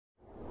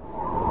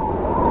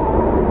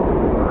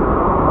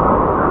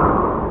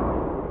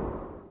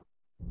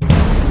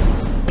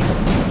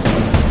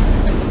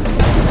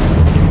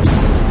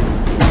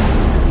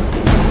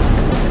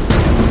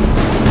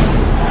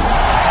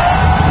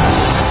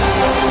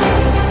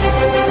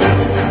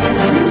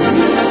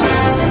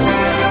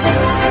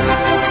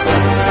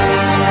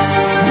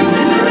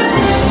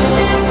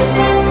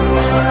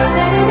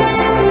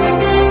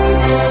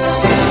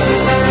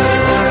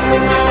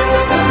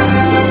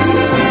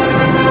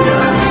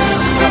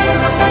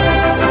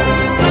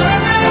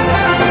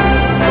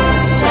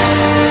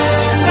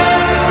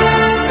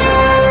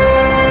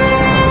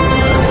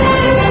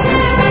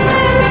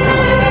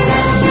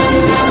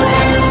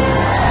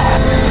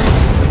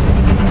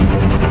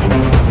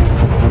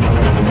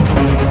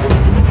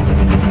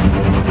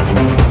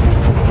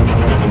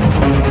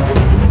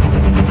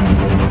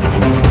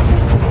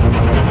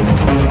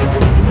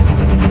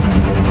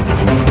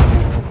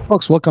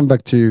Folks, welcome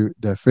back to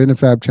the Fit and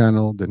Fab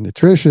channel, the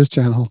Nutritious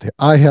channel, the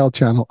iHealth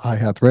channel,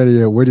 iHealth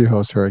Radio. With your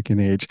host, Hurricane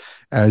H.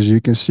 As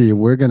you can see,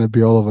 we're going to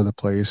be all over the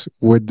place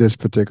with this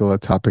particular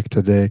topic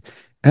today.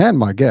 And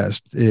my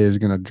guest is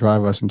going to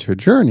drive us into a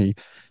journey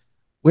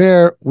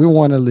where we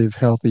want to live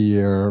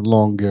healthier,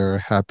 longer,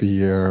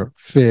 happier,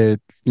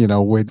 fit,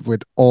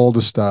 with all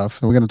the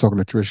stuff. And we're going to talk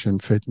nutrition,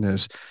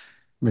 fitness,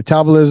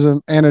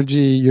 metabolism, energy,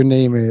 you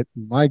name it.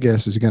 My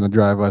guess is going to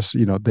drive us,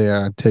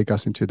 there and take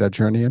us into that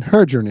journey and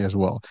her journey as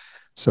well.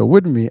 So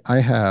with me,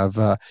 I have,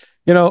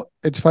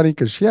 it's funny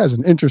because she has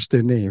an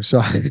interesting name.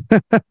 So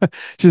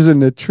she's a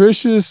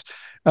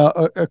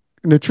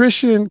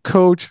nutrition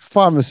coach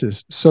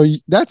pharmacist. So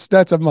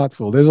that's a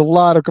mouthful. There's a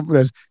lot of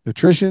there's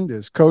nutrition,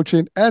 there's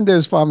coaching, and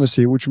there's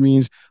pharmacy, which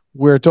means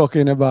we're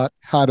talking about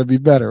how to be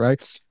better,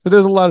 right? So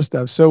there's a lot of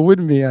stuff. So with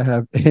me, I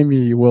have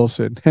Amy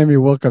Wilson. Amy,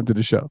 welcome to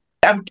the show.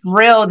 I'm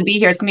thrilled to be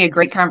here. It's going to be a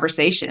great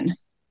conversation.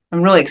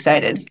 I'm really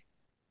excited.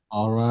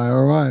 All right,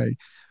 all right.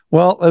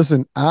 Well,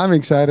 listen, I'm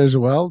excited as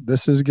well.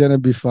 This is gonna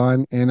be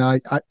fun, and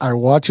I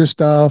watch your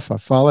stuff, I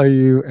follow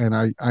you, and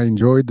I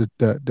enjoyed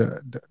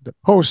the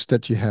posts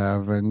that you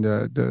have, and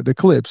the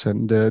clips,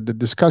 and the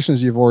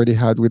discussions you've already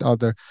had with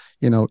other,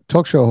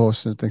 talk show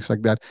hosts and things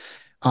like that.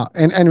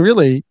 And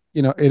really,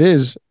 it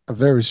is a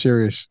very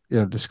serious,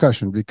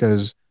 discussion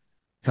because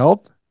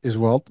health is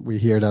wealth. We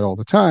hear that all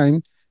the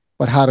time,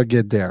 but how to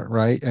get there,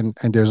 right? And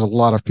there's a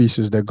lot of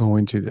pieces that go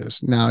into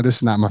this. Now, this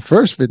is not my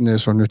first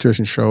fitness or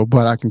nutrition show,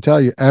 but I can tell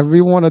you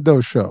every one of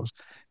those shows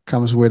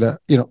comes with a,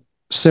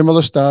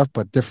 similar stuff,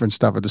 but different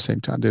stuff at the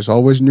same time. There's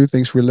always new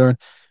things we learn.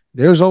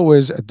 There's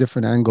always a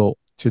different angle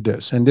to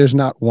this, and there's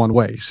not one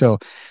way. So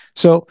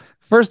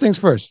first things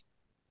first,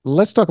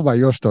 let's talk about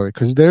your story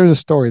because there is a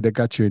story that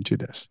got you into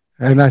this,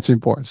 and that's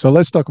important. So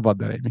let's talk about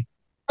that, Amy.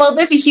 Well,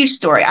 there's a huge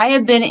story. I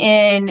have been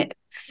in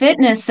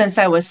fitness since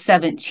I was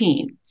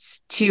 17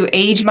 to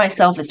age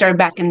myself. It started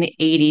back in the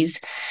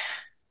 80s.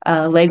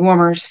 Leg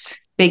warmers,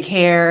 big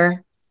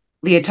hair,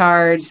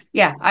 leotards.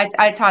 Yeah,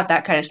 I taught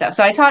that kind of stuff.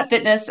 So I taught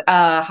fitness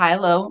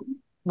high-low,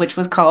 which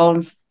was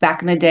called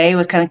back in the day, it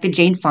was kind of like the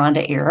Jane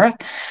Fonda era.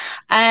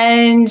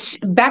 And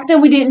back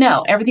then we didn't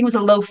know. Everything was a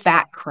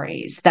low-fat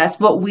craze. That's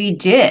what we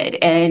did.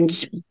 And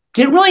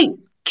didn't really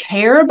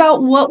care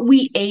about what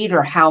we ate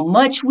or how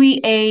much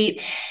we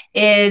ate,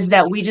 is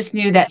that we just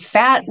knew that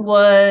fat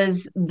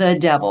was the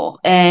devil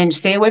and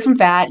stay away from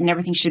fat and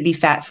everything should be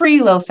fat free,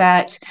 low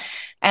fat.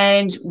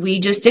 And we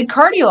just did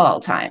cardio all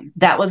the time.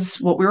 That was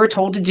what we were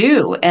told to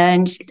do.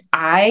 And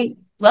I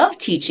love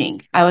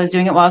teaching. I was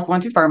doing it while I was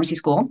going through pharmacy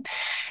school.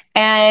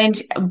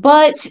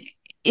 But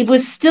it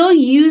was still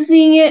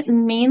using it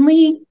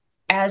mainly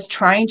as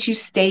trying to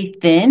stay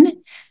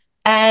thin.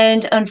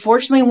 And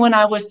unfortunately, when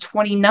I was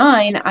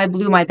 29, I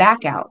blew my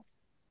back out,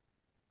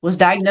 was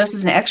diagnosed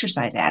as an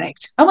exercise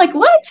addict. I'm like,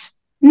 what?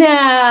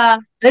 Nah,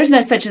 there's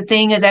no such a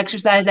thing as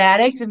exercise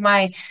addict. And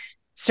my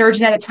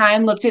surgeon at the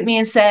time looked at me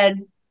and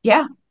said,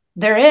 yeah,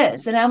 there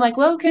is. And I'm like,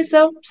 well, okay,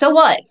 so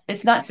what?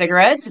 It's not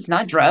cigarettes. It's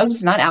not drugs.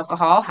 It's not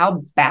alcohol.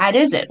 How bad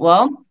is it?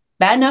 Well,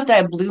 bad enough that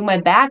I blew my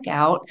back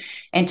out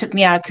and took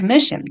me out of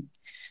commission.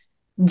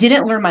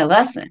 Didn't learn my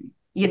lesson.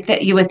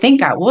 You would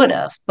think I would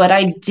have, but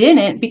I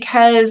didn't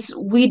because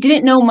we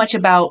didn't know much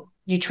about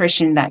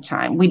nutrition that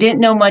time. We didn't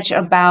know much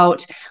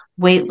about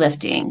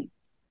weightlifting.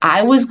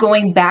 I was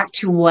going back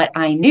to what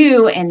I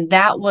knew, and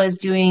that was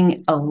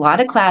doing a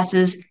lot of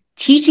classes,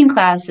 teaching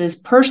classes,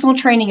 personal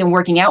training, and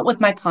working out with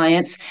my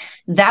clients.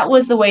 That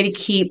was the way to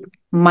keep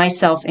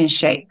myself in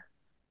shape.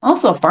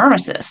 Also a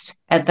pharmacist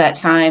at that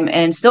time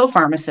and still a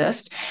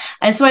pharmacist.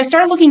 And so I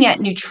started looking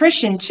at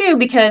nutrition too,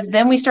 because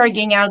then we started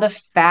getting out of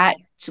the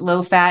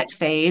low fat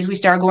phase. We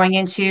started going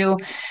into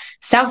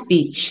South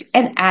Beach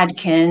and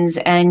Atkins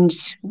and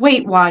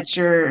Weight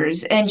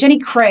Watchers and Jenny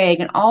Craig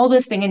and all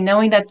this thing, and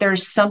knowing that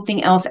there's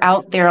something else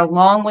out there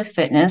along with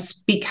fitness,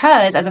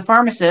 because as a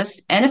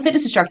pharmacist and a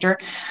fitness instructor,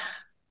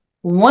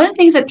 one of the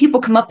things that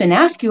people come up and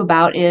ask you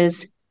about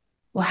is,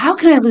 well, how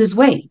can I lose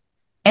weight?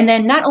 And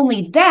then not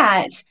only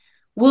that,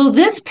 will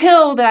this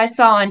pill that I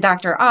saw on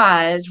Dr.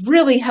 Oz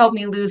really help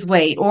me lose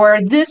weight?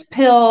 Or this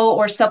pill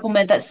or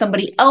supplement that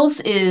somebody else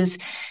is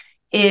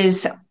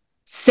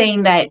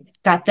saying that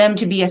got them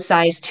to be a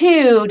size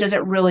 2, does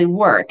it really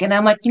work? And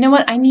I'm like, you know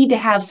what? I need to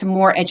have some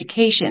more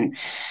education.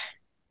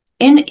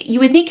 And you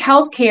would think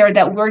healthcare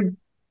that we're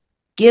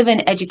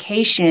given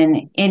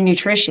education in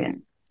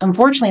nutrition.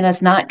 Unfortunately,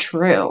 that's not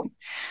true.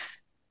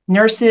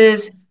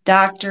 Nurses,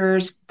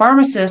 doctors,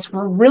 pharmacists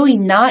were really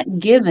not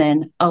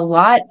given a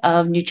lot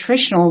of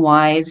nutritional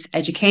wise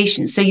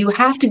education. So you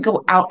have to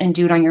go out and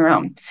do it on your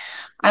own.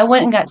 I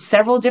went and got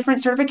several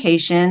different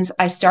certifications.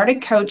 I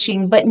started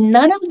coaching, but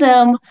none of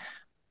them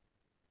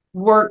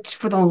worked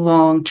for the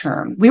long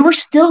term. We were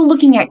still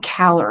looking at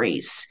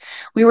calories.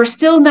 We were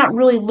still not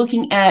really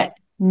looking at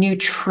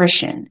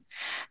nutrition.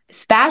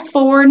 Fast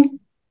forward,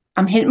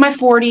 I'm hitting my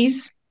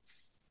 40s.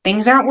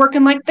 Things aren't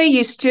working like they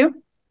used to.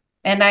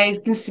 And I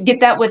can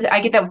get that with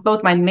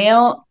both my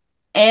male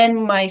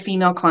and my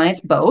female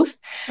clients, both.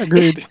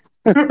 Agreed.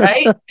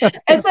 right?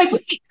 It's like,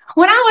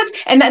 when I was,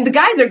 and the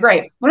guys are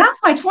great. When I was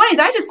in my 20s,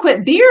 I just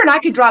quit beer and I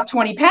could drop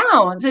 20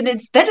 pounds, and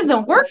that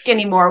doesn't work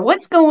anymore.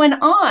 What's going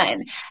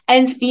on?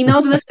 And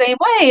females are the same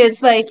way.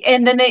 It's like,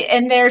 and then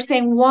they're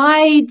saying,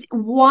 why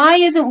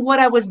isn't what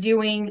I was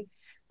doing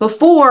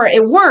before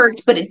it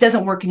worked, but it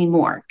doesn't work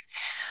anymore?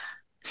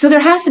 So there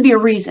has to be a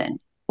reason.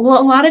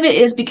 Well, a lot of it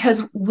is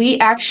because we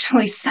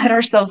actually set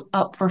ourselves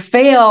up for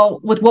fail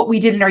with what we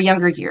did in our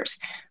younger years.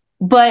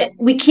 But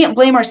we can't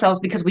blame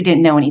ourselves because we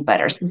didn't know any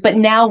better. But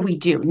now we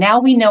do. Now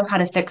we know how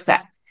to fix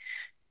that.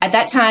 At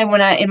that time,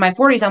 when I in my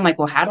 40s, I'm like,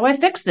 well, how do I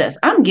fix this?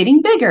 I'm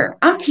getting bigger.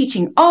 I'm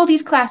teaching all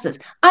these classes.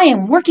 I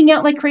am working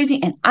out like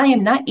crazy, and I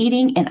am not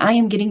eating, and I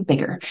am getting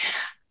bigger.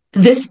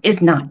 This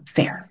is not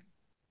fair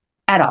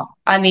at all.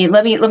 I mean,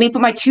 let me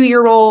put my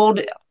 2-year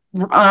old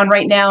on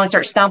right now and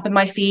start stomping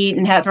my feet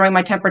and throwing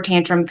my temper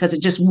tantrum because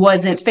it just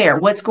wasn't fair.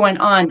 What's going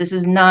on? This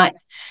is not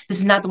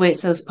the way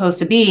it's supposed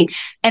to be.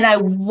 And I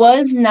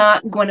was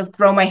not going to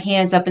throw my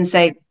hands up and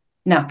say,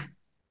 no,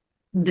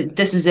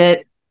 this is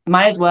it.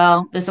 Might as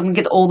well. I'm gonna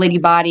get the old lady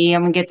body.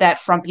 I'm gonna get that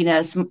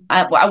frumpiness.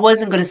 I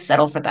wasn't going to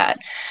settle for that.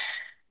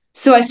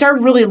 So I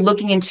started really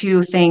looking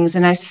into things,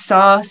 and I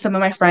saw some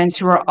of my friends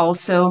who are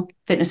also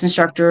fitness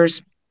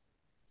instructors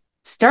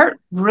start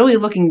really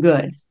looking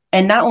good,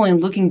 and not only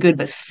looking good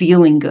but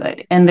feeling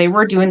good. And they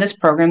were doing this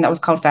program that was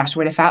called Faster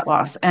Way to Fat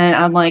Loss, and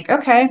I'm like,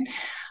 okay,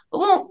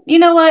 well, you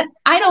know what,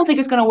 I don't think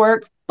it's going to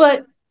work,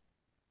 but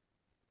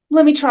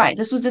let me try.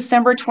 This was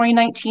December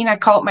 2019. I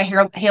call it my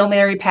Hail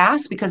Mary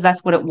pass because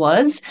that's what it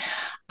was.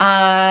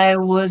 I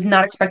was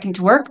not expecting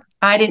to work.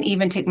 I didn't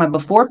even take my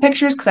before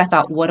pictures because I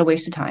thought, what a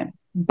waste of time.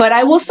 But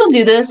I will still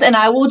do this, and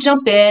I will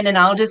jump in, and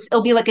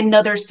it'll be like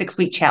another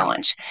 6-week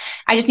challenge.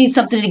 I just need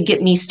something to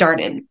get me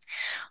started.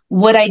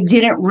 What I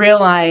didn't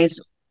realize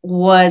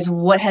was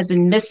what has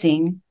been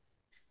missing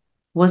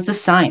was the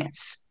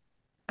science.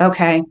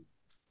 Okay.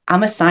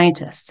 I'm a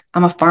scientist.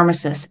 I'm a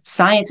pharmacist.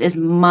 Science is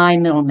my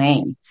middle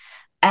name.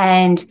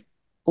 And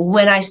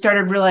when I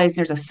started realizing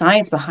there's a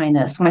science behind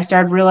this, when I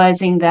started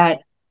realizing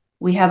that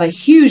we have a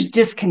huge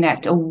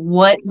disconnect of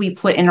what we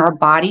put in our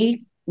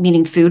body,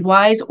 meaning food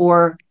wise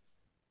or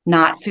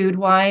not food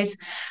wise.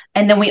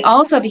 And then we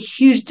also have a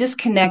huge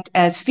disconnect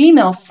as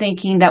females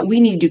thinking that we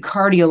need to do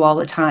cardio all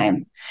the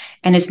time.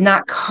 And it's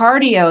not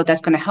cardio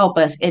that's going to help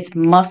us, it's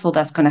muscle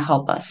that's going to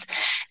help us.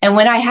 And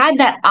when I had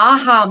that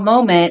aha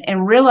moment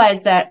and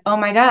realized that, oh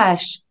my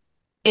gosh,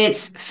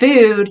 it's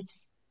food,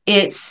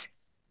 it's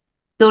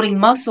building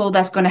muscle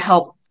that's going to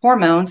help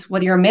hormones,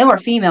 whether you're male or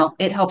female,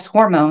 it helps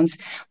hormones.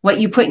 What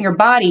you put in your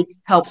body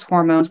helps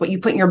hormones. What you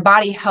put in your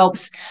body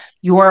helps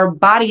your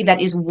body, that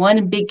is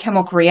one big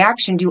chemical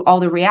reaction, do all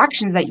the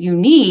reactions that you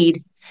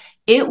need.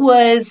 It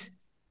was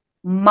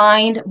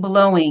mind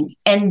blowing.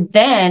 And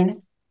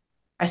then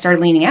I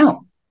started leaning out.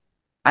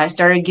 I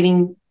started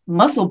getting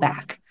muscle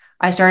back.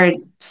 I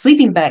started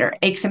sleeping better.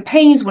 Aches and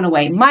pains went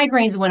away.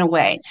 Migraines went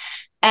away.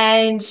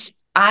 And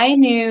I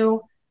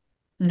knew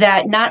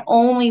that not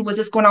only was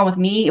this going on with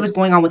me, it was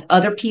going on with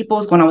other people, it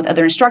was going on with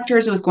other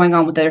instructors, it was going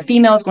on with other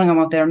females, going on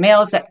with other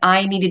males, that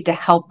I needed to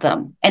help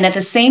them. And at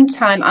the same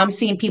time, I'm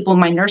seeing people in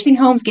my nursing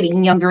homes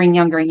getting younger and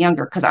younger and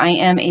younger, because I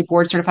am a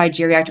board certified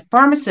geriatric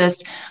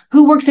pharmacist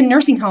who works in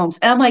nursing homes.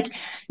 And I'm like,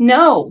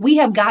 no, we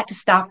have got to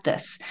stop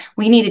this.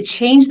 We need to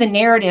change the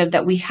narrative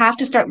that we have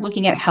to start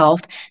looking at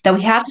health, that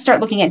we have to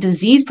start looking at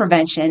disease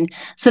prevention,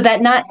 so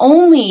that not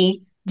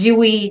only do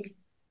we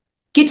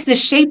get to the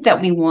shape that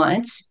we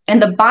want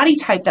and the body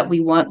type that we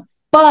want,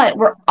 but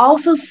we're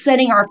also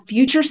setting our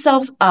future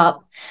selves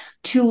up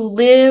to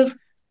live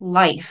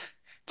life,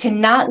 to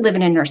not live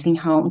in a nursing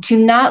home, to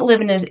not live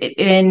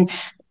in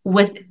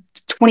with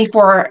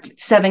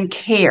 24/7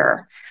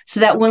 care,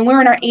 so that when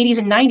we're in our 80s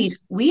and 90s,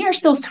 we are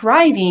still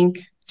thriving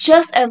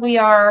just as we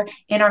are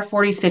in our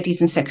 40s,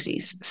 50s, and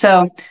 60s.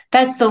 So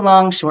that's the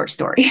long, short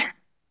story.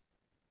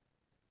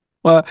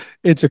 Well,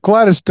 it's a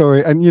quite a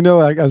story, and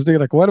like I was thinking,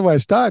 like, where do I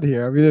start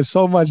here? I mean, there's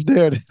so much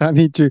there that I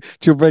need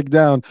to break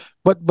down.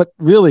 But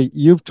really,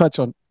 you've touched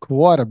on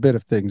quite a bit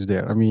of things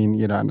there. I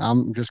mean, and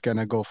I'm just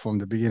gonna go from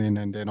the beginning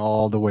and then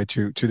all the way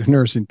to the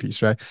nursing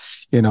piece, right?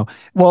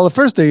 Well, the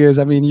first thing is,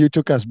 I mean, you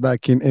took us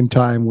back in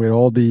time with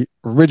all the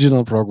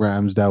original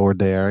programs that were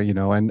there,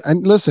 and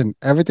listen,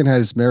 everything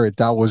has its merit.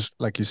 That was,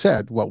 like you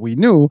said, what we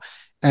knew,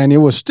 and it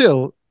was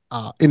still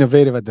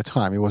innovative at the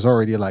time. It was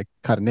already like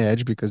cutting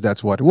edge because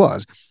that's what it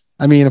was.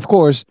 I mean, of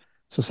course,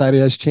 society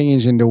has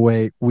changed in the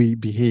way we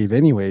behave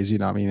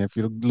anyways. I mean, if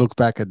you look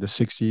back at the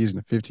 60s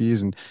and the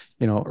 50s and,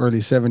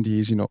 early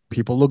 70s,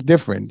 people look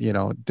different.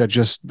 They're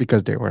just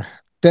because they were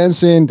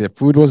dancing, their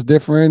food was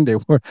different, they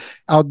were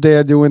out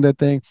there doing their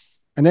thing.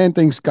 And then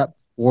things got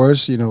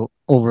worse,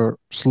 over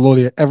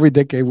slowly. Every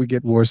decade we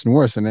get worse and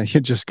worse. And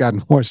it just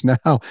gotten worse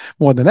now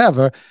more than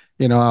ever.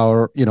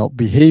 Our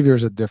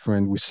behaviors are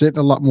different. We sit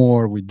a lot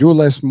more, we do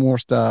more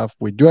stuff,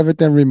 we do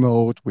everything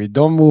remote, we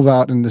don't move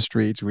out in the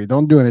streets, we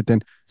don't do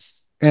anything.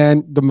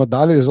 And the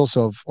modalities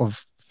also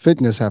of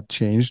fitness have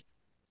changed.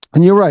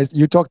 And you're right,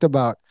 you talked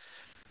about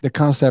the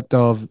concept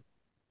of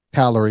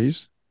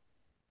calories,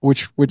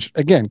 which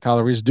again,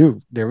 calories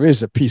do. There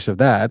is a piece of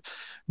that,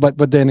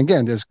 but then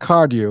again, there's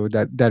cardio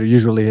that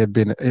usually have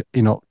been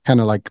kind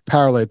of like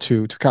parallel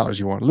to calories.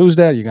 You want to lose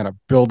that, you're gonna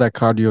build that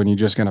cardio, and you're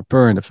just gonna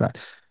burn the fat.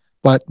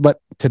 But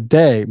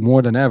today,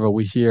 more than ever,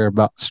 we hear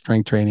about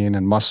strength training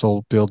and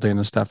muscle building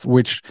and stuff,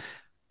 which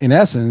in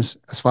essence,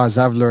 as far as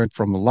I've learned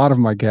from a lot of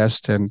my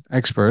guests and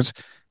experts,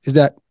 is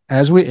that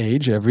as we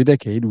age, every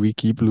decade, we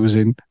keep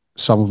losing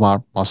some of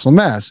our muscle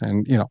mass.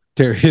 And,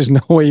 there is no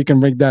way you can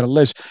make that a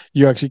list.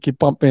 You actually keep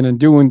pumping and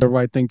doing the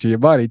right thing to your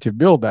body to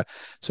build that.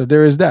 So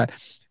there is that.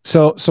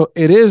 So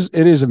it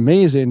is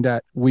amazing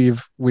that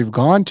we've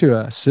gone to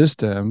a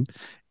system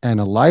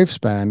and a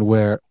lifespan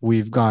where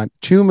we've gone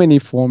too many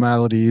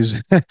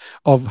formalities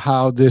of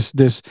how this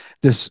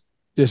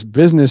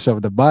business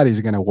of the body is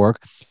going to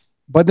work,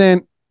 but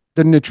then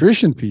the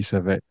nutrition piece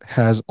of it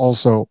has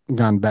also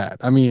gone bad.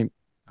 I mean,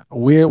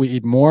 we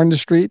eat more in the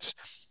streets,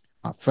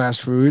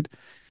 fast food,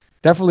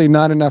 definitely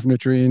not enough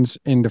nutrients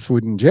in the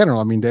food in general.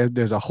 I mean,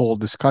 there's a whole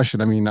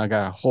discussion. I mean, I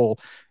got a whole,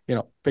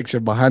 picture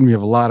behind me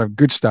of a lot of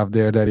good stuff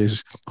there that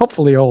is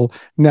hopefully all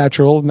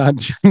natural, not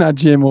not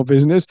GMO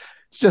business.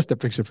 It's just a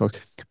picture, folks.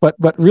 But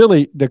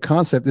really, the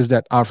concept is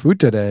that our food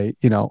today,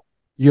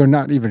 you're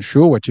not even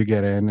sure what you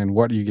get in and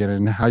what you get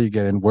in, how you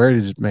get in, where it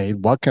is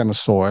made, what kind of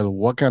soil,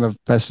 what kind of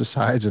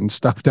pesticides and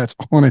stuff that's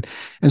on it.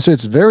 And so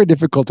it's very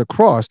difficult to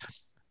cross.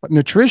 But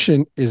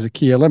nutrition is a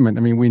key element.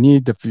 I mean, we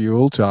need the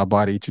fuel to our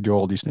body to do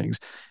all these things.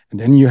 And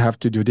then you have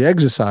to do the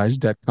exercise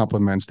that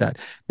complements that.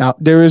 Now,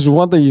 there is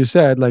one thing you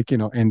said, like, in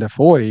the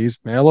 40s,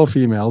 male or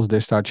females, they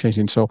start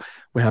changing. So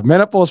we have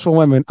menopause for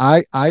women.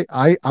 I'm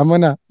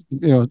gonna,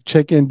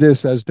 check in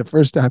this as the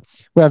first time.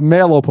 We have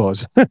male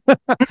opose.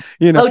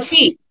 you know, Low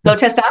T, low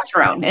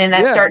testosterone. And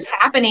that yeah, starts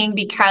happening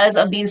because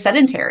of being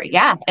sedentary.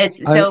 Yeah.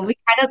 It's I, so we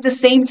kind of the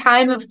same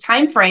time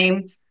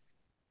frame,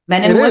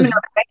 men it and women is.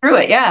 are going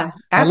through it. Yeah,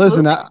 And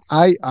listen,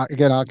 absolutely.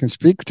 again, I can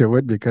speak to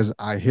it because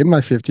I hit my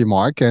 50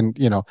 mark, and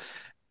the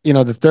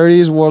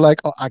 30s were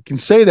like, oh, I can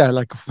say that,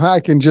 like, I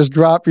can just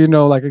drop,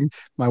 like,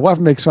 my wife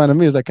makes fun of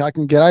me. It's like, I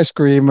can get ice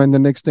cream and the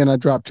next day I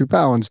drop 2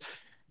 pounds.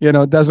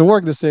 It doesn't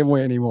work the same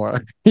way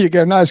anymore. You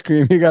get an ice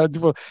cream, you got to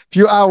do a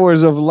few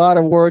hours of a lot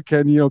of work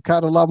and,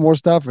 cut a lot more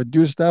stuff and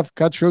do stuff,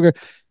 cut sugar.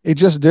 It's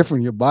just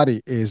different. Your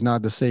body is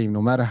not the same,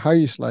 no matter how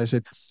you slice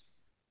it.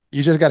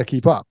 You just got to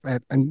keep up,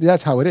 and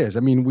that's how it is.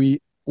 I mean, we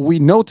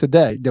know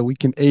today that we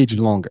can age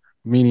longer,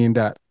 meaning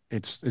that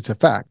it's a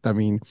fact. I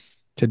mean,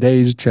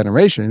 today's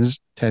generations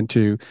tend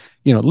to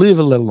live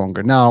a little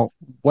longer. Now,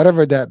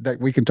 whatever that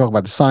we can talk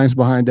about the science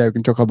behind that, we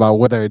can talk about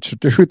whether it's a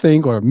true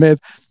thing or a myth,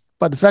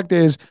 but the fact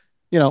is,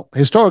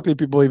 historically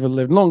people even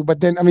lived long.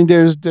 But then, I mean,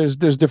 there's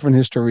different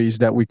histories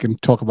that we can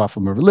talk about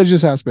from a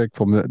religious aspect,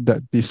 from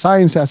the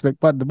science aspect.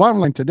 But the bottom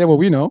line today, what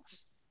we know,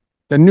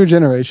 the new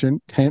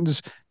generation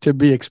tends to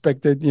be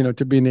expected,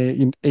 to be in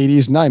the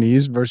 80s,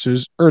 90s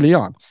versus early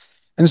on.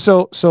 And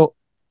so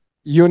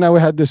you and I, we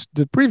had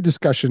the brief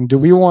discussion. Do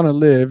we want to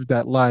live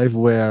that life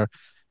where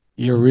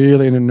you're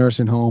really in a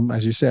nursing home,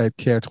 as you said,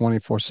 care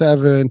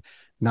 24/7,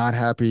 not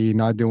happy,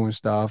 not doing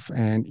stuff,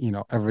 and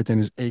everything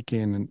is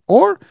aching,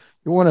 or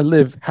you want to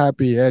live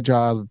happy,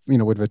 agile,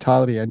 with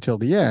vitality until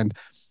the end,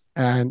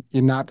 and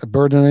you're not a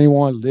burden on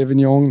anyone, live in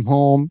your own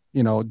home,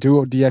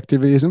 do the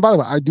activities. And by the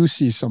way, I do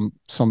see some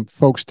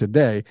folks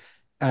today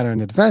at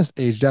an advanced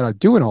age that are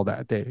doing all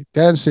that. They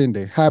dancing,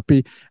 they're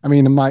happy. I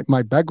mean,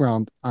 my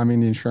background, I'm in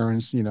the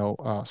insurance,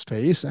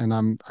 space, and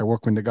I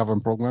work with the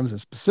government programs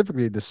and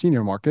specifically the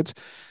senior markets.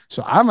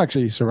 So I'm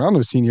actually surrounded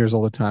with seniors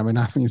all the time, and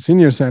I'm in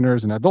senior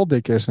centers and adult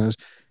daycare centers,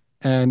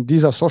 and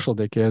these are social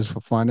daycares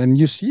for fun. And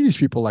you see these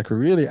people like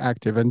really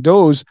active, and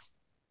those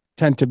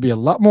tend to be a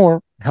lot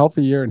more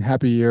healthier and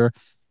happier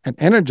and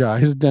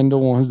energized than the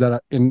ones that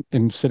are in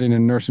sitting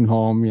in nursing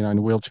home, in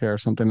a wheelchair or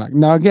something like.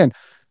 Now, again,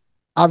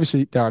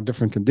 obviously there are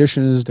different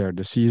conditions, there are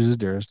diseases,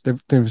 there's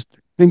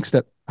things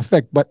that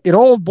affect, but it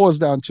all boils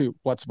down to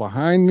what's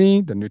behind me,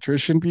 the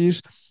nutrition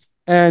piece,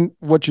 and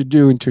what you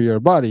do into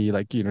your body.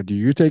 Like, do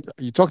you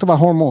talked about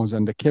hormones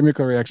and the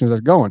chemical reactions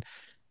that's going.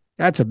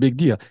 That's a big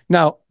deal.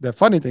 Now, the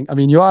funny thing, I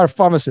mean, you are a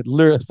pharmacist,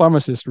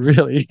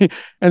 really,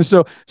 and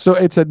so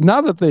it's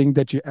another thing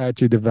that you add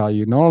to the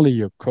value. Not only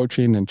your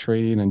coaching and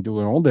training and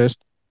doing all this,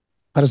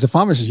 but as a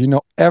pharmacist, you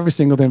know every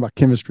single thing about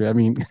chemistry. I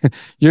mean,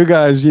 you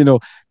guys,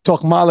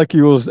 talk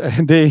molecules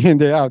and day in,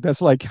 day out.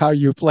 That's like how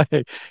you play.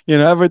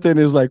 Everything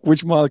is like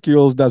which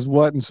molecules does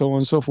what and so on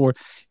and so forth.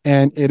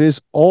 And it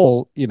is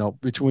all,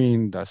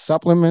 between the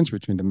supplements,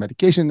 between the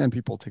medication, and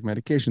people take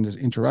medication, there's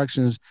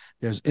interactions,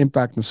 there's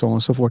impact, and so on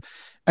and so forth.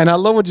 And I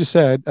love what you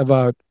said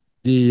about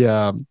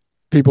the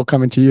people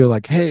coming to you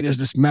like, hey, there's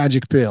this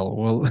magic pill.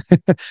 Well,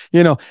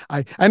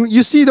 and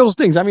you see those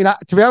things. I mean,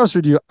 to be honest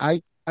with you,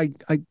 I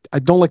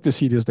don't like to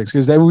see these things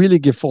because they really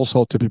give false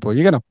hope to people.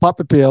 You're gonna pop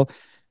a pill,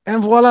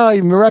 and voila,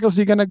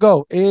 miraculously gonna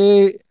go.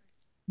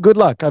 Good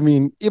luck. I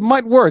mean, it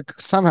might work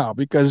somehow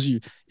because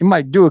it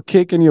might do a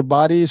kick in your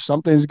body.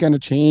 Something's gonna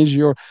change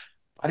your,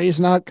 but it's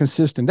not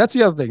consistent. That's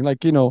the other thing.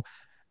 Like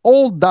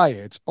all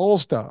diets, all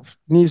stuff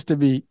needs to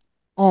be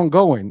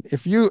ongoing.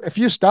 If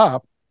you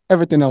stop,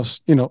 everything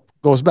else,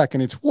 goes back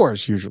and it's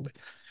worse usually.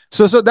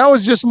 So that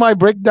was just my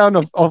breakdown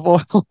of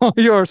all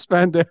your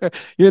spend there.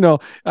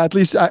 At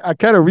least I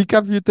kind of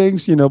recap a few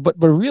things, but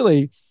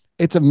really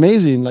it's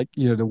amazing, like,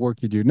 the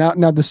work you do.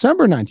 Now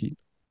December 19th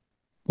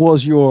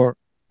was your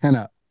kind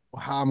of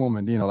aha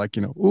moment, like,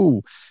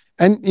 ooh.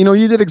 And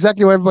you did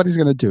exactly what everybody's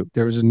gonna do.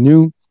 There was a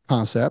new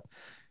concept.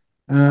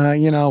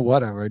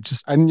 Whatever.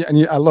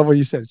 I love what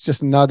you said. It's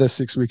just another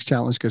 6 weeks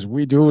challenge because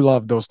we do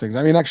love those things.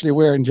 I mean, actually,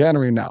 we're in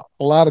January now.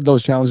 A lot of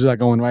those challenges are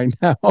going right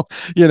now.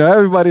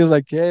 Everybody's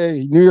like,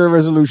 hey, New Year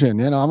resolution.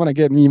 I'm gonna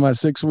get me my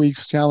 6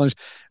 weeks challenge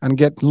and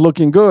get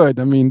looking good.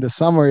 I mean, the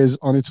summer is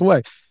on its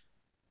way.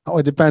 Oh,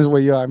 it depends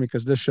where you are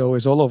because this show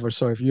is all over.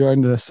 So if you're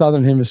in the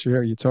southern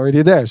hemisphere, it's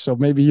already there. So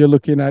maybe you're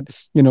looking at,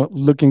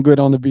 looking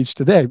good on the beach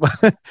today.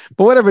 But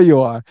whatever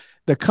you are,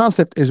 the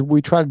concept is we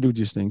try to do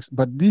these things.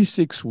 But these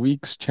 6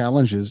 weeks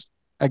challenges,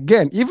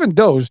 again, even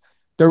those,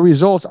 the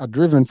results are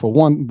driven for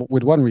one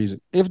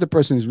reason. If the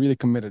person is really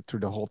committed to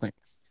the whole thing.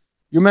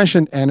 You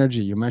mentioned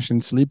energy, you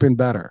mentioned sleeping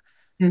better.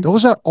 Mm.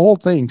 Those are all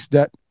things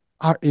that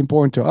are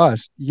important to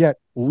us, yet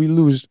we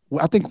lose.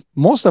 I think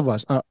most of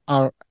us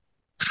are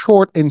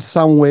short in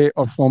some way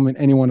or form in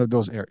any one of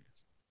those areas.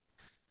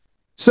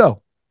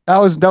 So that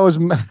was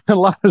a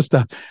lot of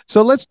stuff.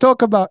 So let's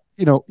talk about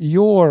you know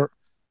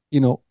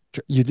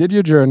you did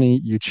your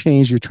journey, you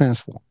changed, you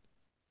transformed.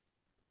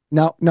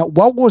 Now,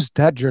 what was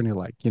that journey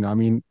like? I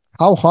mean,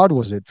 how hard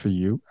was it for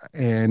you?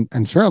 And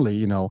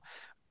certainly,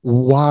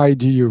 why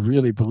do you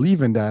really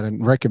believe in that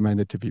and recommend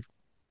it to people?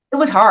 It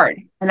was hard,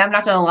 and I'm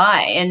not going to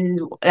lie. And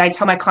I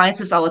tell my clients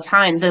this all the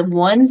time. The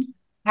one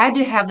had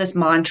to have this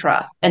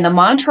mantra, and the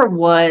mantra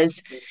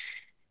was,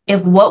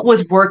 if what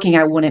was working,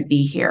 I wouldn't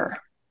be here.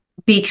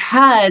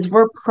 Because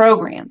we're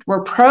programmed.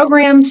 We're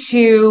programmed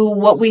to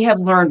what we have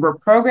learned. We're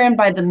programmed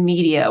by the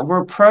media.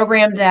 We're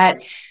programmed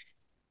that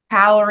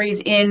calories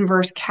in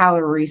versus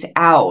calories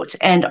out,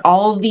 and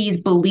all these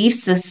belief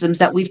systems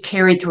that we've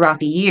carried throughout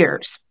the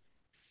years.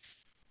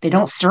 They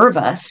don't serve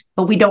us,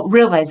 but we don't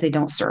realize they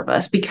don't serve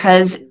us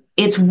because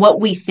it's what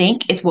we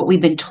think, it's what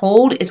we've been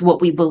told, it's what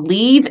we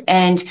believe,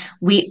 and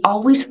we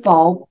always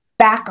fall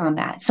back on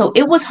that. So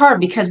it was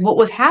hard because what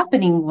was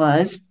happening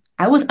was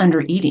I was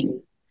under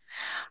eating.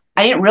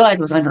 I didn't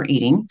realize I was under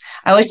eating.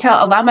 I always tell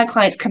a lot of my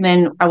clients come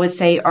in, I would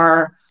say,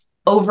 are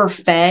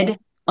overfed,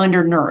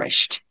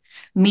 undernourished,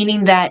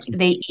 meaning that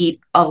they eat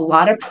a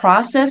lot of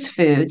processed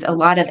foods, a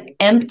lot of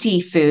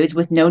empty foods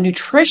with no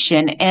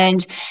nutrition.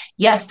 And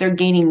yes, they're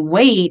gaining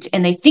weight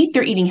and they think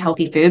they're eating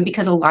healthy food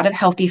because a lot of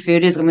healthy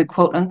food is going to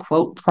quote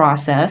unquote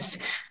processed.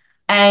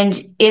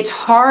 And it's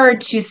hard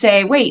to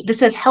say, wait,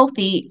 this is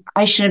healthy.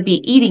 I shouldn't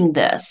be eating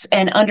this.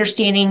 And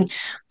understanding,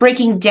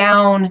 breaking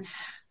down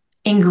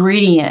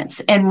ingredients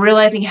and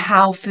realizing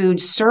how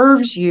food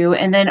serves you.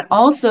 And then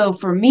also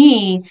for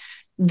me,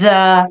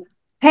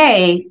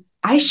 hey,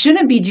 I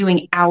shouldn't be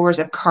doing hours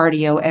of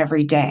cardio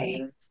every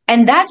day.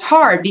 And that's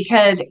hard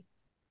because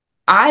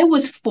I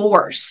was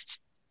forced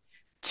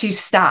to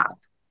stop.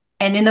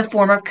 And in the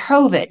form of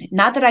COVID,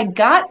 not that I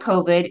got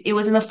COVID, it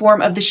was in the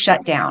form of the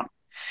shutdown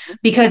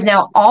because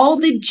now all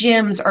the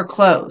gyms are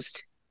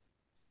closed.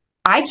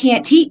 I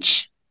can't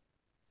teach.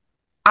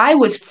 I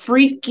was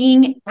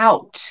freaking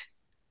out.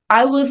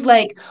 I was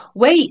like,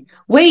 wait,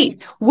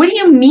 what do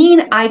you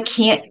mean I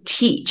can't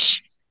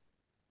teach?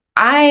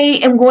 I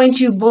am going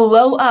to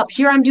blow up.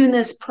 Here I'm doing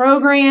this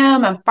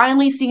program. I'm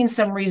finally seeing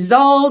some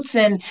results.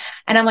 And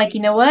I'm like, you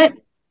know what?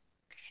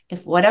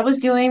 If what I was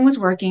doing was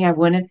working, I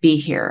wouldn't be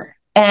here.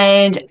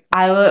 And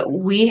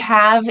we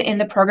have in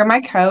the program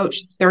I coach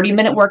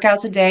 30-minute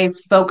workouts a day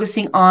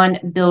focusing on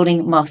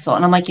building muscle.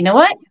 And I'm like, you know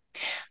what?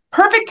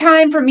 Perfect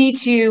time for me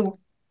to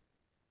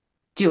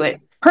do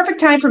it. Perfect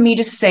time for me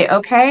just to say,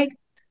 okay,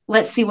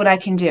 let's see what I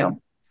can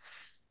do.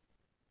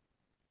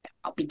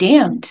 I'll be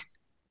damned.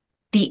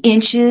 The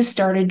inches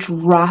started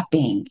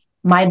dropping.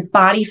 My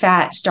body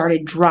fat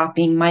started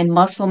dropping. My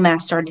muscle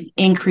mass started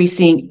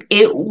increasing.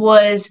 It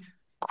was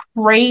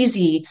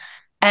crazy.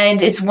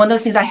 And it's one of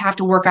those things I have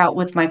to work out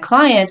with my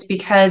clients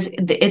because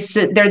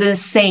they're the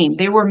same.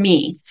 They were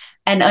me.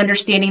 And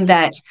understanding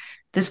that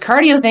this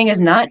cardio thing is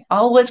not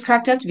all what's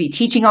cracked up to be.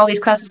 Teaching all these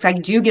classes, I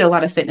do get a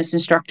lot of fitness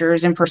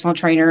instructors and personal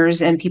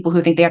trainers and people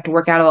who think they have to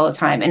work out all the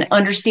time. And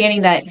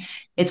understanding that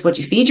it's what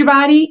you feed your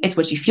body, it's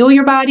what you fuel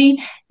your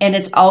body, and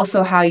it's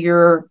also how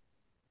you're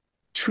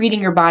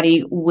treating your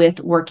body with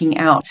working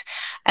out.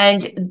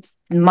 And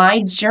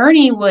my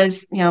journey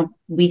was,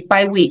 week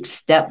by week,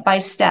 step by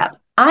step.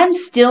 I'm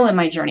still in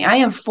my journey. I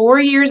am 4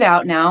 years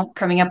out now,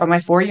 coming up on my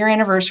 4-year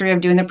anniversary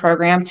of doing the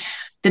program.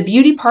 The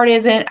beauty part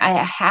isn't,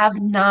 I have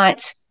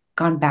not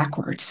gone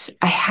backwards.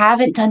 I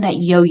haven't done that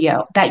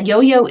yo-yo. That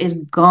yo-yo is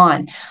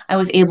gone. I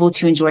was able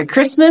to enjoy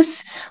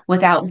Christmas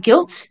without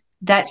guilt.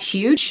 That's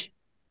huge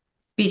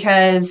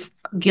because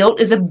guilt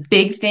is a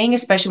big thing,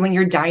 especially when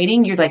you're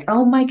dieting. You're like,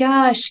 oh my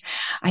gosh,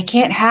 I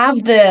can't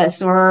have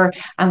this, or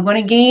I'm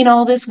going to gain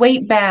all this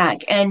weight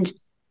back. And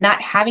not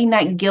having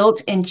that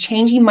guilt and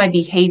changing my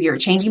behavior,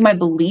 changing my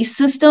belief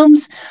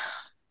systems,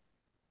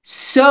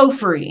 so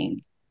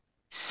freeing.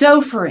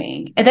 So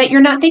freeing, and that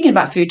you're not thinking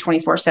about food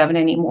 24/7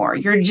 anymore.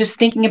 You're just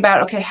thinking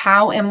about, okay,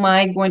 how am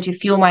I going to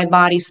fuel my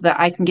body so that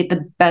I can get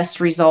the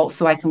best results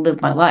so I can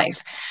live my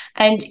life?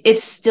 And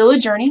it's still a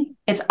journey.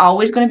 It's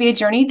always going to be a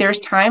journey. There's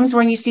times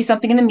when you see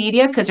something in the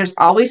media because there's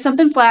always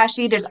something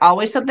flashy. There's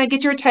always something that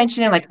gets your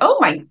attention and like, oh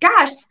my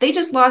gosh, they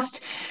just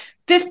lost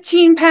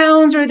 15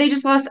 pounds or they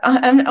just lost,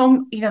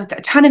 a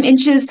ton of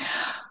inches.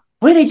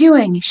 What are they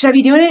doing? Should I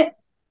be doing it?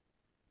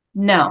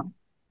 No.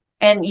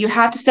 And you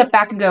have to step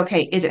back and go,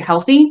 okay, is it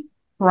healthy?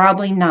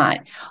 Probably not.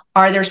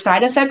 Are there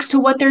side effects to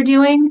what they're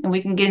doing? And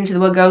we can get into the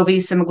Wegovy,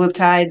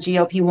 semaglutide,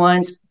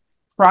 GLP-1s.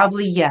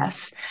 Probably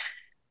yes.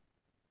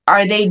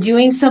 Are they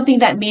doing something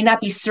that may not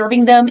be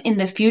serving them in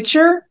the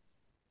future?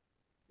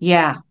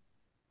 Yeah.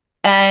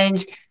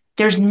 And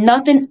there's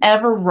nothing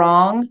ever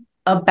wrong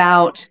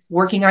about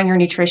working on your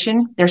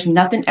nutrition. There's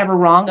nothing ever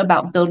wrong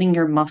about building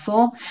your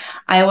muscle.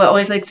 I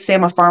always like to say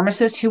I'm a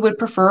pharmacist who would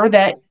prefer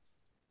that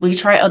we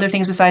try other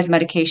things besides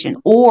medication,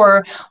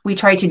 or we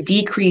try to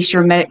decrease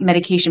your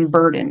medication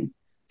burden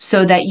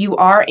so that you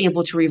are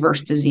able to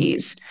reverse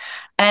disease.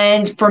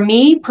 And for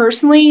me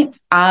personally,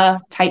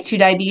 type 2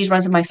 diabetes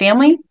runs in my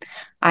family.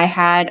 I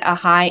had a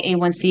high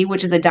A1C,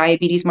 which is a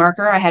diabetes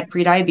marker. I had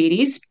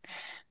prediabetes.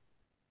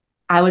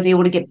 I was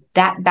able to get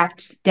that back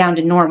down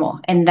to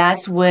normal. And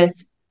that's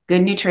with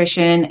good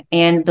nutrition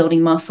and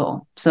building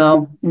muscle.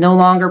 So no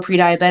longer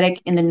pre-diabetic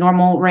in the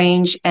normal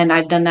range. And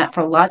I've done that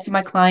for lots of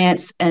my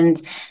clients.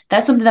 And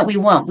that's something that we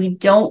want. We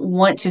don't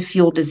want to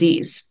fuel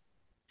disease.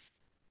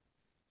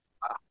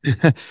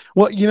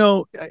 Well,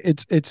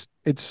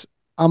 it's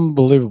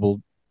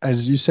unbelievable.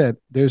 As you said,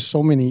 there's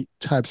so many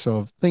types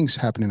of things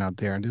happening out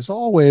there, and there's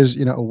always,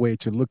 a way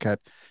to look at,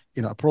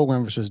 a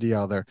program versus the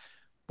other.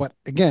 But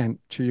again,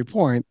 to your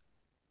point,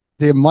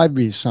 there might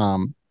be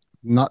some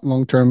not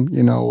long-term,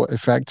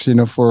 effects,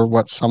 for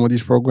what some of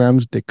these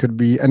programs they could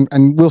be,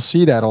 and we'll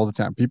see that all the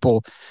time.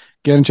 People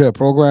get into a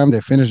program,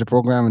 they finish the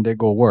program, and they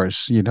go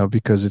worse,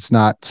 because it's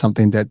not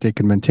something that they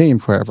can maintain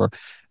forever.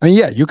 I mean,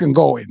 yeah, you can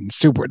go in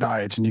super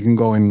diets and you can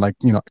go in like,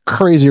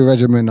 crazy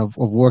regimen of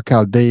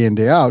workout day in,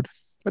 day out.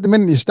 But the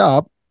minute you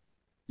stop,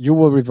 you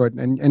will revert.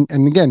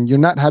 And again, you're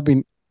not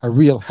having a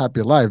real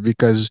happy life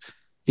because,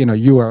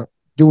 you are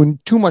doing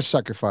too much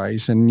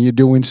sacrifice and you're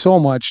doing so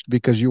much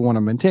because you want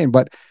to maintain.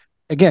 But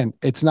again,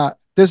 it's not,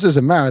 this is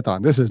a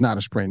marathon. This is not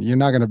a sprint. You're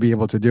not going to be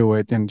able to do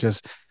it and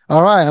just,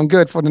 all right, I'm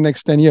good for the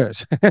next 10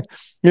 years.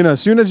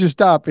 As soon as you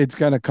stop, it's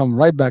going to come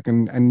right back.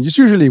 And it's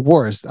usually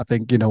worse, I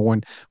think,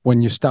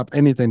 when you stop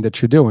anything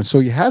that you're doing. So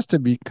it has to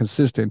be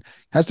consistent, it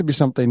has to be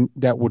something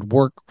that would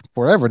work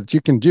forever, that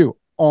you can do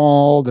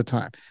all the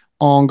time,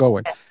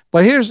 ongoing.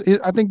 But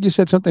I think you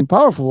said something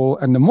powerful.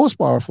 And the most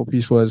powerful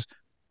piece was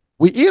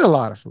we eat a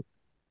lot of food.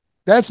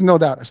 That's no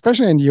doubt,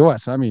 especially in the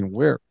US. I mean,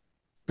 we're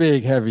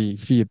big, heavy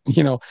feed.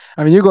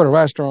 I mean, you go to a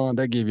restaurant,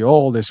 they give you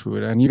all this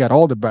food and you got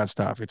all the bad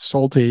stuff. It's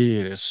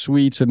salty, there's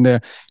sweets in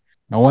there.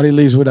 Nobody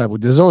leaves with that.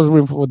 There's always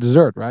room for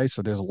dessert, right?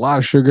 So there's a lot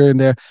of sugar in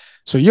there.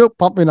 So you're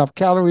pumping up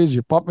calories,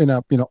 you're pumping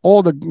up,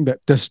 all the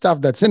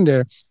stuff that's in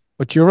there.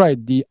 But you're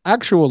right, the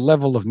actual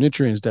level of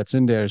nutrients that's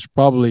in there is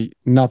probably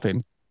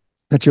nothing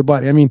that your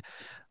body. I mean,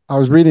 I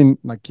was reading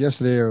like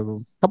yesterday or a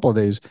couple of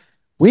days,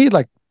 we eat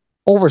like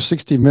over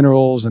 60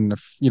 minerals and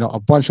a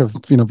bunch of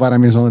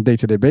vitamins on a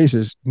day-to-day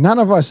basis. None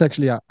of us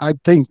actually, I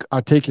think,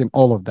 are taking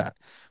all of that,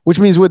 which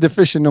means we're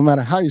deficient no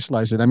matter how you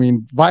slice it. I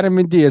mean,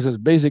 vitamin D is as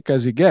basic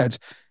as it gets,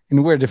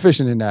 and we're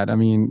deficient in that. I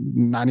mean,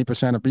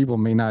 90% of people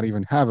may not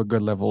even have a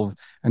good level,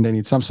 and they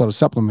need some sort of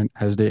supplement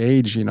as they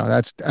age.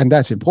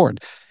 That's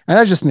important. And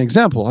that's just an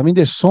example. I mean,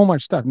 there's so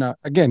much stuff. Now,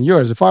 again, you're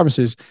as a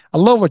pharmacist, I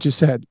love what you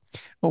said,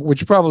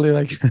 which probably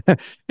like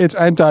it's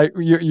anti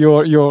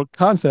your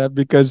concept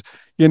because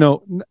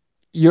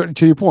you're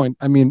to your point.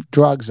 I mean,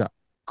 drugs are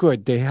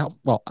good. They help.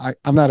 Well,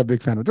 I'm not a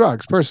big fan of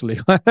drugs personally,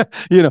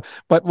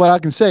 but what I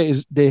can say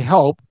is they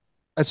help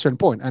at a certain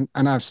point, and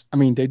I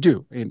mean, they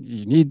do. And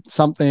you need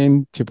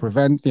something to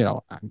prevent,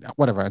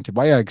 whatever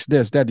antibiotics,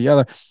 this, that, the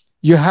other.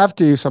 You have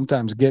to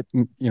sometimes get,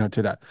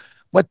 to that,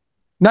 but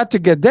not to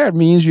get there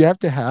means you have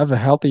to have a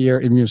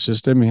healthier immune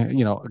system,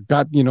 a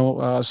gut,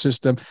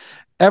 system.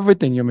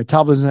 Everything, your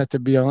metabolism has to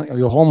be on,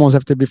 your hormones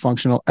have to be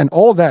functional, and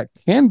all that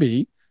can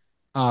be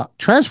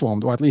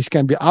transformed, or at least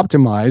can be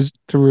optimized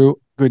through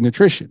good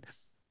nutrition.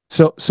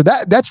 So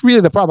that's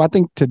really the problem. I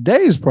think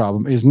today's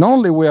problem is not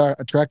only we are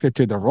attracted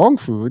to the wrong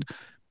food,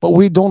 but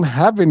we don't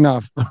have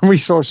enough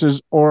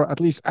resources or at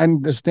least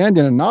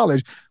understanding and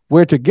knowledge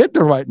where to get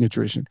the right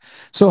nutrition.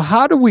 So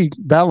how do we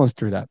balance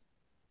through that?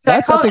 So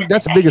I think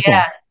that's the biggest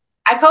one.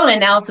 I call it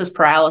analysis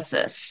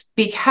paralysis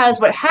because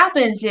what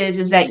happens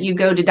is that you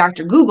go to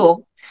Dr.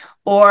 Google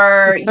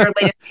or your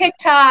latest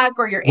TikTok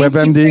or your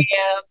WebMD.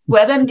 Instagram,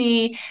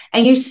 WebMD,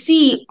 and you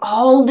see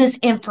all this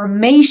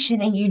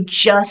information and you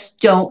just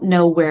don't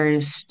know where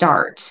to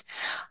start.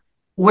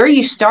 Where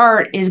you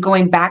start is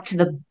going back to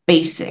the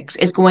basics.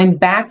 It's going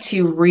back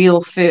to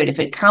real food. If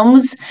it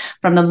comes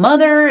from the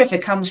mother, if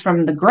it comes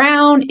from the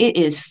ground, it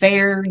is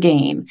fair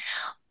game.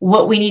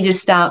 What we need to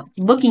stop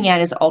looking at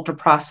is ultra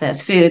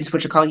processed foods,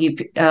 which are called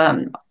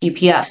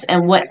UPFs.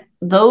 And what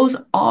those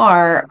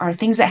are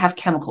things that have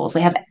chemicals,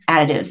 they have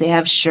additives, they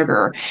have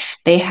sugar,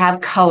 they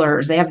have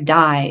colors, they have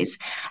dyes,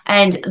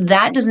 and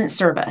that doesn't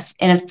serve us.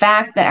 And in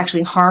fact, that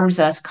actually harms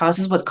us,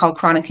 causes what's called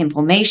chronic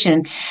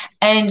inflammation.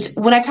 And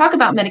when I talk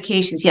about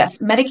medications, yes,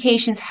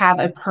 medications have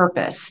a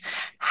purpose.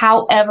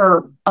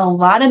 However, a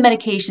lot of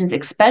medications,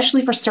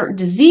 especially for certain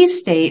disease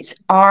states,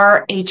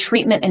 are a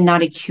treatment and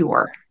not a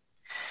cure.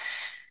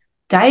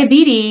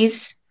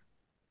 Diabetes,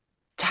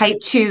 type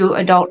 2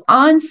 adult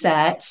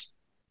onset,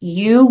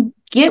 you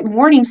get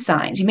warning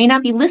signs. You may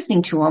not be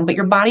listening to them, but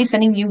your body's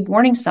sending you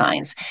warning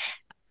signs.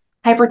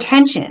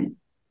 Hypertension,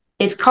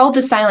 it's called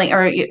the silent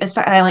or a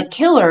silent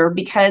killer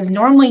because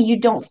normally you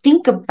don't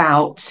think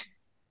about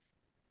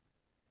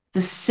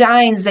the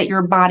signs that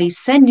your body's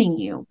sending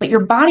you, but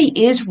your body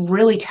is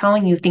really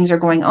telling you things are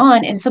going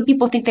on. And some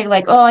people think they're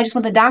like, oh, I just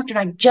went to the doctor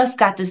and I just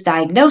got this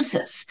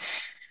diagnosis.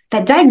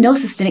 That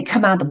diagnosis didn't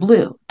come out of the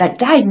blue. That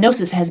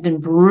diagnosis has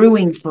been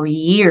brewing for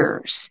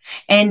years,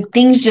 and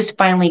things just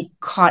finally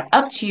caught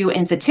up to you.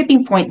 And it's a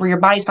tipping point where your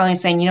body's finally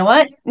saying, you know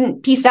what?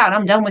 Peace out.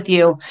 I'm done with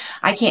you.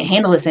 I can't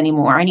handle this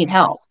anymore. I need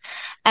help.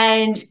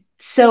 And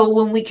so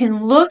when we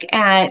can look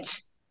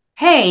at,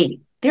 hey,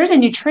 there's a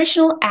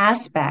nutritional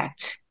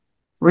aspect,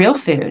 real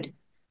food.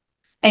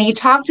 And you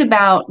talked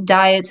about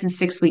diets and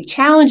 6-week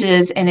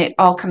challenges and it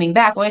all coming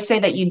back. Well, I say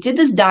that you did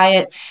this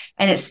diet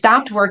and it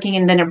stopped working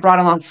and then it brought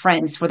along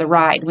friends for the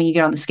ride when you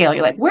get on the scale.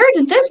 You're like, where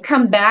did this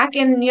come back?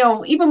 And,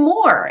 even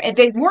more. And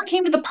more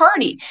came to the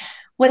party.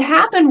 What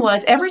happened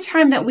was every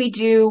time that we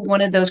do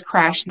one of those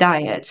crash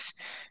diets,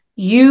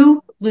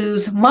 you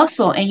lose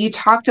muscle. And you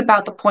talked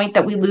about the point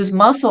that we lose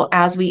muscle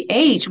as we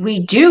age. We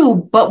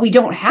do, but we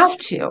don't have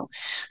to.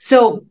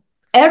 So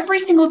every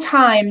single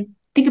time,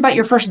 think about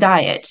your first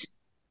diet,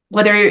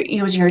 whether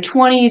it was in your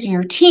 20s and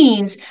your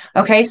teens.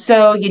 Okay,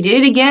 so you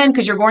did it again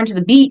because you're going to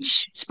the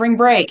beach, spring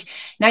break.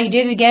 Now you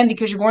did it again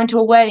because you're going to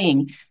a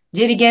wedding.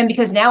 Did it again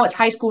because now it's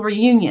high school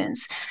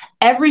reunions.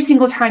 Every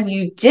single time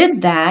you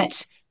did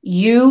that,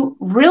 you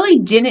really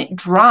didn't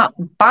drop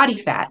body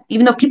fat,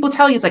 even though people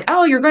tell you it's like,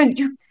 oh, you're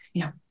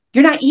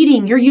not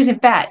eating, you're using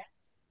fat.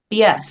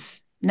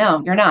 BS.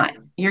 No, you're not.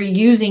 You're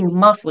using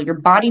muscle. Your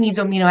body needs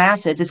amino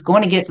acids. It's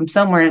going to get it from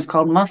somewhere, and it's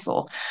called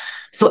muscle.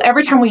 So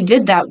every time we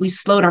did that, we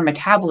slowed our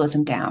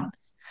metabolism down.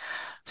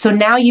 So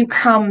now you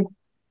come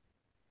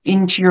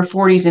into your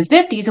 40s and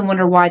 50s and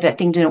wonder why that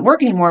thing didn't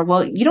work anymore.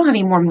 Well, you don't have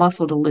any more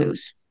muscle to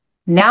lose.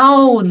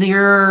 Now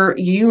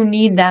you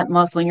need that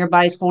muscle and your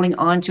body's holding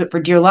on to it for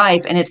dear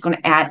life, and it's going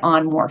to add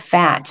on more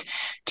fat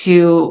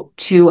to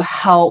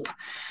help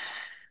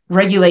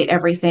regulate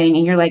everything.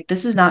 And you're like,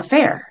 this is not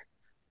fair.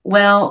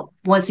 Well,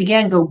 once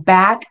again, go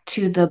back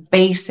to the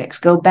basics.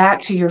 Go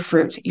back to your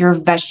fruits, your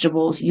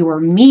vegetables, your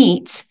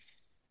meat.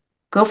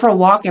 Go for a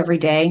walk every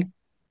day.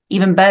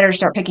 Even better,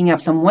 start picking up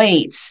some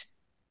weights.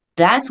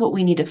 That's what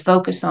we need to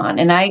focus on.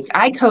 And I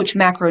coach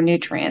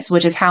macronutrients,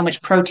 which is how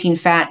much protein,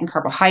 fat, and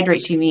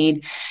carbohydrates you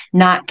need,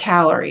 not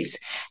calories.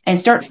 And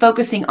start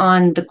focusing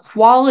on the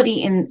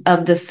quality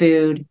of the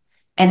food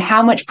and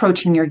how much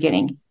protein you're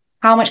getting,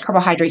 how much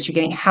carbohydrates you're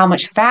getting, how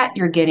much fat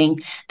you're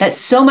getting. That's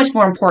so much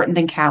more important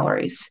than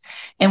calories.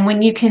 And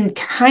when you can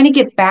kind of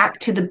get back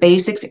to the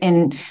basics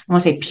and I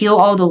want to say peel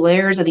all the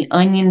layers of the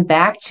onion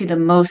back to the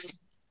most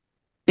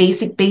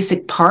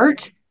basic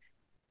part,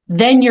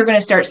 then you're going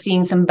to start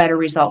seeing some better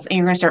results and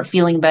you're going to start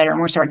feeling better and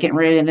we're going to start getting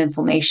rid of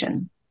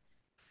inflammation.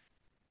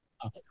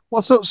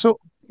 Well, so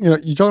you're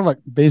talking about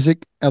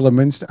basic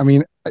elements. I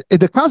mean,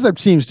 the concept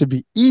seems to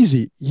be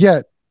easy,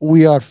 yet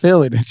we are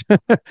failing it.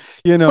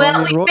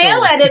 Well, we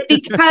fail at it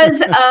because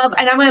of,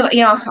 and I'm going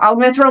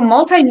to throw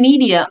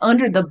multimedia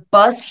under the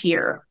bus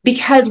here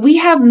because we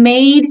have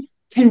made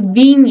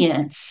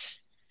convenience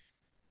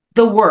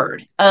the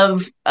word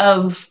of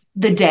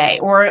the day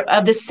or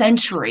of the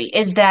century.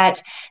 Is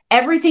that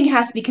everything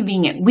has to be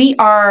convenient. We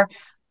are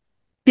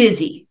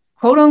busy,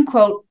 quote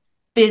unquote,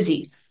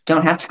 busy.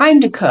 Don't have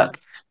time to cook.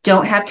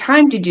 Don't have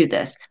time to do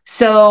this.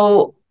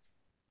 So,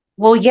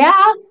 well,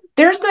 yeah,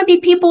 there's going to be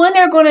people in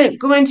there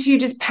going to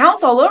just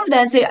pounce all over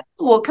that and say,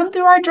 well, come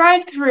through our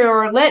drive-through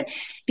or let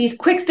these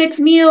quick fix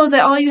meals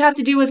that all you have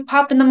to do is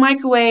pop in the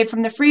microwave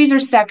from the freezer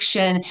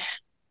section.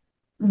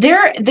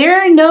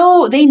 They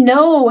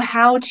know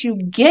how to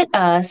get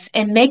us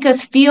and make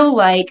us feel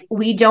like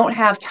we don't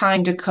have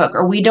time to cook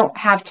or we don't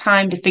have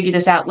time to figure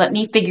this out. Let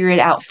me figure it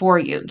out for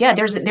you. Yeah,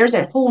 there's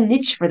a whole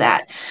niche for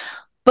that.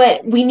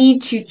 But we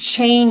need to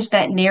change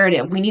that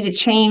narrative. We need to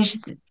change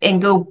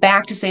and go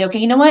back to say, okay,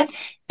 you know what?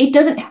 It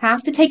doesn't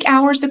have to take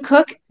hours to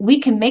cook. We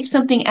can make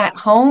something at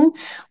home.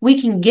 We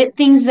can get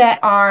things that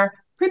are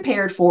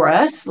prepared for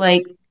us,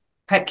 like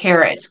cut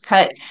carrots,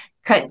 cut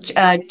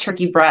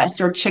turkey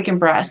breast or chicken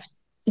breast.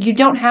 You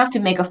don't have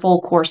to make a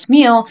full course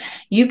meal.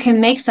 You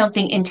can make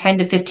something in 10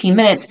 to 15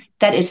 minutes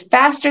that is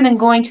faster than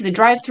going to the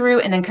drive-through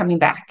and then coming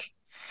back.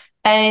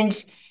 And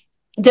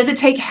does it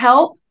take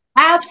help?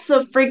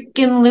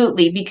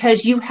 Absolutely,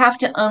 because you have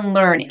to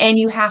unlearn and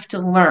you have to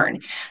learn.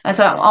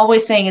 So I'm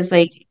always saying is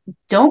like,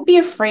 don't be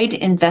afraid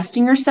to invest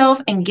in yourself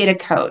and get a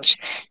coach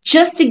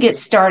just to get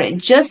started,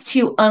 just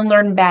to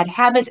unlearn bad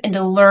habits and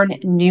to learn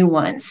new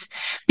ones.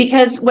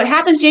 Because what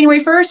happens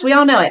January 1st, we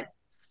all know it.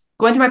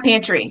 Going through my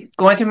pantry,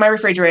 going through my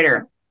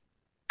refrigerator,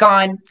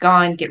 gone,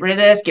 gone, get rid of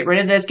this, get rid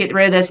of this, get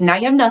rid of this. Now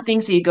you have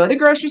nothing. So you go to the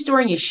grocery store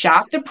and you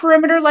shop the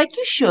perimeter like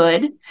you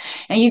should,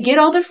 and you get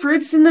all the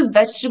fruits and the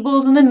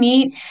vegetables and the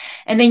meat.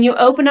 And then you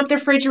open up the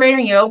refrigerator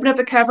and you open up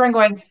the cover and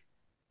going,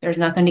 there's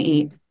nothing to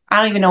eat. I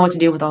don't even know what to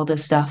do with all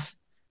this stuff.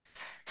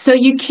 So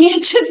you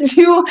can't just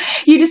do,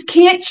 you just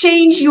can't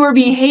change your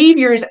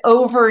behaviors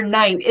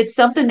overnight. It's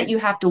something that you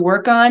have to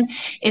work on.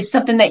 It's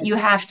something that you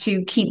have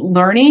to keep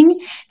learning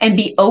and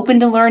be open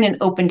to learn and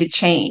open to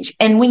change.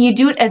 And when you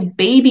do it as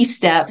baby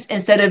steps,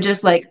 instead of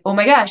just like, oh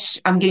my gosh,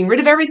 I'm getting rid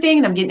of everything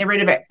and I'm getting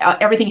rid of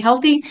everything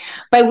healthy.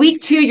 By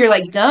week 2, you're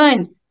like,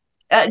 done.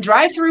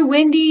 Drive through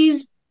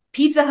Wendy's,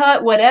 Pizza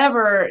Hut,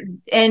 whatever,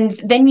 and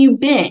then you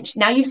binge.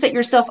 Now you've set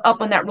yourself up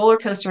on that roller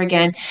coaster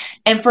again.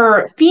 And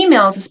for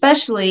females,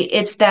 especially,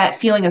 it's that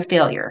feeling of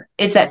failure.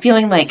 It's that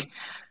feeling like,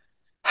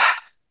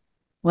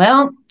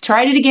 well,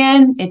 tried it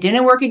again, it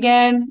didn't work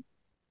again.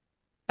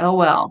 Oh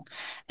well.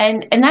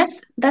 And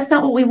that's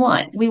not what we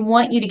want. We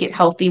want you to get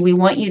healthy. We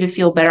want you to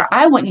feel better.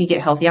 I want you to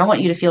get healthy. I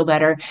want you to feel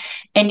better.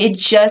 And it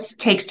just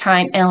takes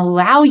time, and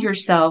allow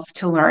yourself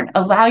to learn.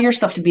 Allow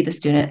yourself to be the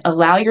student.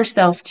 Allow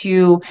yourself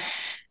to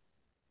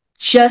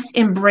just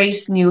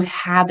embrace new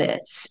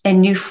habits and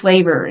new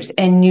flavors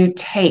and new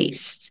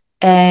tastes.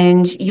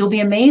 And you'll be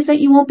amazed that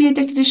you won't be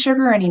addicted to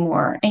sugar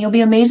anymore. And you'll be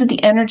amazed at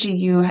the energy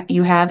you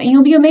have. And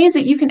you'll be amazed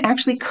that you can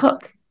actually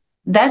cook.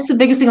 That's the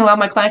biggest thing. A lot of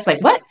my clients are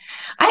like, what?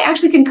 I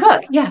actually can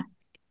cook. Yeah.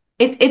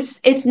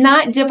 It's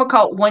not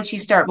difficult once you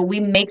start, but we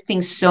make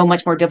things so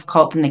much more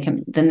difficult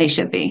than they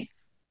should be.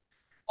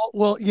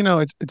 Well,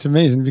 it's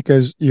amazing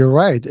because you're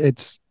right.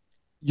 It's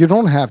you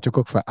don't have to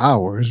cook for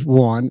hours,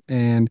 one,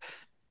 and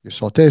you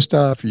saute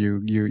stuff,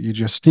 you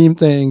just steam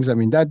things. I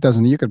mean, that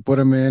doesn't, you can put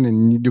them in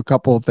and you do a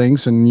couple of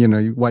things,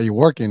 and while you're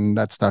working,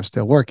 that stuff's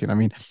still working. I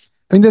mean,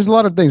 there's a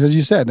lot of things, as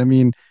you said. I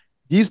mean,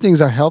 these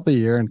things are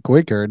healthier and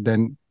quicker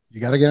than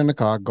you got to get in the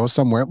car, go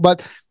somewhere.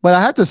 But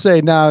I have to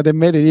say now they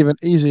made it even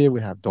easier.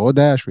 We have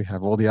DoorDash, we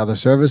have all the other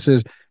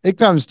services. It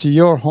comes to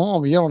your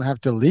home. You don't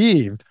have to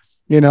leave.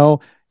 You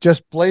know,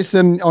 just place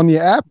it on the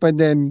app and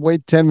then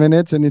wait 10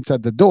 minutes and it's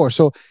at the door.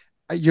 So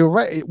you're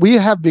right. We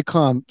have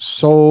become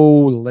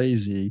so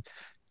lazy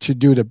to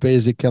do the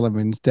basic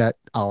elements that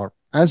our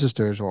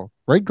ancestors or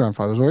great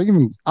grandfathers or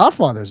even our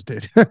fathers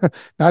did.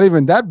 Not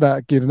even that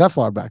back, even that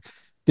far back.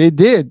 They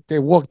did. They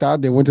walked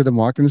out. They went to the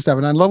market and stuff.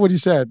 And I love what you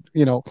said.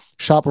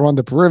 Shop around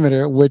the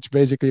perimeter, which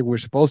basically we're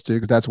supposed to,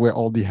 because that's where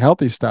all the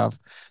healthy stuff.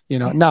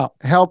 Now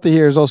healthy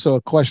here is also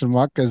a question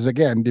mark because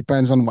again,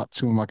 depends on what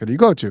supermarket you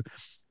go to.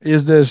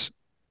 Is this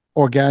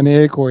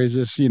organic or is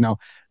this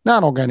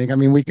not organic? I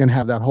mean, we can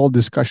have that whole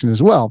discussion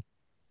as well,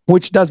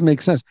 which does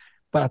make sense.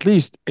 But at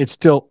least it's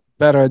still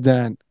better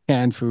than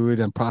canned food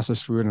and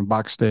processed food and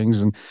boxed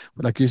things. And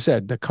like you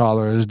said, the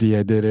colors, the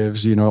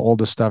additives, all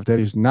the stuff that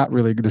is not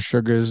really the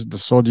sugars, the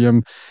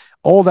sodium,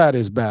 all that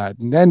is bad.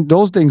 And then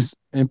those things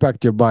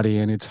impact your body,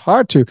 and it's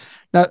hard to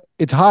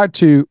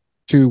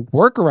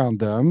work around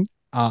them,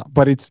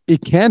 but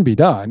it can be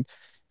done.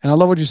 And I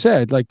love what you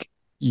said. Like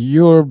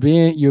you're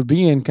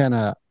being kind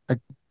of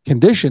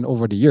conditioned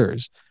over the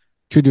years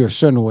to do a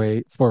certain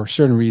way for a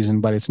certain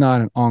reason, but it's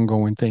not an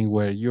ongoing thing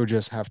where you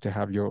just have to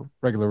have your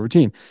regular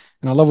routine.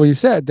 And I love what you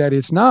said that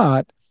it's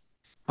not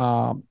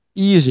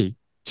easy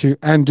to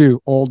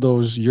undo all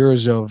those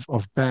years of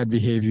bad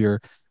behavior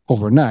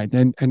overnight.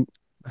 And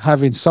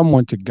having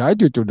someone to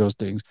guide you through those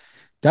things,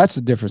 that's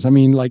the difference. I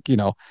mean, like,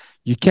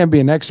 you can't be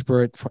an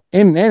expert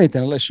in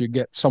anything unless you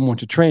get someone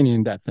to train you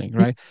in that thing,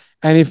 right?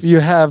 And if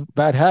you have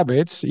bad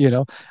habits,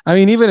 I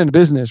mean, even in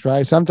business,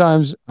 right?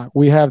 Sometimes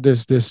we have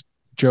this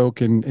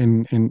joke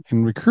in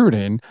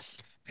recruiting,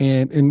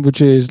 and in which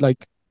is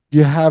like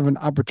you have an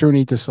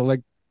opportunity to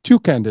select two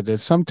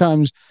candidates.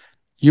 Sometimes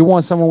you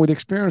want someone with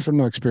experience or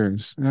no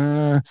experience.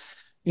 And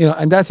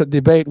that's a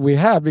debate we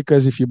have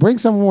because if you bring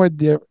someone with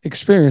their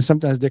experience,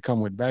 sometimes they come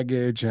with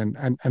baggage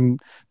and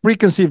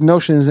preconceived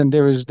notions, and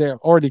they're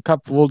already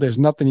cup full. There's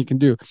nothing you can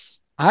do.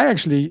 I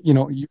actually,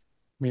 I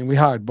mean, we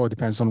hired both,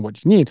 depends on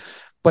what you need,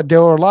 but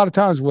there were a lot of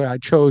times where I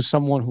chose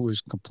someone who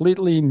was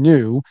completely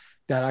new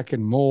that I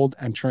can mold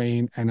and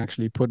train and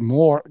actually put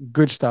more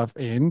good stuff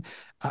in.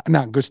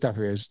 Not good stuff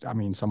here is, I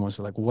mean, someone's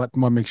like, what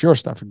makes your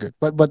stuff good?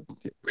 But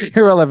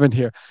irrelevant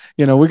here.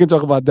 We can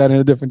talk about that in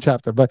a different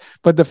chapter. But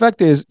the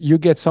fact is, you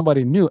get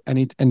somebody new and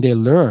they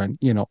learn,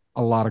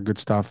 a lot of good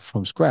stuff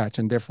from scratch,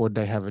 and therefore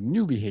they have a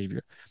new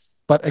behavior.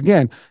 But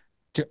again,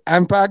 to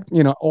unpack,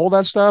 all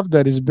that stuff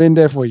that has been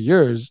there for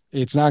years,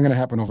 it's not going to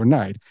happen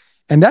overnight.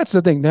 And that's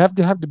the thing. They have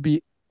to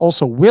be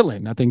also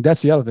willing. I think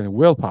that's the other thing.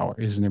 Willpower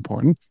is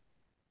important.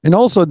 And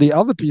also the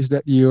other piece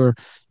that you're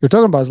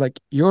talking about is like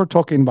you're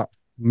talking about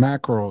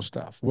macro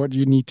stuff. What do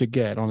you need to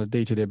get on a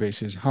day-to-day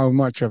basis? How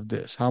much of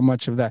this? How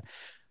much of that?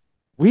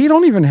 we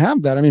don't even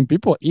have that. I mean,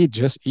 people eat,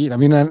 just eat. I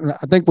mean,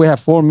 I think we have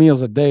 4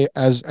 meals a day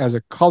as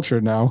a culture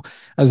now,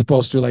 as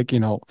opposed to like,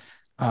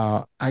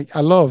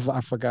 I love,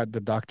 I forgot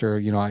the doctor,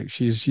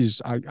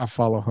 I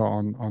follow her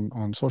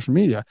on social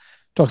media,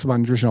 talks about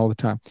nutrition all the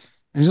time.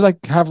 And she's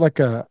like, have like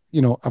a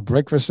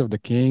breakfast of the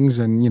kings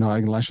and,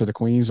 like lunch of the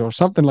queens or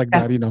something like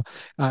Yeah.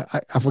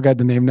 that. I forgot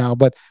the name now,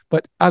 but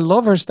I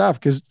love her stuff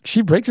because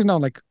she breaks it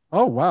down like,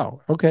 oh wow,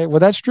 okay,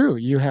 well that's true.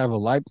 You have a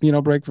light,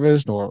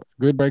 breakfast or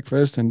good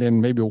breakfast, and then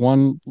maybe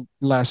one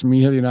last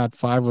meal, at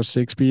 5 or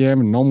 6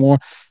 p.m. and no more.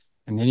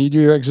 And then you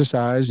do your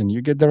exercise and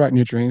you get the right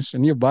nutrients,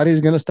 and your body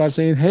is gonna start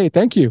saying, "Hey,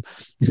 thank you."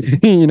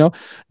 you know,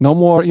 no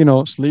more,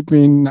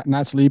 sleeping,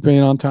 not sleeping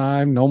on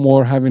time, no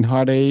more having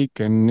heartache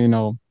and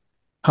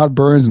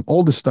heartburns and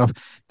all the stuff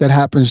that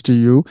happens to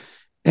you.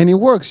 And it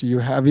works. You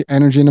have your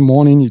energy in the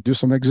morning, you do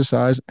some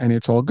exercise, and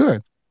it's all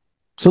good.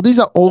 So these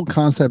are old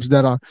concepts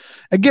that are,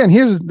 again,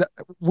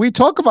 we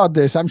talk about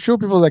this. I'm sure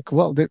people are like,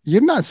 well,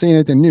 you're not saying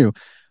anything new.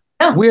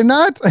 No, We're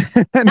not,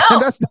 and no.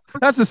 that's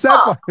the sad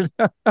Oh.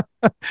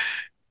 part.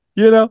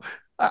 you know,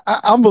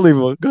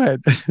 Unbelievable. Go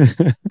ahead.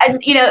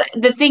 And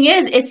the thing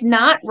is, it's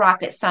not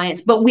rocket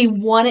science, but we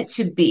want it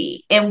to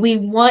be. And we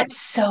want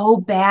so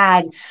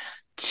bad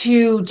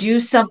to do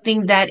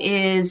something that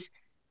is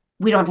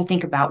we don't have to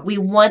think about. We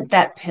want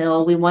that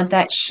pill, we want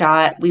that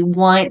shot, we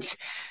want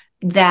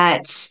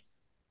that.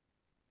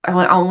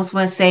 I almost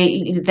want to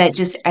say that,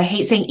 just I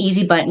hate saying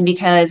easy button,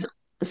 because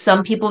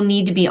some people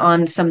need to be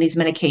on some of these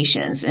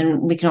medications,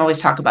 and we can always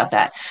talk about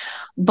that.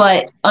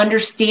 But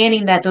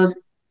understanding that those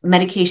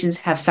medications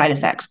have side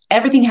effects.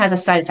 Everything has a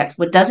side effect.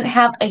 What doesn't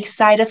have a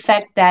side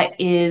effect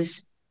that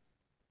is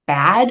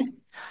bad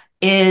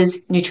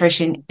is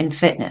nutrition and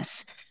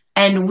fitness.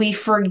 And we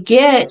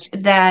forget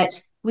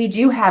that we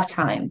do have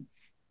time,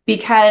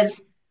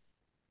 because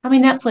how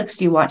many Netflix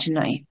do you watch a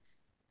night?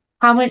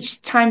 How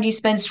much time do you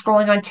spend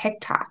scrolling on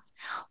TikTok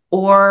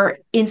or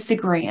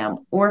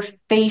Instagram or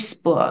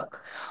Facebook,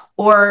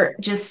 or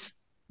just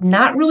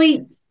not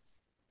really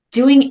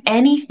doing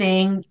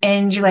anything,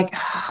 and you're like,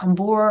 "Oh, I'm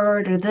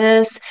bored," or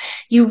this.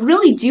 You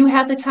really do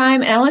have the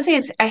time. And I want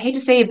to say, I hate to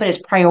say it, but it's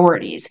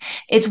priorities.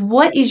 It's,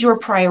 what is your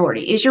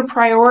priority? Is your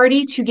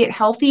priority to get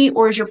healthy,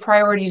 or is your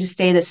priority to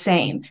stay the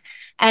same?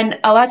 And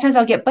a lot of times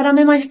I'll get, but I'm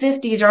in my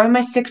 50s or I'm in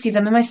my 60s,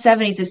 I'm in my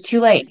 70s, it's too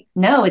late.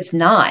 No, it's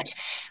not.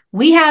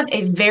 We have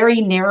a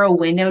very narrow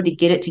window to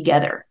get it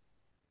together.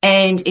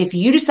 And if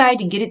you decide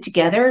to get it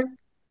together,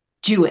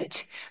 do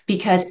it,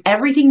 because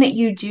everything that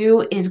you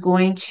do is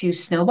going to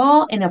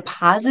snowball in a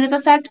positive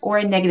effect or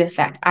a negative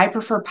effect. I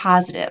prefer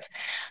positive.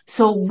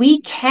 So we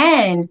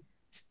can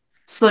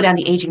slow down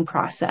the aging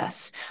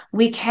process.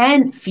 We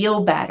can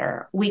feel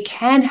better. We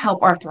can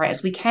help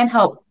arthritis. We can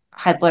help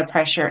high blood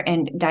pressure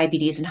and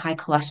diabetes and high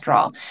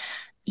cholesterol.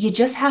 You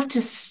just have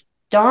to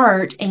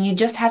start, and you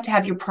just have to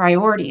have your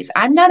priorities.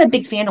 I'm not a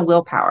big fan of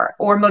willpower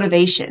or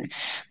motivation,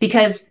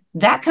 because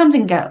that comes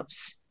and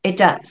goes. It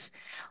does.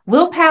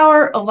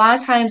 Willpower, a lot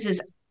of times,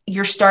 is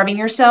you're starving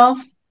yourself,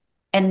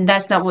 and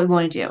that's not what we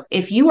want to do.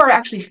 If you are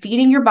actually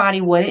feeding your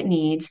body what it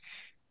needs,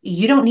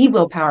 you don't need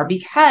willpower,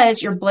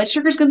 because your blood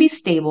sugar is going to be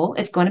stable.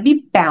 It's going to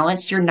be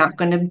balanced. You're not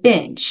going to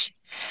binge.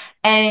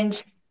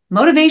 And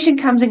motivation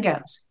comes and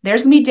goes.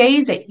 There's going to be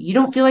days that you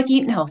don't feel like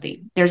eating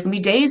healthy. There's going to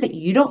be days that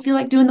you don't feel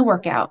like doing the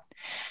workout.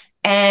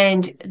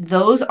 And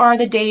those are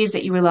the days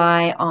that you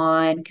rely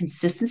on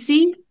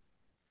consistency.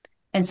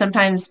 And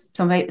sometimes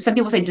some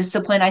people say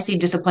discipline. I say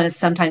discipline is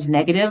sometimes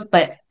negative,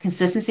 but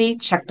consistency,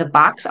 check the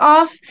box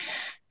off.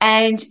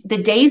 And the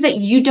days that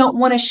you don't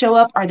want to show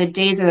up are the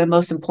days that are the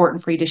most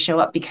important for you to show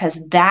up, because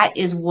that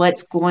is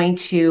what's going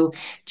to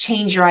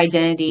change your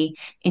identity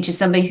into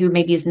somebody who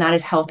maybe is not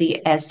as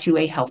healthy as to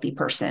a healthy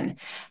person.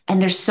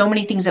 And there's so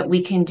many things that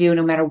we can do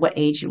no matter what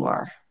age you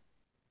are.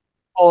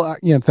 Oh,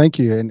 yeah, thank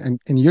you. And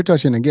you're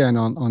touching again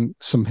on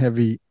some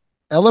heavy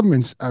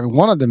elements. I mean,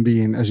 one of them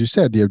being, as you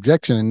said, the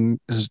objection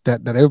is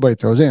that everybody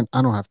throws in.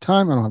 I don't have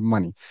time. I don't have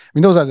money. I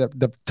mean, those are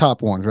the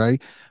top ones,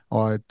 right?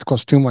 Or it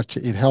costs too much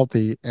to eat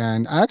healthy.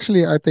 And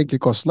actually, I think it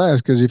costs less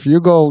because if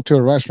you go to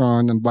a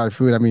restaurant and buy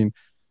food, I mean,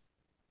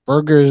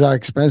 burgers are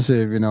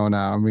expensive, now.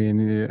 I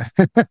mean,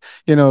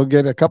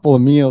 get a couple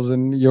of meals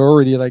and you're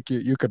already like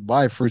you could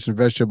buy fruits and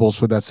vegetables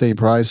for that same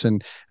price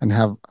and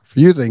have a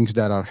few things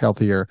that are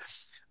healthier.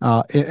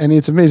 And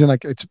it's amazing.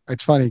 Like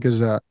it's funny because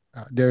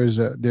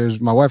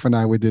there's my wife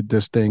and we did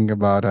this thing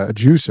about a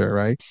juicer,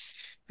 right?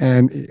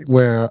 And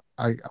where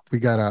I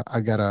got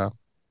a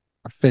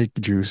fake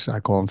juice. I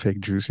call them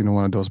fake juice.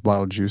 One of those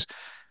bottled juice.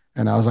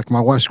 And I was like,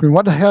 my wife screamed,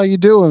 "What the hell are you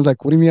doing?" I was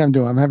like, "What do you mean I'm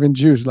doing? I'm having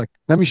juice." Like,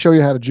 let me show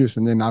you how to juice.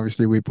 And then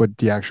obviously we put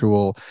the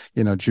actual,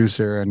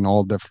 juicer and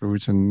all the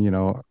fruits and,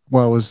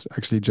 well, it was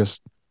actually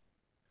just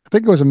I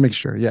think it was a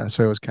mixture. Yeah.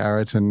 So it was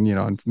carrots and,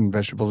 and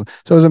vegetables.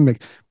 So it was a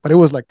mix, but it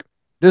was like,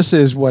 this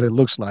is what it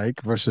looks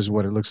like versus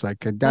what it looks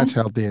like. And that's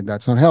healthy and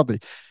that's not healthy.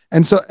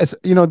 And so it's,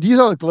 these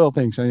are like little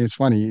things. And it's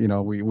funny,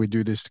 we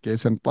do this to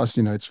kids and plus,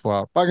 it's for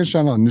our package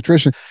channel and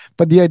nutrition.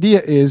 But the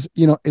idea is,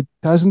 it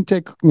doesn't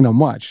take,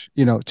 much,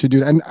 to do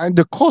that. And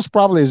the cost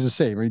probably is the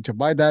same. I mean, to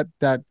buy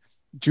that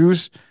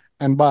juice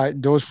and buy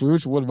those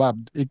fruits would about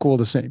equal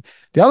the same.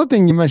 The other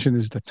thing you mentioned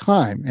is the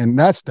time, and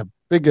that's the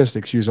biggest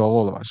excuse of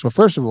all of us. So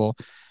first of all,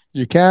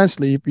 you can't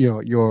sleep,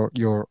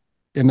 your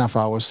enough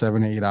hours,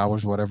 7, 8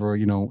 hours, whatever,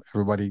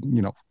 everybody,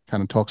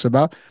 kind of talks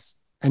about,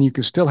 and you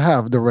can still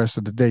have the rest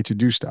of the day to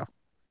do stuff.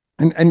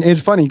 And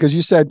it's funny because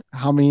you said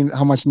how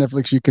much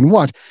Netflix you can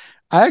watch.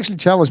 I actually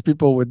challenge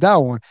people with that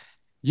one.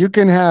 You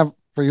can have,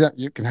 for example,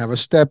 you can have a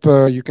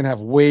stepper, you can have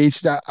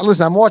weights.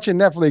 Listen, I'm watching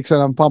Netflix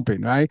and I'm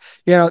pumping, right?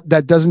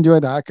 That doesn't do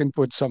it. I can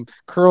put some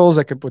curls,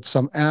 I can put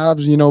some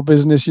abs,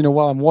 business,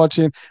 while I'm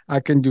watching. I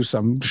can do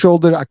some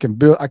shoulder, I can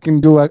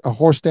do a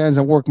horse stance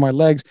and work my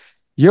legs.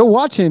 You're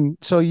watching,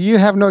 so you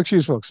have no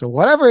excuse, folks. So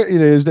whatever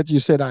it is that you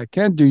said I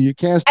can't do, you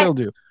can still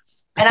do.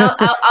 And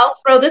I'll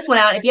throw this one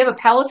out. If you have a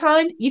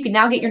Peloton, you can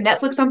now get your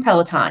Netflix on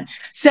Peloton.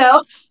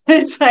 So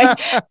it's like,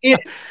 you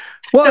know,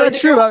 Well, so it's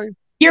true.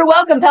 you're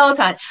welcome,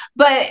 Peloton.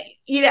 But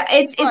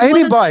it's one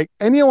Any of bike,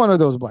 any one of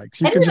those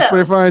bikes, you any can of just put it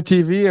in those. front of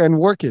TV and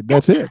work it. Yeah.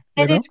 That's it.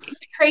 And it's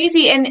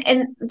crazy,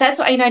 and that's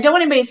why, I don't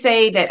want anybody to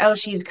say that, oh,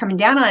 she's coming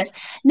down on us.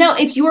 No,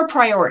 it's your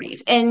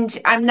priorities, and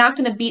I'm not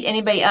going to beat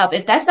anybody up.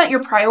 If that's not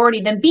your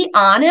priority, then be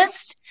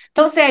honest.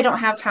 Don't say I don't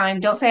have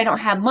time. Don't say I don't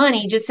have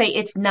money. Just say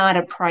it's not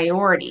a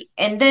priority.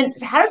 And then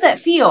how does that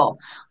feel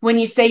when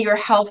you say your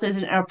health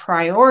isn't a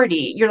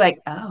priority? You're like,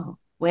 oh,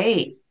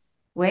 wait.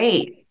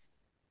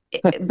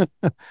 It's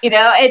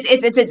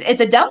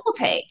a double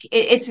take.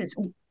 It's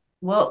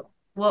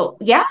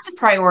yeah, it's a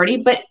priority,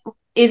 but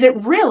is it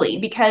really?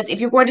 Because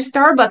if you're going to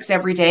Starbucks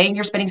every day and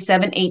you're spending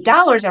 $7,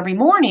 $8 every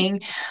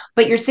morning,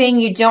 but you're saying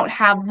you don't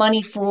have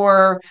money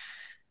for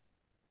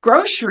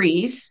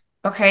groceries,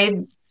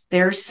 okay,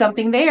 there's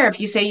something there.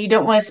 If you say you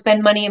don't want to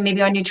spend money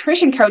maybe on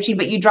nutrition coaching,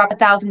 but you drop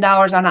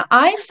 $1,000 on an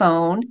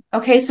iPhone,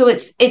 okay, so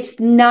it's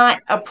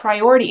not a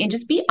priority. And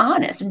just be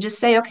honest and just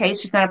say, okay,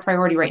 it's just not a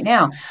priority right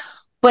now.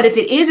 But if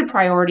it is a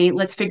priority,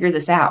 let's figure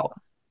this out.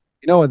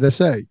 You know what they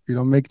say? You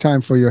don't make time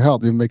for your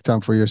health, you make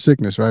time for your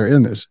sickness, right? Or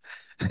illness.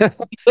 You It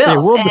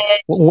will, will and be,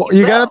 you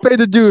you got will. to pay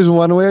the dues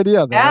one way or the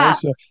other, right? Yeah.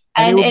 So,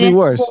 and it And will and be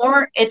worse.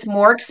 it's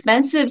more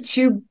expensive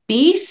to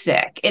be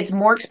sick. It's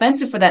more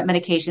expensive for that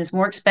medication. It's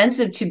more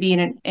expensive to be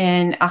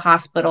in a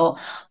hospital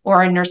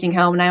or a nursing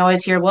home. And I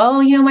always hear,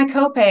 well, my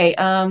copay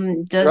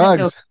doesn't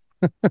go. Drugs,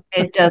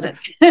 It doesn't.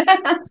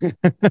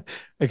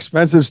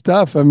 expensive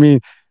stuff. I mean,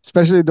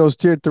 especially those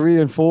tier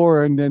 3 and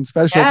 4, and then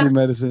specialty Yeah.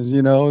 medicines.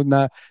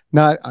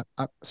 Not.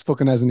 I'm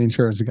spoken as an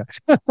insurance guy.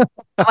 I'm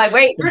like,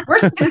 wait, we're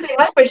speaking the same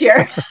language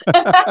here.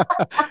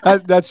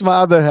 That's my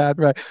other hat,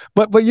 right?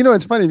 But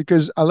it's funny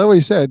because I love what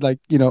you said. Like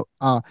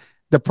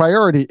the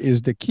priority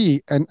is the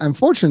key, and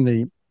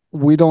unfortunately,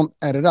 we don't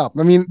add it up.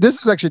 I mean,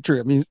 this is actually true.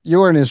 I mean, you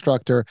were an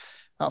instructor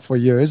for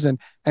years, and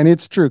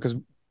it's true because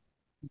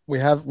we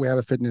have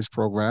a fitness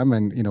program,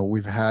 and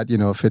we've had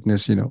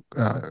fitness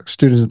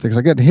students and things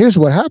like that. Here's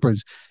what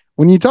happens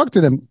when you talk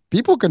to them: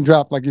 people can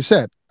drop, like you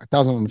said,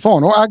 1,000 on the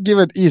phone, or I'll give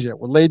it easier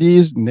with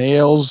ladies,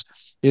 nails,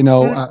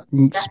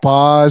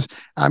 spas.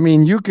 I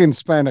mean, you can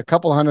spend a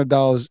couple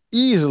 $100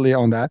 easily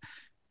on that,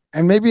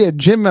 and maybe a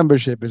gym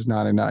membership is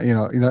not enough.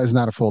 Is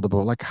not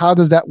affordable. Like, how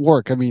does that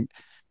work? I mean,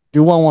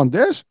 do I want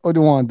this or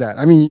do I want that?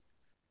 I mean,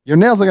 your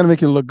nails are going to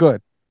make you look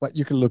good, but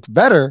you can look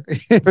better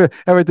if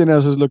everything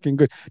else is looking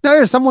good. Now,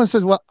 if someone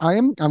says, "Well,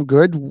 I'm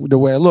good the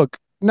way I look."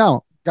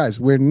 Now, guys,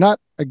 we're not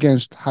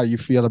against how you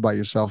feel about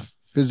yourself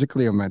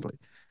physically or mentally.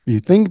 If you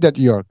think that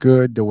you're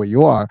good the way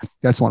you are,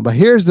 that's one. But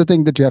here's the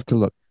thing that you have to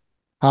look: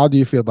 how do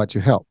you feel about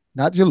your health,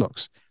 not your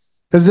looks?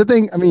 Because the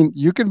thing, I mean,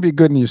 you can be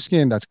good in your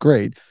skin, that's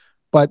great,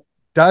 but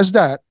does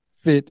that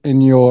fit in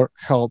your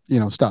health,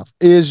 stuff?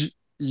 Is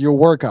your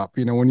workup,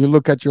 when you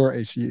look at your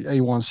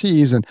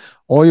A1Cs and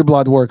all your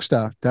blood work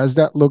stuff, does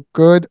that look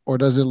good or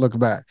does it look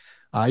bad?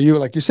 Are you,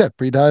 like you said,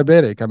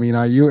 pre-diabetic? I mean,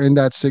 are you in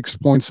that 6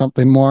 point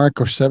something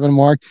mark or 7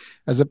 mark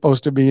as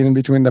opposed to being in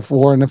between the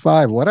 4 and the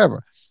 5,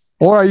 whatever?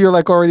 Or are you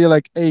like already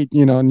like 8,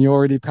 and you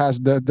already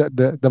passed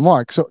the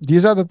mark? So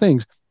these are the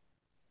things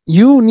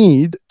you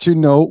need to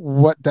know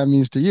what that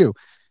means to you.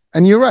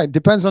 And you're right,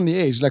 depends on the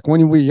age. Like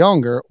when we're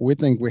younger, we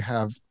think we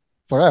have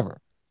forever.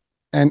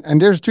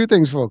 And there's two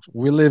things, folks.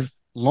 We live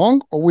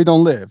long or we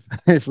don't live.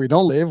 If we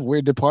don't live,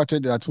 we're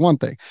departed. That's one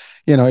thing.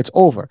 It's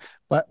over.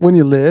 But when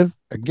you live,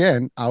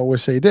 again, I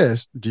always say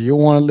this: do you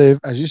want to live,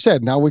 as you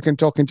said? Now we can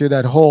talk into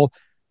that whole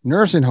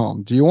nursing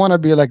home. Do you want to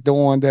be like the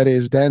one that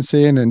is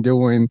dancing and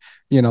doing,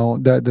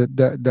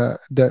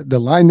 the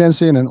line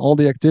dancing and all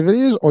the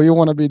activities, or you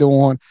want to be the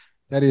one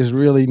that is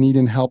really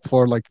needing help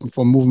for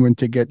movement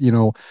to get,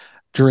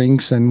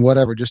 drinks and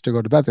whatever just to go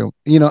to the bathroom.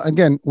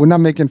 Again, we're not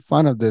making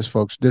fun of this,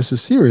 folks. This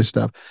is serious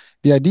stuff.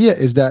 The idea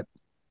is that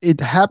it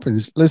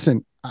happens.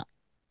 Listen,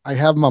 I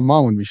have my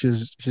mom with me.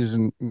 She's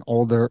an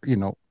older,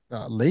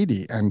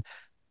 lady, and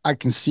I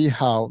can see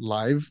how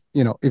life,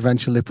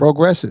 eventually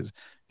progresses.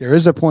 There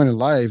is a point in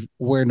life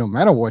where no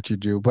matter what you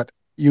do, but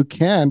you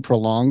can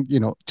prolong,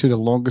 to the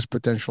longest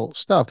potential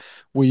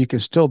stuff where you can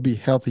still be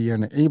healthy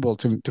and able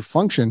to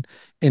function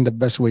in the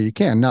best way you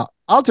can. Now,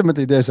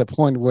 ultimately, there's a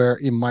point where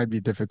it might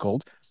be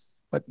difficult,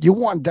 but you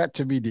want that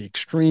to be the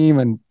extreme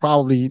and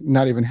probably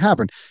not even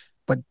happen.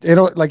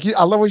 But like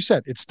I love what you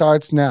said. It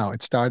starts now.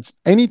 It starts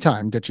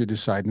anytime that you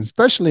decide, and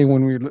especially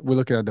when we're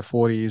looking at the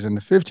 40s and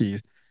the 50s.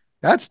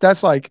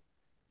 That's like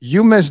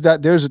you miss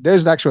that.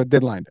 There's actually a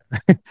deadline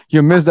there.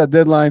 You miss that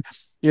deadline.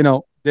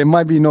 There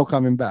might be no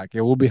coming back.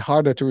 It will be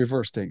harder to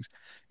reverse things.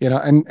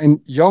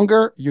 And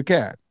younger you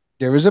can.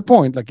 There is a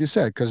point, like you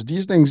said, because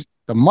these things,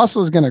 the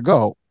muscle is gonna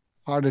go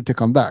harder to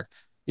come back.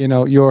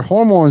 Your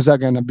hormones are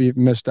gonna be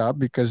messed up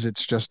because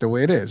it's just the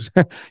way it is.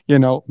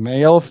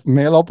 Male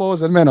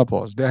menopause and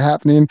menopause. They're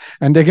happening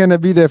and they're going to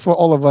be there for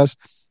all of us.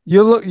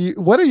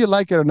 Whether you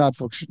like it or not,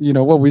 folks,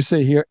 what we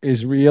say here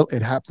is real.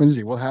 It happens.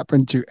 It will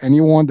happen to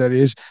anyone that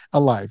is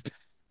alive.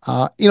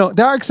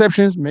 There are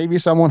exceptions. Maybe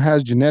someone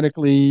has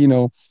genetically,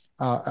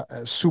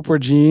 a super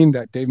gene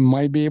that they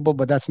might be able,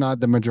 but that's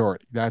not the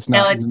majority. That's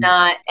No, not. it's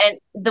not. And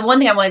the one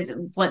thing I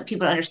want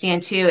people to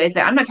understand too is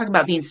that I'm not talking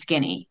about being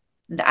skinny.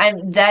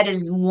 That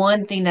is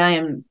one thing that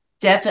I'm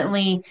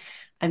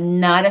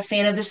not a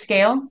fan of the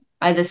scale.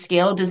 The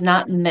scale does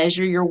not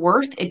measure your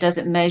worth. It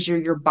doesn't measure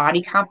your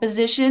body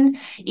composition.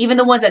 Even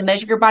the ones that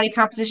measure your body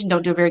composition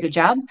don't do a very good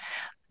job.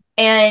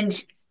 And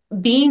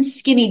being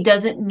skinny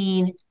doesn't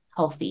mean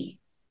healthy.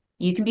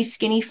 You can be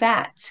skinny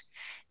fat.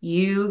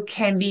 You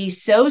can be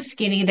so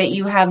skinny that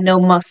you have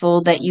no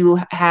muscle, that you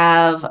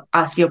have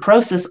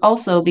osteoporosis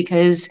also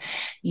because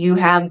you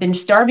have been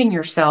starving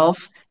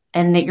yourself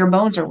and that your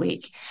bones are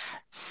weak.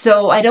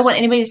 So I don't want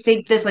anybody to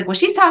think this like, well,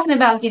 she's talking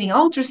about getting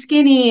ultra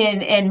skinny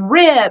and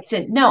ripped.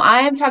 And no,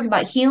 I am talking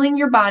about healing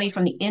your body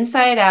from the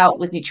inside out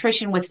with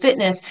nutrition, with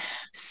fitness,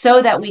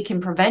 so that we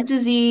can prevent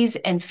disease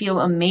and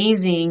feel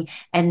amazing.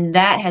 And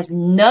that has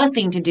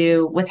nothing to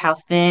do with how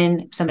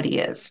thin somebody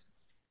is.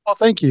 Well,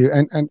 thank you,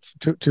 and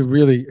to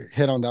really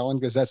hit on that one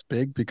because that's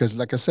big. Because,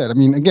 like I said, I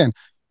mean, again,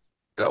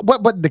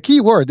 but the key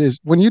word is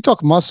when you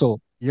talk muscle,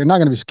 you're not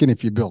going to be skinny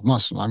if you build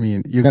muscle. I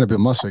mean, you're going to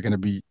build muscle. You're going to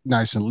be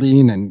nice and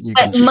lean, and you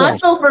can But show.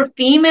 muscle for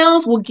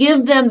females will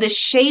give them the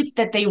shape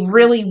that they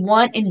really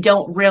want and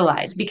don't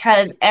realize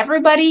because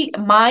everybody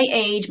my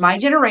age, my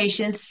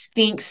generation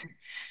thinks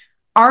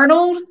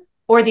Arnold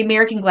or the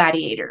American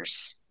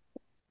Gladiators.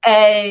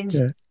 And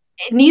Yeah.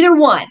 neither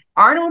one.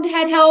 Arnold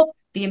had help.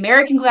 The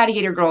American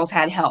Gladiator girls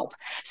had help.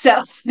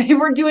 So they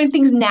were doing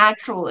things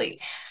naturally,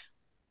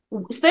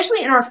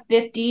 especially in our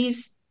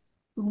 50s.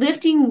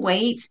 Lifting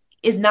weights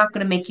is not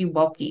going to make you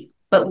bulky,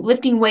 but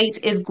lifting weights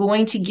is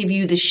going to give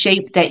you the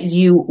shape that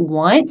you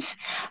want.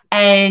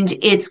 And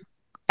it's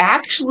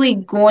actually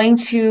going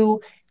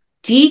to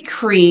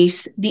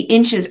decrease the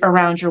inches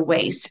around your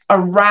waist,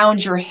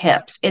 around your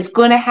hips. It's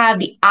going to have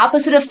the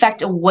opposite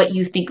effect of what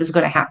you think is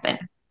going to happen.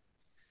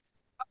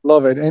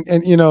 Love it. And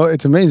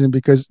it's amazing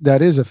because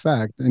that is a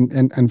fact.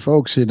 And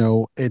folks,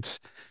 it's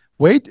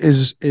weight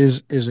is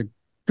a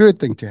good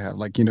thing to have.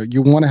 Like,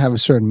 you want to have a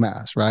certain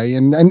mass, right?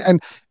 And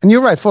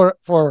you're right.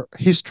 For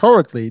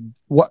historically,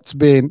 what's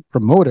been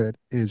promoted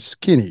is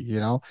skinny,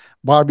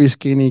 Barbie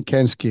skinny,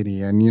 Ken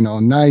skinny, and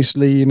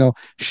nicely,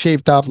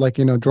 shaped up, like,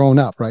 drawn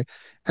up, right?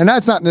 And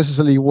that's not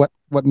necessarily what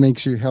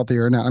makes you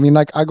healthier or not. I mean,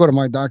 like I go to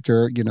my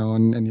doctor,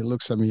 and he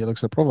looks at me, he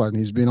looks at profile, and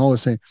he's been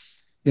always saying,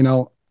 you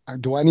know,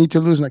 do I need to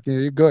lose? Like,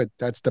 you're good.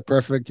 That's the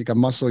perfect. You got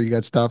muscle, you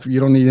got stuff. You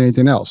don't need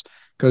anything else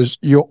because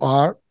you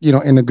are,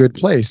 in a good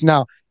place.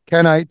 Now,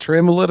 can I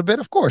trim a little bit?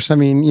 Of course. I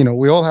mean,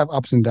 we all have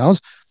ups and downs,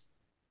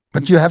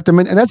 but you have to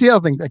maintain. And that's the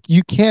other thing. Like,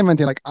 you can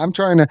maintain. Like, I'm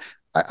trying to.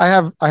 I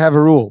have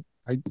a rule.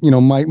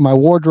 My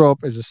wardrobe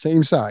is the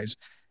same size,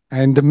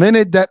 and the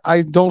minute that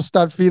I don't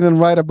start feeling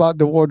right about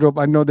the wardrobe,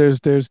 I know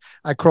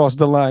I crossed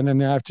the line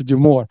and I have to do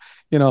more.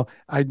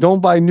 I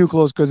don't buy new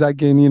clothes because I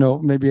gain,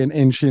 maybe an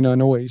inch, in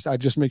the waist. I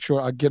just make sure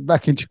I get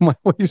back into my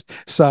waist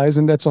size,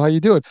 and that's how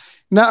you do it.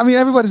 Now, I mean,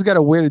 everybody's got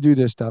a way to do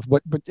this stuff,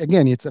 but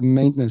again, it's a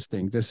maintenance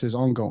thing. This is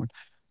ongoing.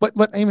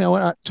 But Amy, I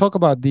want to talk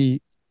about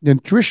the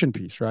nutrition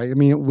piece, right? I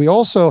mean, we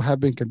also have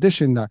been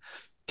conditioned that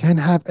can't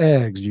have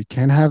eggs, you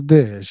can't have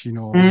this, you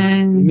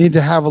Mm, need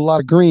to have a lot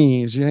of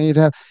greens, you need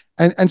to have,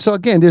 and so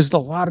again, there's a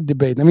lot of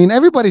debate. I mean,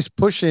 everybody's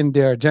pushing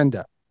their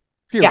agenda.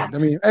 yeah. Period. I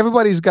mean,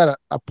 everybody's got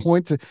a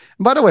point to.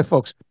 By the way,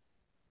 folks,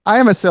 I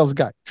am a sales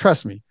guy.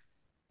 Trust me.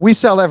 We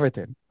sell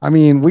everything. I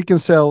mean, we can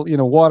sell,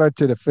 water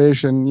to the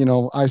fish and,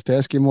 ice to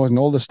Eskimos and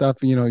all the stuff.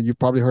 You've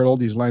probably heard all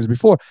these lines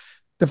before.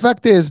 The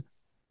fact is,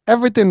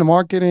 everything in the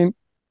marketing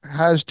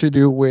has to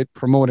do with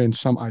promoting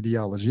some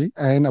ideology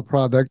and a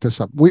product or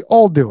something. We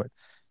all do it.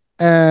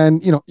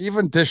 And,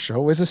 even this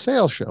show is a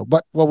sales show.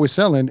 But what we're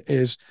selling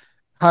is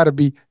how to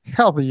be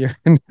healthier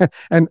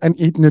and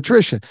eat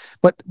nutrition.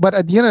 But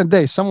at the end of the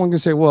day, someone can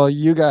say, well,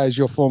 you guys,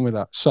 your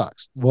formula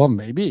sucks. Well,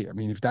 maybe. I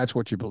mean, if that's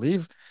what you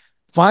believe,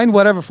 find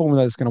whatever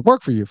formula that's going to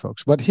work for you,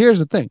 folks. But here's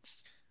the thing.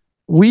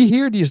 We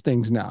hear these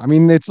things now. I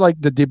mean, it's like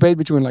the debate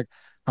between like,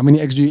 how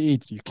many eggs do you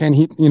eat? You can't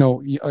eat,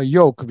 a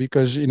yolk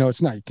because,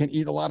 it's not. You can't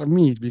eat a lot of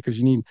meat because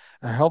you need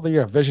a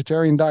healthier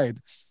vegetarian diet.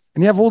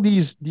 And you have all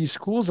these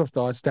schools of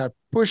thoughts that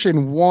push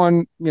in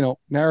one,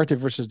 narrative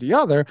versus the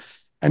other.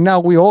 And now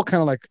we all kind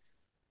of like,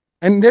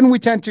 and then we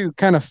tend to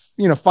kind of,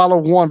 follow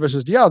one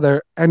versus the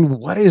other. And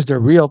what is the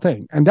real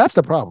thing? And that's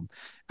the problem.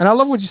 And I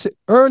love what you said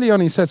early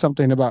on. You said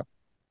something about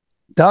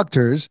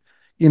doctors,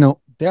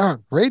 they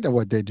are great at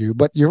what they do,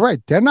 but you're right,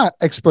 they're not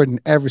expert in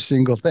every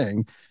single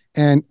thing.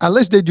 And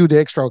unless they do the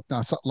extra,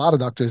 now, a lot of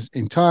doctors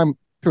in time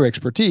through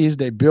expertise,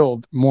 they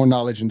build more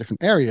knowledge in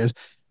different areas.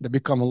 They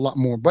become a lot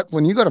more. But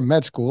when you go to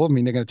med school, I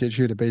mean, they're going to teach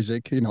you the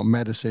basic,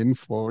 medicine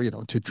for,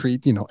 to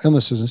treat,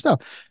 illnesses and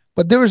stuff.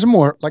 But there is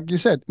more. Like you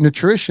said,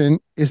 nutrition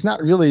is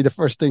not really the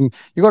first thing.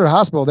 You go to the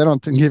hospital, they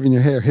don't give you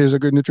here. Here's a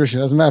good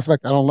nutrition. As a matter of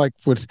fact, I don't like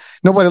food.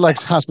 Nobody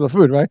likes hospital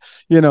food, right?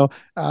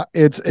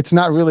 It's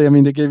not really. I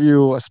mean, they give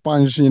you a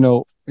sponge,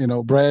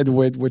 bread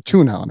with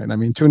tuna on it. I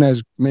mean, tuna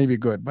is maybe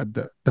good, but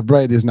the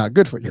bread is not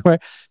good for you,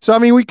 right? So I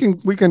mean, we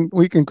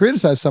can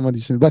criticize some of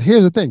these things, but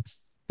here's the thing: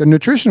 the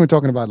nutrition we're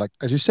talking about, like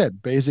as you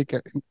said, basic,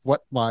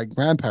 what my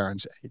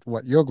grandparents ate,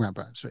 what your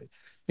grandparents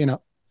ate,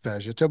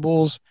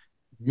 vegetables,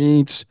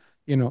 meats,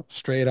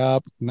 straight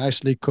up,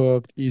 nicely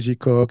cooked, easy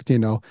cooked,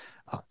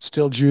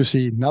 still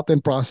juicy, nothing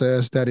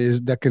processed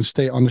that can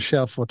stay on the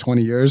shelf for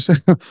 20 years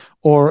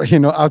or,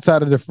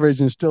 outside of the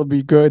fridge and still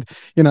be good.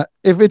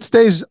 If it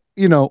stays,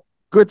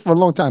 good for a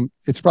long time,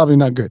 it's probably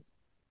not good.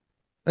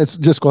 Let's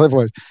just call it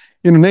for it.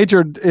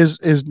 Nature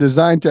is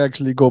designed to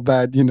actually go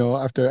bad,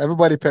 after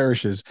everybody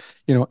perishes,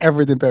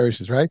 everything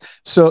perishes, right?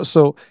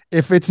 So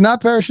if it's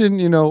not perishing,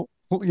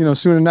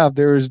 soon enough,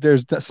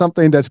 there's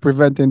something that's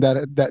preventing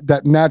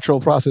that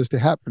natural process to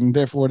happen.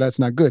 Therefore, that's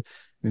not good.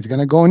 It's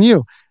gonna go on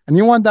you, and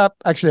you want that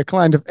actually a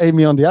client of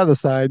Amy on the other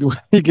side when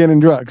you're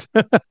getting drugs.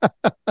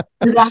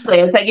 Exactly.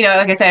 It's like,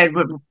 like I said,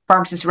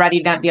 pharmacists rather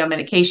you not be on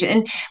medication.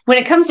 And when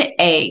it comes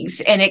to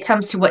eggs and it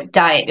comes to what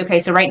diet, okay,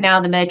 so right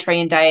now the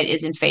Mediterranean diet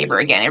is in favor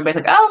again. Everybody's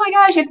like, oh my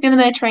gosh, you have to be on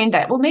the Mediterranean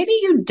diet. Well, maybe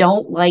you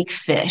don't like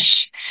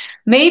fish.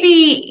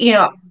 Maybe,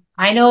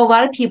 I know a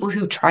lot of people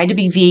who've tried to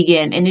be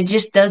vegan and it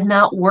just does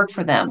not work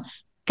for them.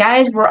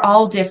 Guys, we're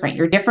all different.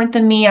 You're different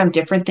than me. I'm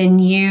different than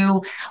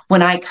you.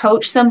 When I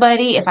coach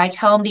somebody, if I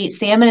tell them to eat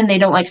salmon and they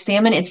don't like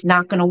salmon, it's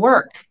not going to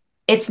work.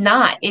 It's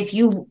not. If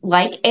you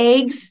like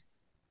eggs,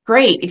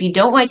 great. If you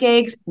don't like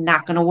eggs,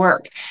 not going to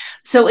work.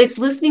 So it's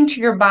listening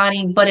to your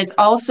body, but it's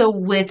also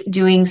with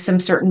doing some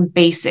certain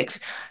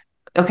basics.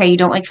 Okay, you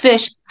don't like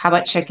fish. How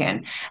about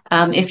chicken?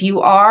 If you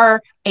are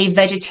a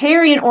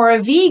vegetarian or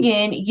a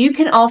vegan, you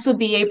can also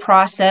be a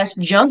processed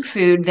junk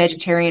food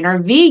vegetarian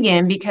or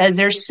vegan because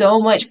there's so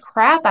much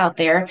crap out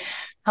there.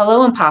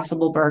 Hello,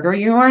 Impossible Burger,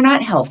 you are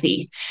not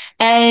healthy.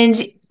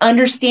 And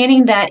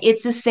understanding that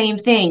it's the same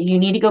thing. You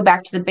need to go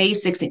back to the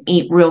basics and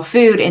eat real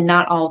food and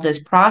not all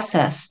this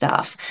processed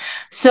stuff.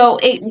 So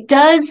it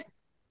does,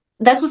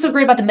 that's what's so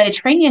great about the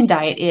Mediterranean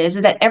diet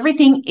is that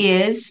everything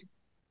is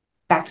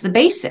back to the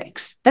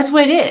basics. That's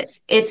what it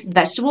is. It's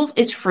vegetables,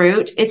 it's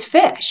fruit, it's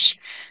fish.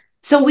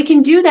 So we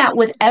can do that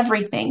with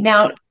everything.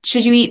 Now,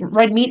 should you eat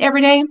red meat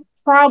every day?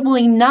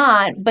 Probably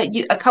not, but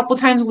a couple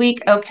times a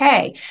week,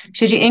 okay.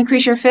 Should you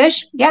increase your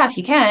fish? Yeah, if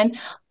you can.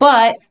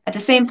 But at the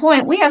same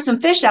point, we have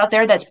some fish out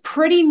there that's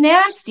pretty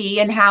nasty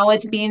in how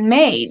it's being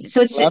made.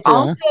 So it's Tilapia,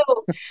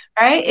 also,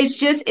 right? It's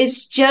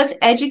just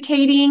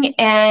educating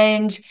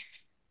and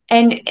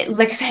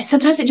like I said,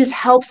 sometimes it just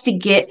helps to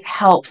get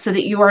help so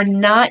that you are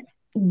not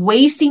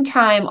wasting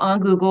time on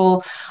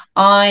Google,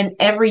 on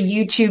every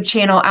YouTube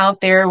channel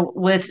out there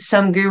with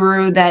some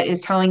guru that is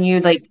telling you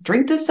like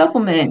drink this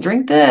supplement,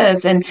 drink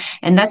this, and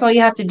that's all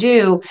you have to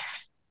do.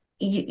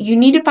 You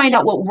need to find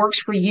out what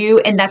works for you,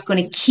 and that's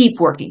going to keep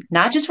working,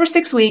 not just for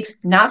 6 weeks,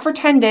 not for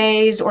 10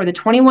 days or the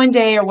 21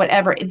 day or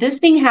whatever. This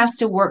thing has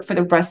to work for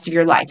the rest of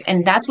your life.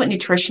 And that's what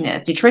nutrition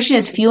is. Nutrition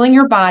is fueling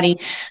your body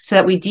so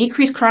that we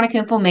decrease chronic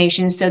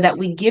inflammation, so that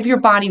we give your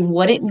body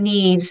what it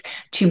needs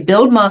to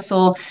build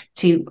muscle,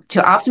 to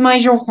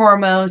optimize your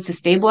hormones, to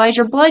stabilize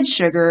your blood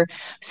sugar,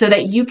 so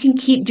that you can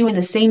keep doing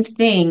the same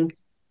thing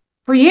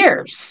for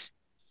years.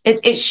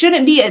 It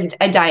shouldn't be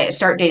a diet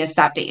start date and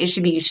stop date. It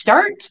should be you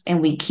start and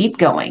we keep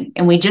going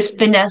and we just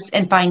finesse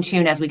and fine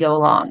tune as we go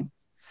along.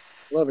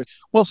 love it.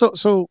 Well,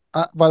 so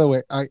by the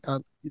way,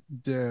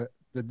 the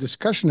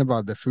discussion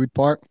about the food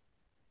part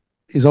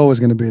is always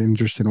going to be an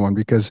interesting one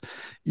because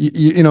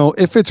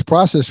if it's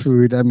processed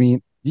food, I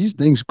mean these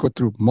things go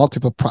through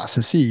multiple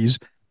processes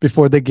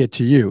before they get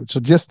to you. So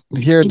just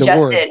hear the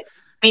word. Digested.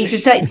 I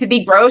mean, to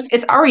be gross,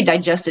 it's already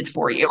digested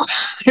for you.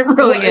 It really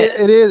Well,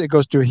 it is. is. It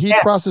goes through heat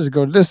Yeah. process. It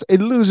goes this. It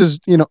loses,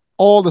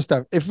 all the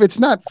stuff. If it's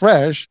not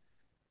fresh,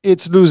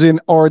 it's losing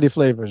already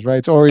flavors, right?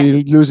 It's Yeah.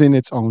 already losing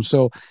its own.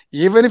 So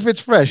even if it's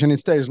fresh and it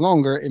stays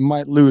longer, it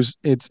might lose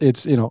its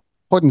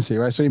potency,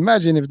 right? So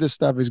imagine if this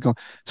stuff is gone.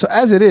 So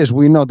as it is,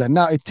 we know that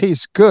now it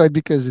tastes good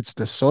because it's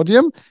the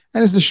sodium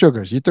and it's the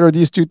sugars. You throw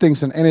these two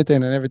things in anything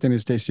and everything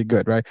is tasty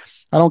good, right?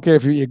 I don't care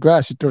if you eat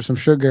grass, you throw some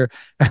sugar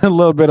and a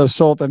little bit of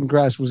salt and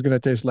grass was gonna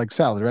taste like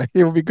salad, right?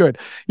 It will be good,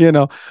 you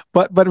know.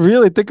 But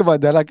really think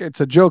about that. Like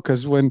it's a joke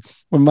because when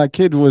my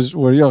kid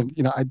were young,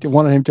 I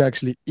wanted him to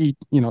actually eat,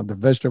 the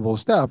vegetable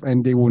stuff,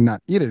 and they would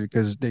not eat it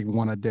because they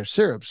wanted their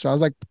syrup. So I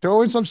was like,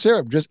 throw in some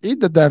syrup, just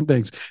eat the damn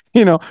things,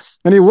 and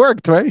it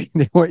worked, right?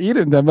 They were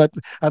eating them, but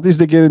at least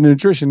they get in the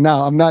nutrition.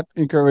 Now I'm not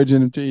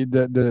encouraging them to eat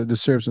the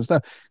syrups and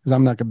stuff because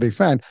I'm not a big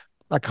fan,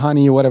 like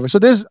honey or whatever. So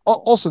there's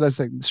also that's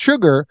like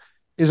sugar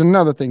is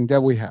another thing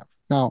that we have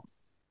now.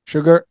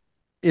 Sugar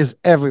is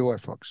everywhere,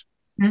 folks.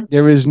 Mhm.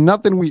 There is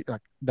nothing we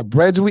like the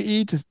breads we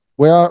eat,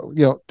 where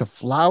the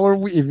flour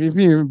we if you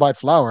even buy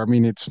flour, I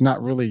mean it's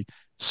not really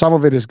some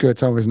of it is good,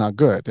 some of it's not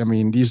good. I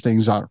mean, these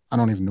things are I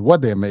don't even know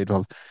what they're made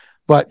of.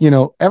 But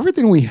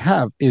everything we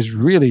have is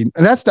really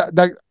and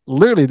that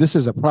literally this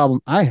is a problem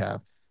I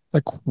have.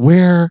 Like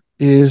where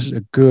is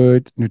a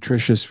good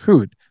nutritious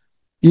food?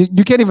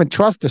 You can't even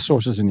trust the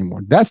sources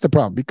anymore. That's the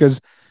problem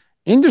because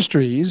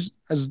industries,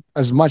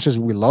 as much as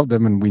we love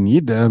them and we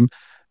need them,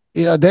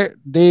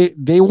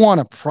 they want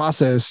to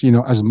process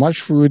as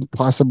much food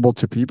possible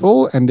to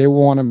people, and they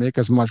want to make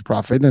as much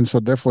profit, and so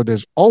therefore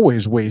there's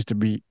always ways to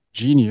be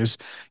genius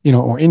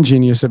or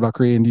ingenious about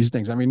creating these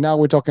things. I mean, now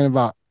we're talking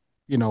about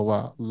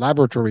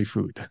laboratory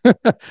food.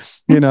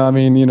 I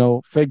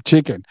mean, fake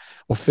chicken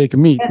or fake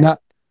meat. Now,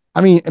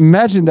 I mean,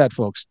 imagine that,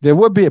 folks. There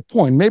would be a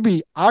point,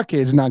 maybe our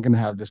kids not going to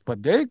have this, but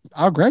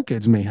our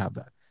grandkids may have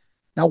that.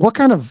 Now, what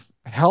kind of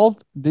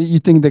health do you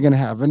think they're going to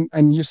have?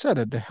 And you said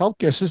it, the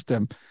healthcare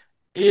system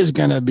is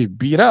going to be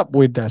beat up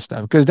with that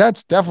stuff because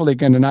that's definitely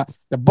going to not,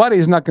 the body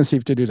is not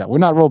conceived to do that. We're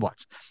not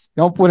robots.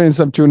 Don't put in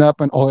some tune up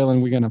and oil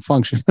and we're going to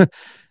function.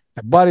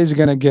 The body's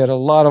going to get a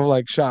lot of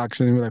like shocks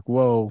and we're like,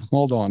 whoa,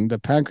 hold on. The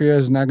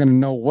pancreas is not going to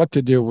know what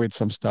to do with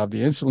some stuff.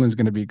 The insulin's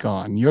going to be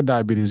gone. Your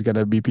diabetes is going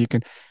to be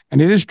peaking.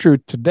 And it is true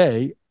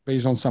today,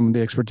 based on some of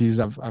the expertise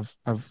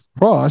I've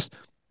crossed,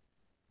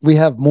 we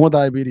have more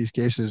diabetes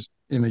cases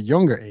in a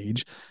younger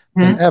age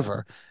than Mhm.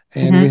 ever.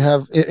 And we Mhm.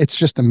 have, it's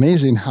just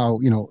amazing how,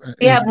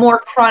 We have more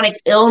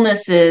chronic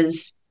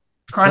illnesses,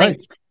 that's chronic,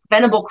 right.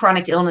 preventable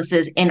chronic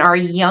illnesses in our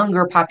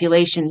younger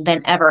population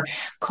than ever.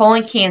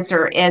 Colon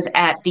cancer is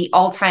at the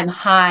all-time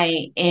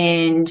high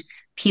in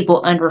people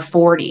under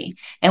 40.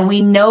 And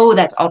we know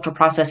that's ultra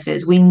processed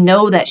foods. We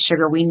know that's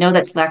sugar. We know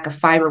that's lack of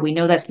fiber. We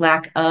know that's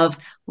lack of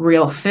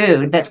real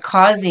food that's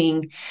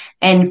causing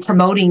and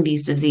promoting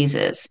these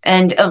diseases.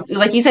 And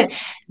like you said,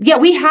 yeah,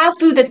 we have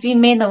food that's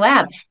being made in the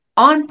lab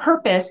on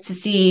purpose to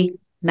see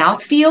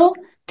mouthfeel,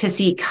 to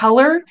see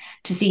color,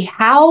 to see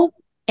how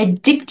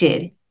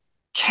addicted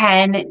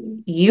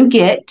can you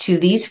get to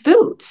these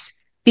foods,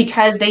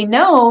 because they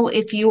know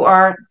if you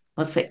are,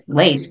 let's say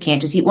Lay's,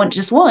 can't just eat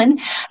just one,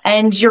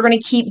 and you're going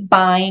to keep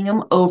buying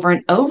them over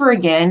and over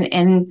again,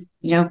 and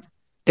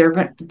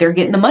they're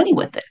getting the money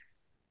with it.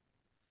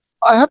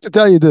 I have to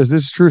tell you this.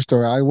 This is a true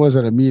story. I was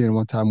at a meeting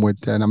one time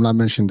with, and I'm not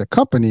mentioning the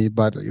company,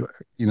 but we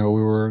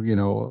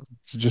were,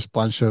 just a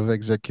bunch of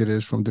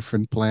executives from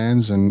different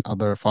plans and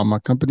other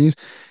pharma companies,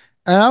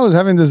 and I was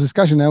having this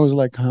discussion. I was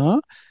like,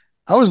 huh?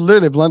 I was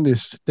literally bluntly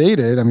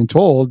stated, I mean,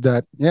 told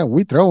that, yeah,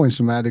 we throw in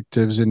some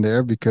additives in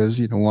there because,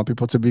 want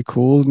people to be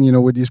cool,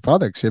 with these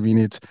products. I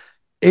mean,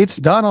 it's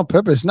done on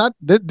purpose. Not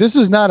this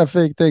is not a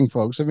fake thing,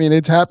 folks. I mean,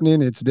 it's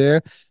happening. It's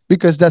there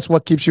because that's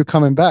what keeps you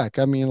coming back.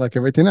 I mean, like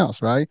everything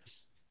else, right?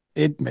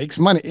 It makes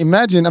money.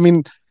 Imagine, I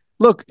mean,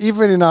 look,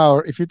 even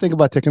if you think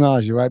about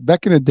technology, right?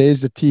 Back in the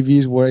days, the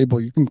TVs were able,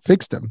 you can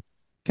fix them.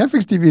 Can't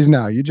fix TVs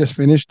now. You just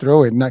finish,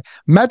 throw it. Now,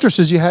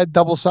 mattresses, you had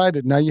double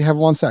sided. Now you have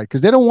one side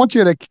because they don't want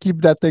you to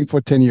keep that thing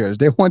for 10 years.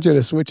 They want you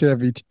to switch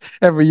it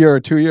every year or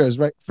 2 years,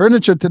 right?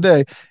 Furniture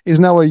today is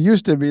not what it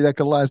used to be that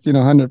could last,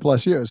 100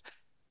 plus years.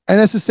 And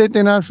that's the same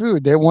thing on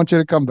food. They want you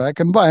to come back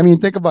and buy. I mean,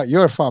 think about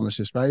your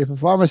pharmacist, right? If a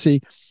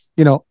pharmacy,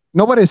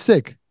 nobody's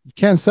sick, you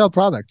can't sell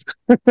product.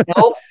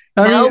 Nope,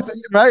 I mean, nope.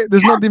 right?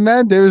 There's no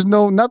demand. There is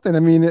no nothing. I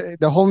mean,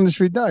 the whole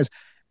industry dies,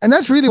 and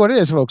that's really what it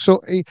is, folks. So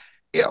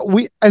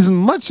we, as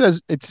much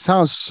as it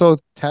sounds so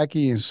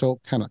tacky and so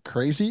kind of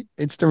crazy,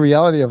 it's the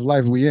reality of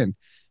life we in.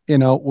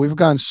 We've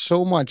gone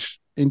so much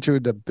into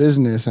the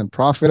business and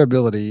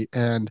profitability,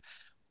 and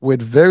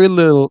with very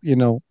little,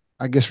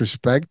 I guess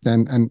respect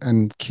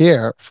and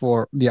care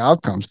for the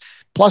outcomes.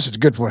 Plus, it's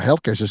good for a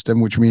healthcare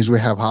system, which means we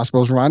have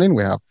hospitals running.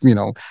 We have,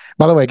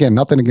 by the way, again,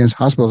 nothing against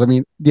hospitals. I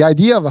mean, the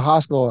idea of a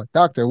hospital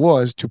doctor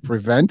was to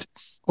prevent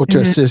or to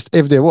Mhm. assist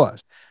if there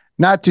was,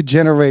 not to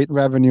generate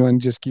revenue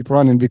and just keep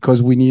running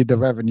because we need the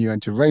revenue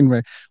and to rain.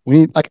 We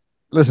need, like,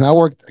 listen, I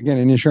worked again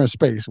in the insurance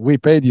space. We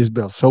pay these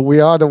bills. So we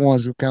are the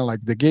ones who kind of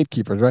like the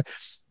gatekeepers, right?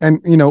 And,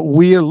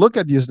 we look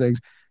at these things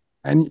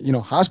and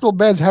hospital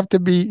beds have to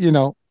be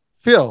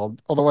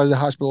filled, otherwise the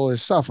hospital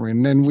is suffering.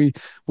 And then we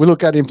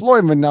look at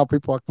employment. Now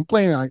people are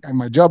complaining,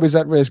 my job is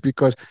at risk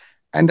because,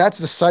 and that's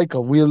the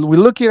cycle. We're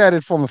looking at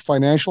it from a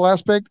financial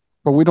aspect,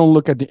 but we don't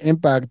look at the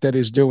impact that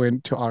is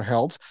doing to our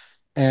health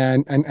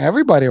and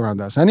everybody around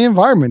us and the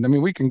environment. I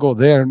mean, we can go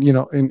there,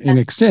 in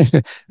exchange.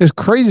 There's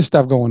crazy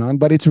stuff going on,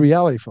 but it's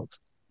reality, folks.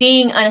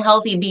 Being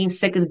unhealthy, being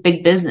sick is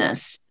big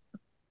business.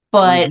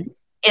 But Mm-hmm.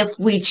 if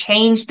we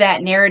change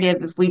that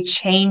narrative, if we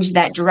change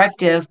that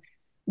directive,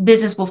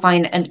 business will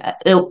find and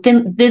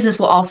business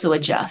will also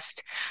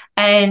adjust.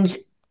 And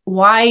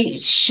why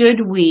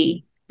should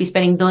we be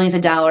spending billions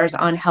of dollars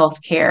on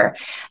healthcare?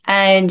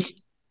 And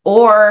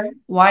or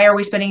why are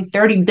we spending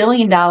 $30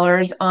 billion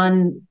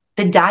on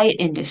the diet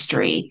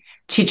industry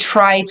to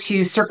try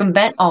to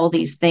circumvent all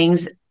these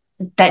things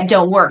that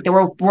don't work? That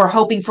we're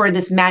hoping for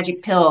this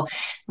magic pill.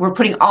 We're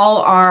putting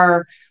all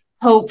our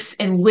hopes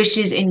and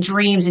wishes and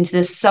dreams into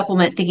this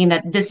supplement, thinking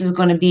that this is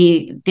going to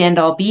be the end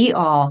all be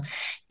all,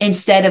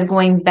 instead of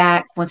going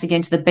back once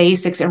again to the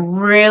basics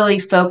and really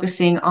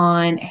focusing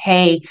on,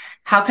 hey,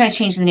 how can I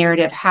change the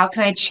narrative? How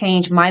can I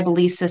change my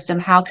belief system?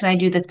 How can I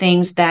do the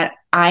things that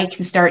I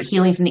can start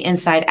healing from the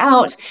inside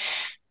out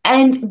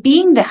and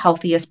being the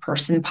healthiest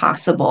person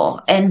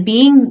possible and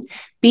being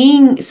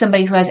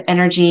somebody who has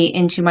energy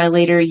into my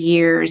later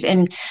years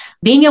and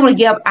being able to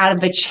get up out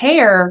of a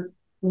chair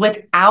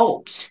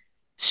without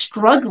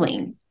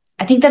struggling.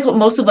 I think that's what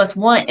most of us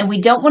want. And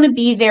we don't want to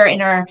be there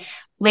in our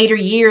later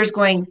years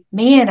going,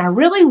 man, I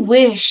really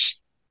wish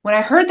when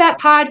I heard that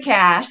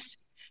podcast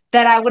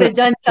that I would have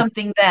done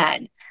something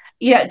then.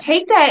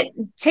 Take that,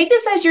 take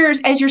this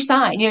as your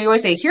sign. You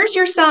always say, here's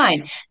your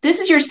sign. This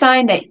is your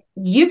sign that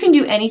you can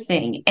do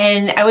anything.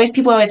 And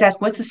people always ask,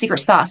 what's the secret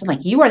sauce? I'm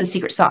like, you are the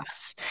secret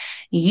sauce.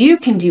 You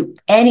can do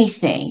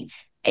anything.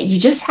 You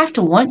just have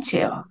to want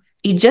to.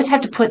 You just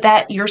have to put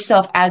that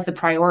yourself as the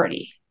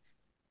priority.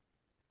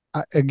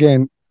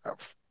 Again,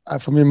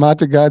 for me, mouth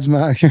to God's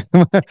mouth,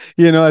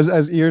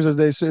 as ears as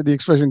they say, the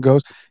expression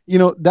goes.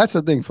 That's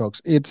the thing,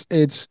 folks.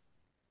 It's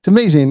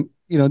amazing.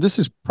 This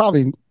is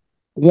probably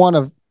one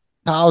of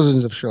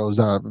thousands of shows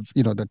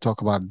that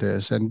talk about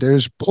this, and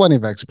there's plenty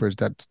of experts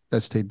that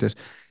state this,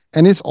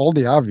 and it's all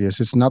the obvious.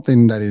 It's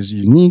nothing that is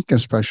unique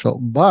and special,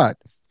 but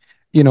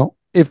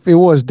if it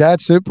was that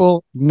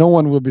simple, no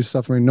one would be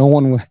suffering. No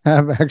one would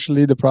have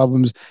actually the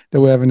problems that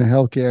we have in the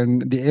healthcare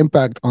and the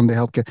impact on the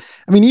healthcare.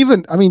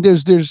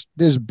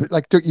 There's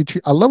like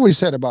I love what you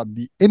said about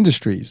the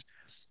industries.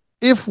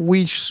 If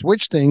we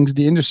switch things,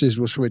 the industries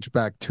will switch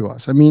back to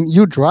us.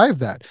 You drive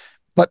that,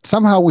 but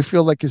somehow we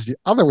feel like it's the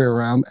other way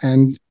around,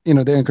 and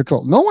they're in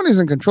control. No one is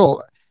in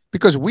control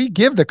because we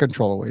give the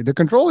control away. The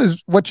control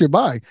is what you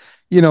buy.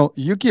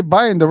 You keep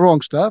buying the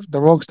wrong stuff.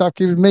 The wrong stuff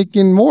keeps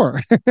making more,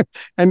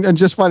 and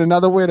just find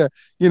another way to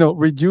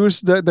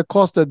reduce the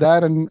cost of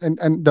that, and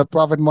the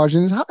profit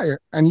margin is higher,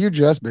 and you're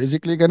just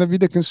basically going to be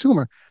the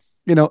consumer.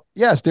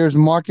 Yes, there's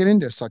marketing,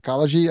 there's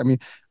psychology.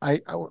 I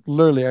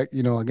literally,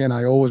 again,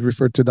 I always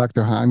refer to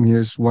Dr. Heim.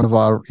 Here's one of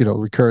our,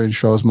 recurring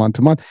shows month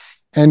to month.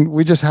 And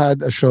we just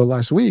had a show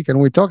last week,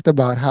 and we talked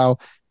about how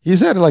he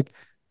said, like,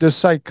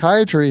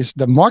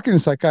 the marketing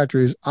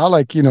psychiatrists are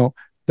like,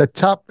 the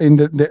top in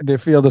the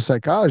field of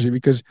psychology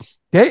because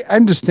they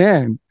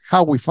understand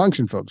how we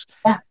function, folks.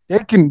 Yeah.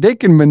 They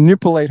can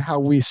manipulate how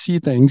we see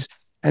things,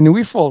 and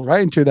we fall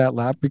right into that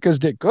lap because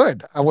they're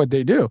good at what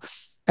they do.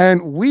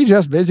 And we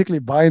just basically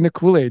buy in the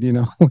Kool-Aid,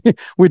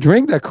 we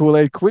drink that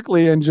Kool-Aid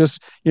quickly and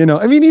just,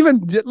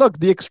 even look,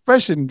 the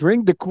expression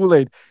drink the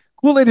Kool-Aid.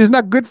 Kool-Aid is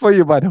not good for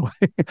you, by the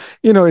way.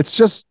 It's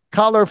just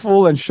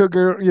colorful and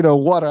sugar,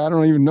 water. I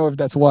don't even know if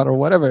that's water or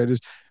whatever it is,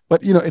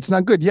 but it's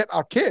not good. Yet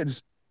our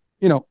kids,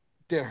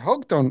 they're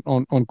hooked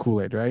on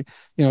Kool-Aid, right?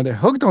 They're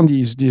hooked on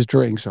these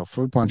drinks or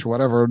fruit punch,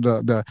 whatever.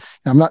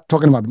 I'm not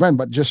talking about the brand,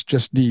 but just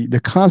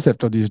the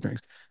concept of these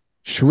drinks.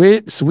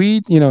 Sweet,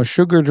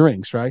 sugar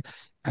drinks, right?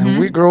 And Mm-hmm.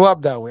 we grow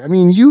up that way.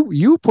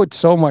 You put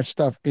so much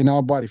stuff in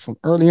our body from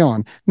early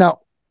on. Now,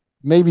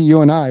 maybe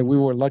you and we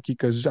were lucky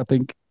because I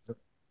think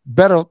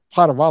better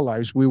part of our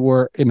lives, we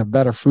were in a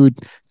better food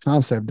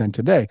concept than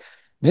today.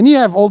 Then you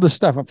have all this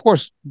stuff. Of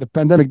course, the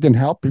pandemic didn't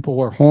help. People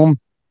were home.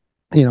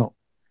 It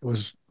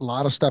was a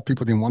lot of stuff.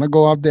 People didn't want to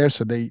go out there,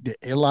 so they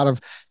ate a lot of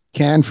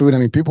canned food.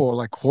 People were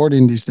like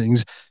hoarding these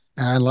things,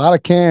 and a lot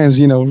of cans,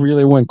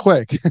 really went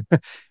quick,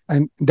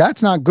 and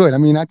that's not good.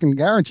 I can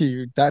guarantee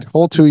you that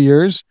whole 2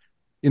 years,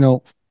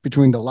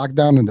 between the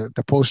lockdown and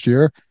the post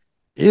year,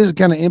 is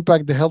going to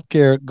impact the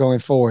healthcare going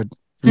forward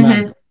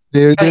dramatically.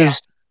 Mm-hmm. Oh, yeah.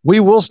 We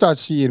will start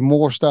seeing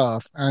more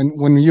stuff, and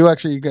when you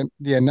actually get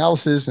the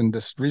analysis and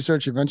this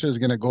research, eventually is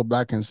going to go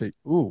back and say,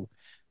 "Ooh,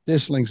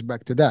 this links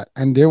back to that,"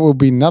 and there will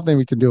be nothing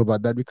we can do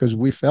about that because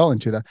we fell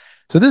into that.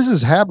 So this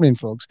is happening,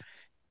 folks.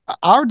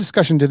 Our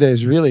discussion today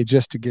is really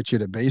just to get you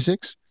the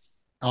basics.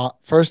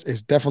 First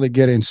is definitely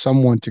getting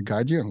someone to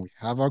guide you, and we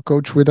have our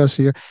coach with us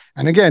here.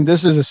 And again,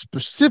 this is a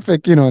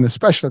specific, and a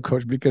special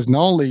coach because not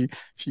only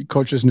she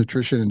coaches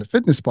nutrition and the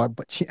fitness part,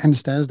 but she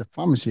understands the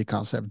pharmacy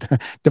concept,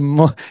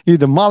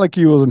 the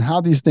molecules, and how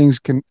these things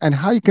can, and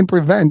how you can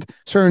prevent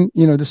certain,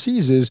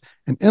 diseases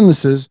and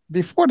illnesses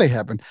before they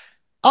happen.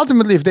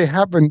 Ultimately, if they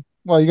happen,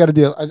 well, you got to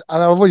deal. I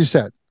love what you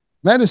said.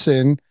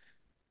 Medicine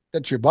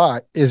that you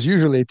buy is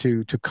usually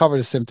to cover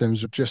the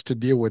symptoms, or just to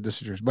deal with the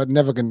situation, but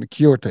never going to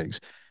cure things.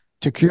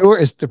 To cure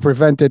is to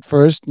prevent it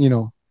first.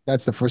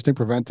 That's the first thing.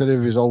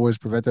 Preventative is always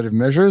preventative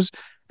measures.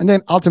 And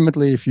then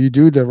ultimately, if you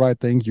do the right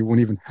thing, you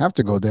won't even have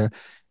to go there.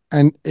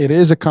 And it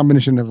is a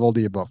combination of all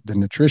the above. The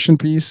nutrition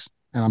piece,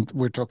 and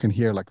we're talking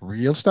here like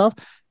real stuff.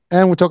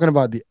 And we're talking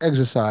about the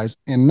exercise,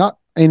 and not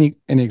any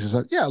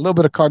exercise. Yeah, a little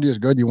bit of cardio is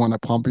good. You want to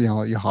pump,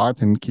 your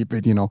heart and keep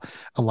it,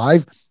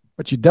 alive.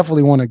 But you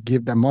definitely want to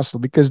give that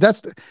muscle because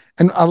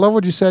and I love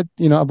what you said,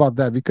 about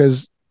that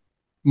because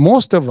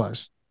most of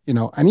us,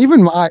 and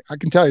even I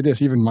can tell you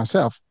this, even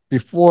myself,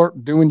 before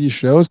doing these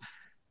shows,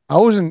 I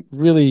wasn't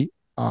really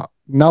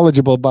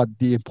knowledgeable about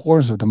the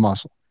importance of the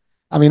muscle.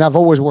 I've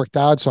always worked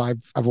out, so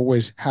I've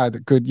always had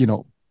a good,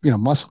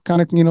 muscle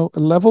kind of,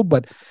 level,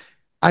 but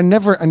I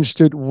never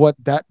understood what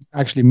that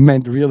actually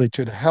meant really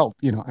to the health,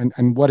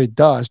 and what it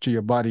does to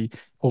your body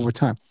over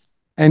time.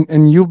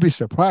 And you'll be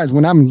surprised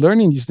when I'm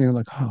learning these things. I'm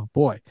like, oh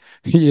boy,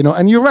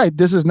 And you're right.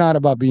 This is not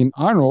about being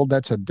Arnold.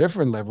 That's a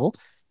different level.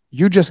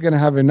 You're just gonna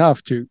have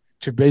enough to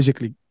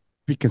basically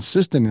be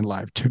consistent in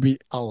life, to be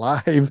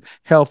alive,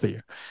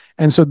 healthier,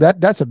 and so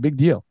that's a big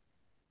deal.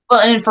 Well,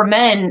 and for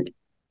men,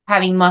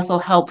 having muscle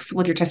helps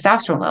with your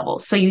testosterone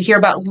levels. So you hear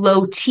about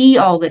low T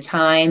all the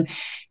time.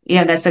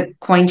 That's a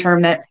coin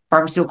term that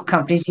pharmaceutical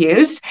companies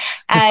use.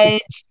 And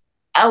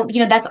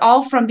that's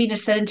all from being a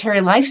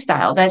sedentary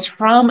lifestyle. That's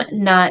from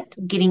not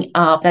getting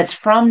up. That's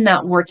from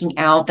not working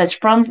out. That's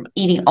from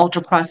eating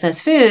ultra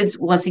processed foods.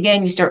 Once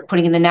again, you start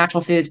putting in the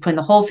natural foods, putting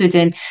the whole foods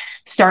in,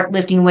 start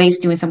lifting weights,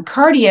 doing some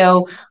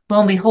cardio. Lo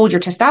and behold,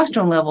 your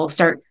testosterone levels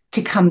start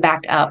to come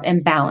back up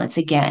and balance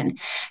again.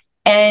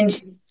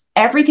 And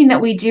everything that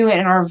we do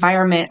in our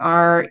environment,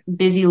 our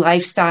busy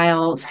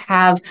lifestyles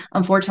have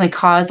unfortunately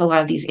caused a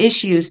lot of these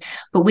issues,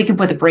 but we can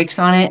put the brakes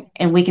on it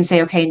and we can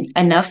say, okay,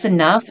 enough's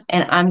enough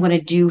and I'm going to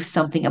do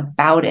something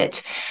about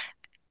it.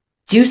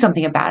 Do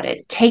something about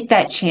it. Take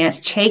that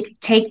chance,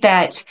 take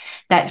that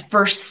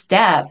first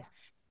step.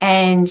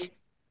 And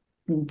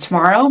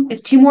tomorrow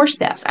it's two more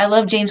steps. I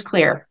love James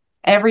Clear.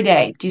 Every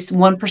day, do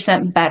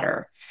 1%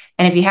 better.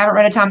 And if you haven't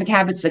read Atomic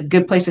Habits, it's a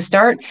good place to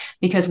start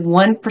because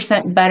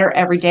 1% better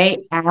every day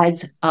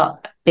adds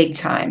up big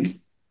time.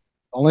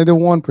 Only the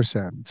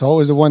 1%. It's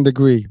always the 1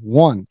 degree.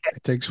 One.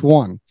 It takes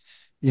one.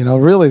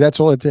 Really, that's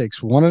all it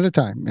takes. One at a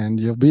time, and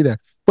you'll be there.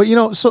 But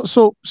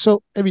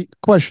I mean,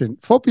 question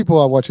for people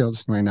who are watching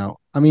this right now.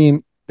 I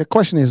mean, the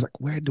question is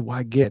like, where do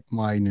I get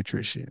my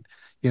nutrition?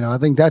 I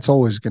think that's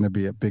always going to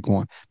be a big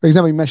one. For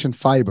example, you mentioned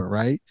fiber,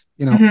 right?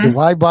 Mm-hmm. Do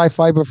I buy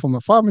fiber from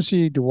a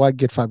pharmacy? Do I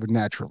get fiber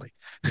naturally?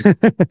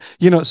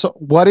 So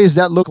what does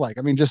that look like?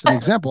 I mean, just an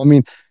example. I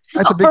mean, So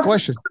that's a big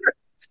question.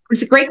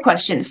 it's a great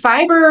question.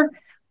 Fiber,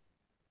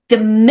 the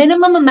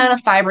minimum amount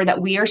of fiber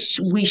that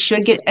we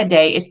should get a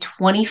day is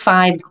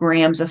 25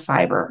 grams of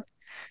fiber.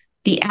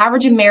 The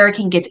average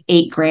American gets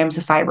 8 grams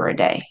of fiber a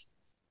day.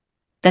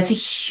 That's a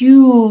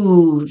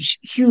huge,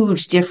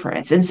 huge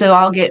difference. And so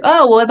I'll get,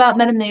 oh, well, what about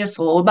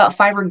metamasil? What about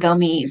fiber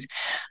gummies?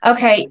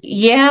 Okay,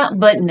 yeah,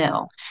 but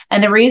no.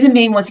 And the reason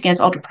being, once again,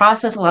 it's ultra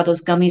processed. A lot of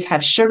those gummies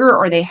have sugar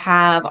or they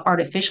have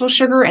artificial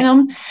sugar in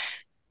them.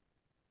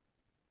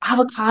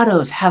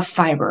 Avocados have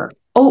fiber.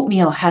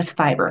 Oatmeal has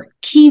fiber.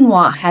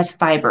 Quinoa has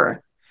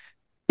fiber.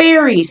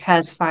 Berries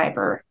has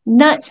fiber.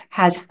 Nuts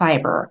has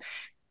fiber.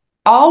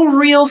 All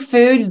real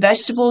food,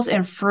 vegetables,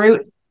 and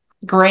fruit,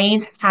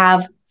 grains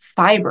have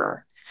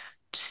fiber.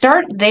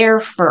 Start there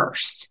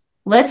first.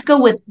 Let's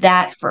go with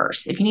that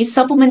first. If you need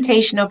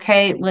supplementation,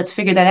 okay, let's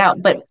figure that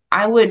out. But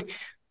I would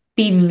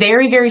be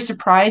very, very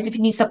surprised if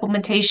you need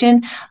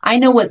supplementation. I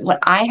know what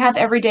I have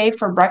every day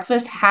for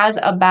breakfast has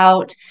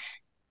about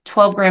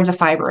 12 grams of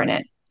fiber in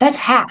it. That's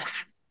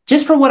half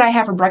just for what I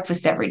have for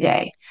breakfast every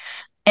day.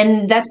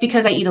 And that's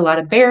because I eat a lot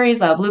of berries,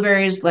 a lot of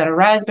blueberries, a lot of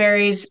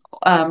raspberries,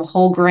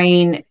 whole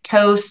grain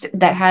toast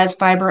that has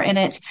fiber in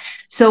it.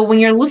 So when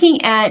you're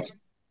looking at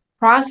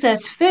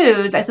processed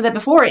foods, I said that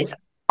before, it's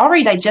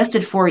already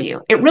digested for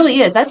you. It really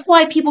is. That's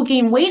why people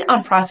gain weight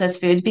on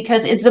processed foods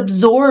because it's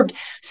absorbed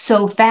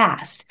so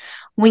fast.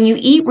 When you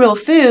eat real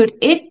food,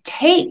 it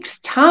takes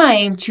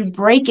time to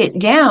break it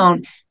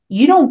down.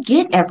 You don't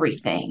get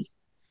everything.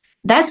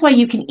 That's why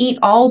you can eat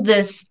all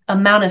this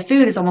amount of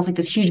food. It's almost like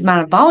this huge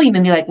amount of volume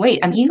and be like, wait,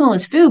 I'm eating all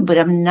this food, but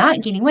I'm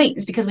not gaining weight.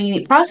 It's because when you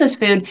eat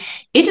processed food,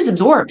 it just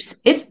absorbs.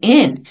 It's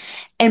in.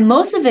 And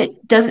most of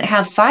it doesn't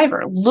have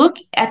fiber. Look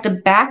at the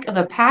back of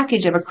a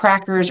package of a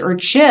crackers or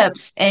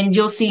chips, and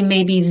you'll see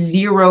maybe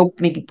zero,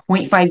 maybe zero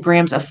point 0.5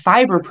 grams of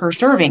fiber per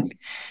serving.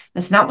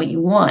 That's not what you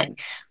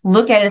want.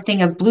 Look at a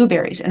thing of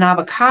blueberries, an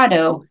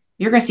avocado,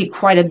 you're going to see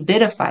quite a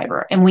bit of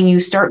fiber. And when you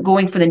start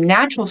going for the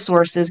natural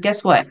sources,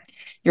 guess what?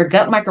 Your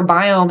gut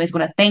microbiome is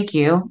going to thank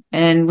you.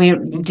 And we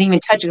didn't even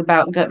touch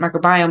about gut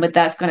microbiome, but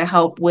that's going to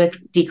help with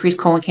decreased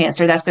colon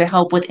cancer. That's going to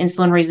help with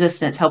insulin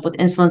resistance, help with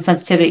insulin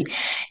sensitivity.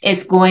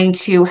 It's going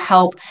to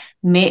help,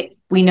 we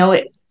know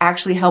it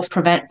actually helps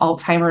prevent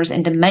Alzheimer's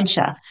and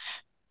dementia.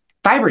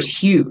 Fiber is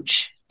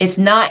huge. It's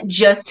not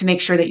just to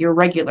make sure that you're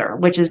regular,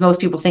 which is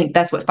most people think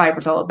that's what fiber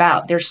is all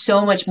about. There's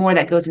so much more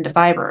that goes into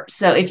fiber.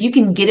 So if you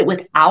can get it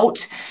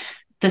without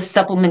the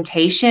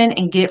supplementation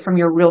and get it from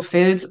your real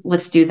foods,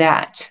 let's do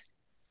that.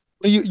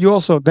 Well, you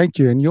also, thank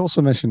you. And you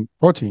also mentioned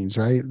proteins,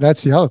 right?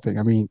 That's the other thing.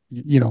 I mean,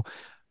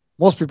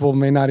 most people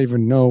may not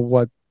even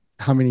know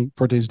how many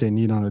proteins they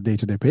need on a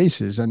day-to-day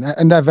basis.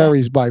 And that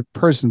varies by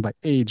person, by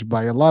age,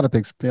 by a lot of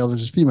things, male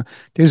versus female.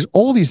 There's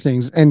all these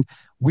things. And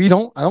I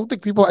don't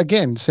think people,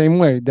 again, same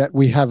way that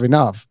we have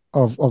enough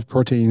of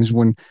proteins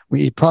when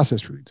we eat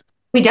processed foods.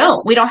 We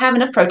don't have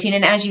enough protein.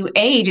 And as you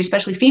age,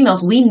 especially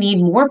females, we need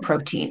more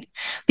protein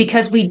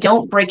because we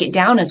don't break it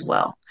down as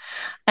well.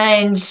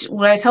 And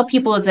what I tell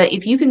people is that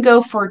if you can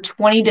go for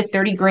 20 to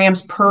 30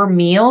 grams per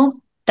meal,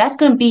 that's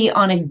going to be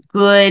on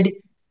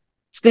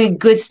it's going to be a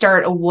good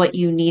start of what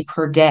you need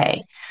per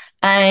day.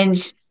 And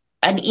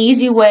An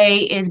easy way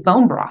is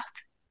bone broth.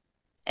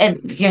 And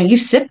you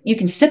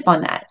can sip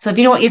on that. So if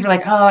you don't, if you're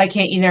like, oh, I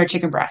can't eat their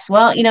chicken breast.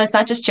 Well, it's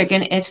not just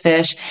chicken, it's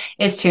fish,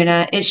 it's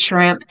tuna, it's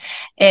shrimp,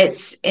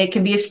 it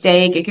can be a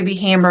steak, it could be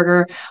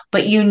hamburger,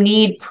 but you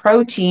need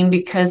protein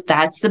because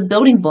that's the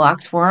building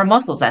blocks for our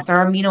muscles. That's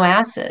our amino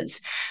acids.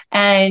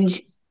 And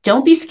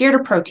don't be scared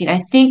of protein. I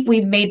think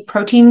we've made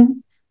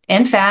protein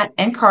and fat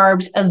and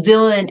carbs a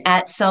villain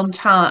at some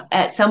time,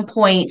 at some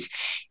point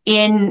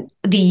in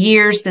the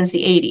years since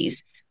the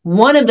 80s.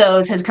 One of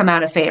those has come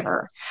out of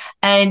favor.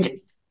 And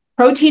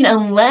protein,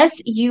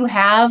 unless you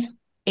have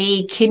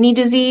a kidney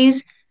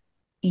disease,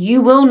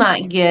 you will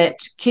not get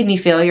kidney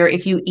failure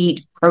if you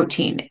eat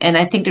protein. And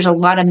I think there's a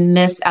lot of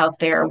myths out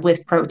there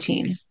with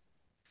protein.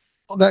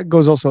 Well, that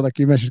goes also like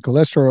you mentioned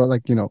cholesterol,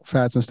 like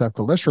fats and stuff.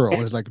 Cholesterol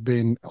is like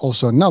being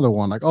also another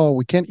one. Like, oh,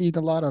 we can't eat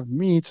a lot of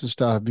meats and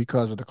stuff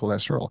because of the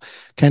cholesterol.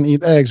 Can't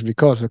eat eggs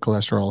because of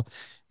cholesterol,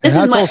 and This is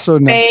that's my also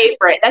not.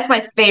 favorite. That's my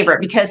favorite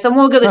because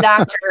someone will go to the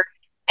doctor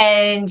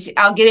and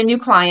I'll get a new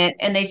client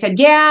and they said,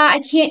 yeah,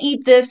 I can't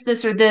eat this,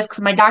 this, or this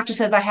because my doctor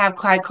says I have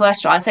high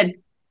cholesterol. I said,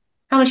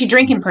 how much are you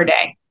drinking per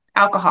day?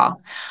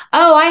 Alcohol.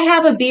 Oh, I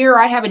have a beer,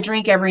 I have a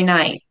drink every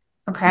night.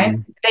 Okay.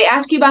 Mhm. They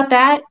ask you about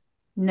that?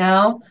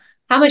 No.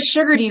 How much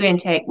sugar do you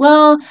intake?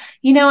 Well,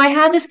 I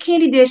have this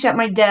candy dish at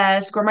my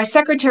desk, or my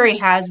secretary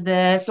has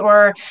this,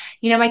 or,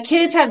 my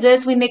kids have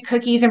this. We make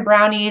cookies and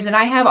brownies, and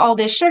I have all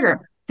this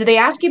sugar. Did they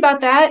ask you about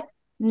that?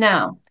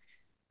 No.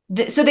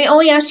 So they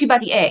only asked you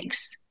about the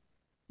eggs.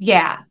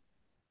 Yeah.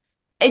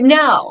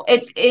 No,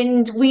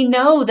 and we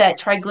know that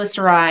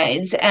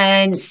triglycerides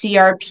and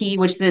CRP,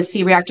 which is the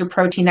C-reactive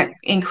protein that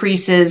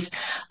increases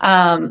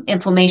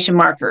inflammation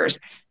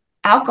markers,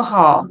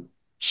 alcohol,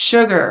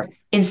 sugar,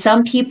 in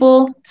some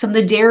people, some of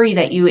the dairy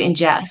that you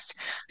ingest.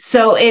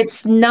 So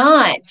it's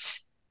not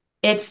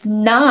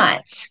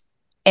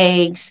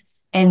eggs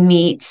and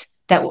meat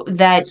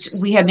that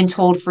we have been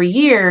told for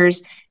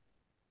years.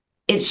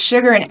 It's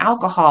sugar and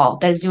alcohol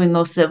that is doing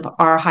most of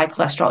our high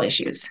cholesterol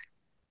issues.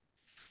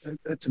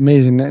 It's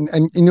amazing.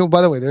 And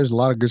by the way, there's a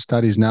lot of good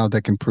studies now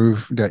that can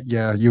prove that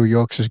yeah, your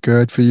yolks is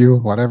good for you,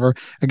 whatever.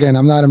 Again,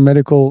 I'm not a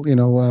medical,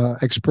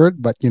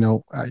 expert, but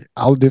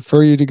I'll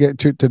defer you to get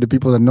to the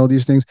people that know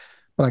these things.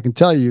 But I can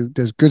tell you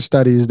there's good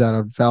studies that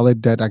are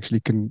valid that actually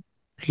can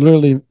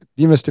literally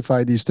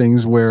demystify these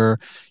things where,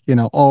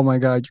 oh my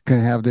God, you can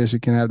have this, you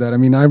can have that. I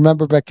mean, I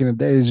remember back in the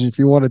days, if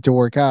you wanted to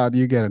work out,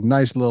 you get a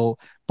nice little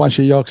bunch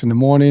of yolks in the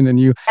morning and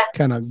you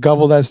kind of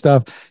gobble that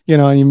stuff,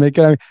 and you make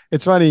it. I mean,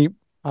 it's funny.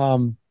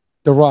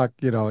 The Rock,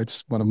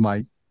 it's one of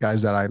my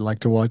guys that I like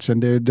to watch,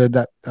 and they did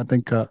that. I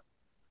think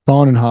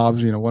Thorne and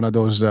Hobbs, one of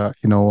those,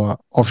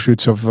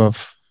 offshoots of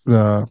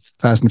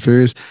Fast and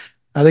Furious.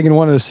 I think in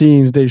one of the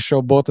scenes they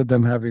show both of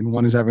them having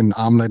one is having an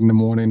omelet in the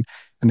morning,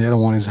 and the other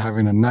one is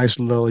having a nice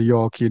little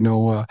York,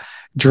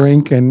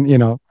 drink,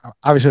 and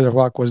obviously the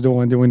Rock was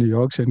doing the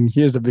Yorks, and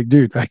he is the big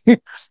dude, right?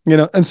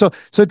 And so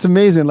it's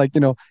amazing, like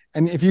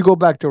and if you go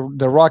back to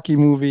the Rocky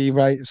movie,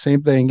 right,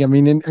 same thing. I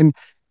mean,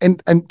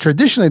 and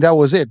traditionally that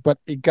was it, but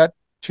it got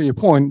to your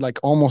point, like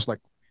almost like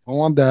I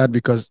want that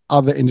because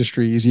other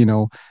industries,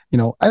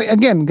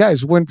 again,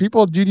 guys, when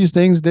people do these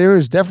things, there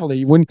is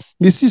definitely when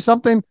you see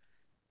something,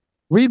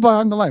 read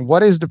behind the line.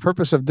 What is the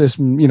purpose of this,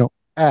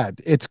 ad?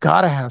 It's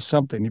got to have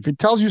something. If it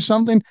tells you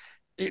something,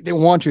 they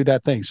want you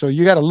that thing. So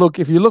you got to look.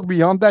 If you look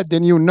beyond that,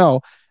 then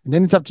and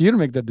then it's up to you to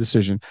make that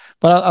decision.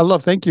 But I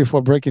love. Thank you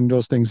for breaking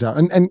those things out.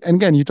 And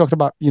again, you talked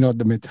about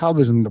the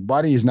metabolism. The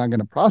body is not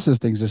going to process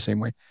things the same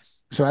way.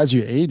 So as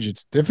you age,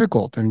 it's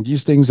difficult, and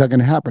these things are going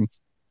to happen.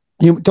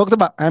 You talked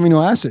about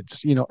amino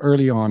acids,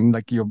 early on,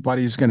 like your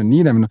body is going to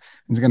need them and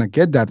it's going to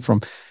get that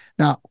from.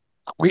 Now,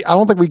 I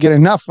don't think we get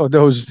enough of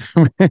those.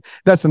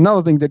 That's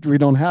another thing that we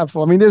don't have.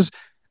 I mean,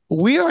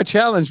 we are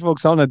challenged,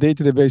 folks, on a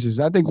day-to-day basis.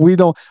 I think we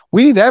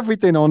need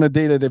everything on a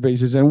day-to-day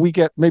basis, and we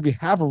get maybe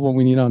half of what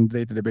we need on a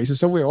day-to-day basis.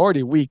 So we're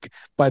already weak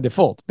by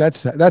default.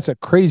 That's a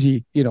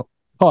crazy,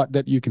 thought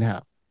that you can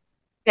have.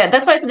 Yeah,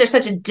 that's why I said there's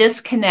such a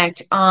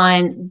disconnect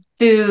on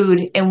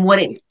food and what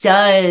it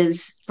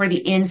does for the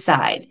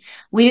inside.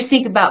 We just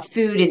think about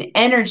food and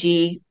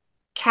energy,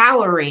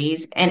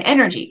 calories and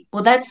energy.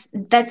 Well,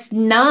 that's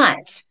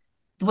not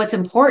what's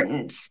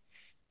important.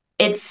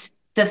 It's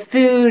the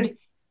food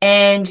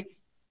and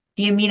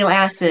the amino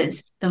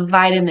acids, the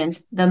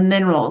vitamins, the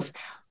minerals,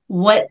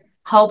 what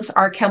helps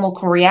our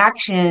chemical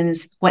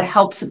reactions, what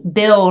helps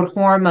build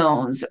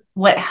hormones,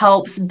 what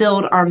helps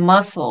build our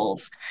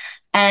muscles.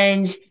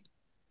 And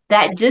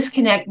that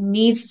disconnect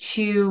needs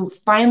to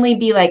finally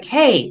be like,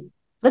 hey,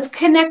 let's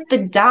connect the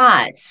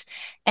dots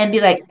and be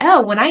like,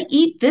 oh, when I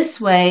eat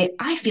this way,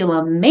 I feel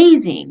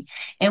amazing.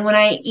 And when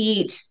I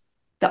eat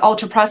the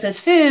ultra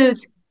processed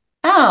foods,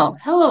 oh,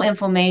 hello,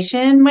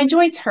 inflammation. My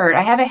joints hurt.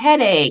 I have a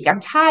headache. I'm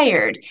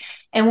tired.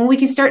 And when we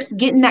can start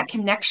getting that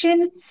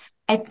connection,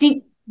 I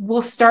think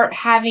we'll start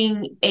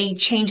having a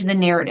change in the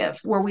narrative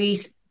where we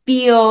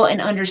feel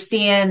and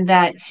understand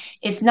that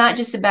it's not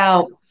just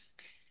about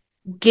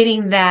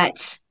getting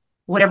that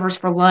whatever's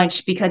for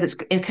lunch because it's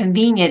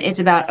convenient. It's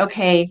about,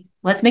 okay,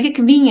 let's make it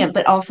convenient,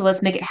 but also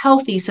let's make it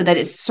healthy so that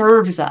it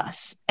serves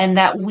us and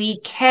that we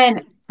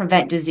can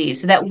prevent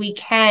disease, so that we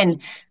can,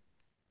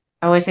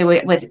 I always say,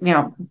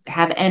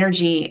 have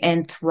energy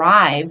and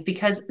thrive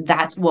because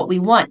that's what we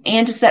want,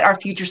 and to set our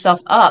future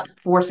self up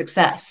for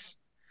success.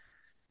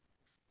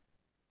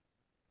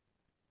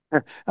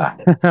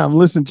 I'm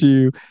listening to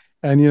you,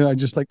 and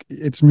just like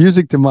it's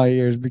music to my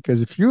ears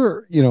because if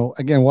you're,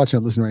 again, watching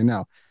or listening right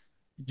now,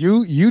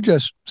 you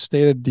just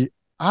stated the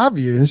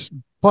obvious,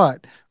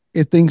 but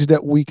it things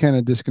that we kind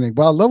of disconnect.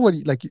 But I love what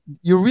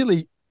you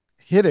really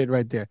hit it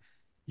right there.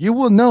 You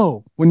will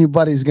know when your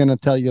body's gonna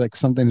tell you like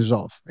something is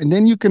off, and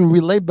then you can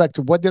relate back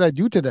to what did I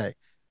do today?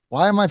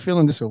 Why am I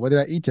feeling this way? What did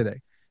I eat today?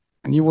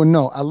 And you will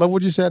know. I love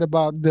what you said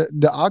about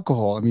the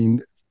alcohol. I mean,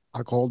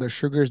 alcohol, there's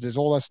sugars, there's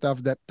all that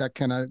stuff that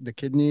kind of the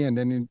kidney, and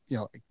then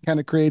it kind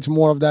of creates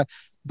more of that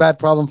bad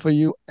problem for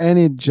you, and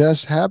it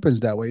just happens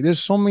that way.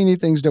 There's so many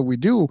things that we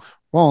do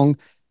wrong,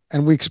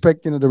 and we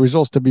expect the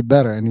results to be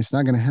better, and it's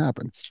not going to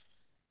happen.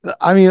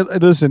 I mean,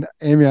 listen,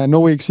 Amy, I know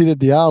we exceeded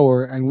the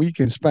hour and we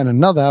can spend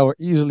another hour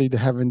easily to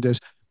having this.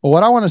 But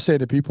what I want to say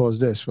to people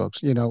is this,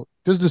 folks,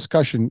 this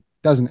discussion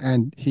doesn't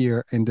end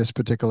here in this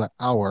particular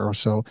hour or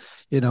so.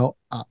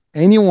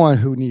 Anyone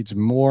who needs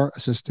more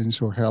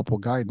assistance or help or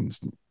guidance,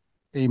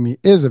 Amy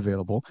is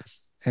available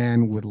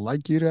and would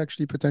like you to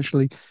actually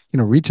potentially,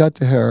 reach out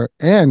to her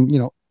and,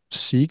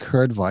 seek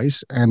her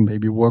advice and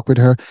maybe work with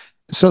her.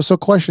 So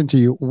question to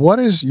you, what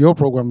does your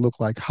program look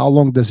like? How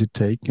long does it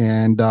take?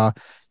 And,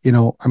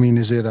 I mean,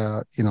 is it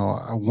a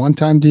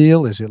one-time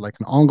deal? Is it like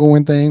an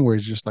ongoing thing where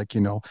it's just like,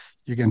 you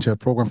get into a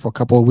program for a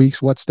couple of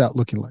weeks? What's that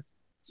looking like?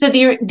 So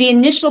the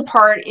initial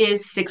part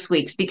is 6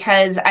 weeks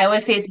because I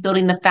always say it's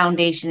building the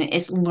foundation.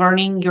 It's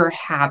learning your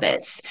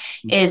habits.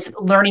 It's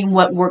learning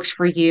what works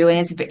for you,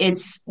 and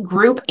it's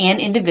group and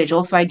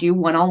individual. So I do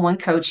one-on-one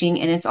coaching,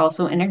 and it's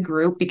also in a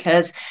group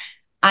because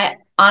I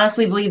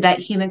honestly believe that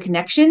human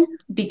connection,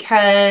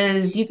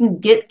 because you can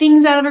get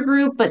things out of a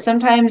group, but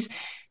sometimes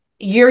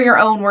you're your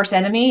own worst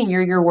enemy, and you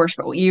are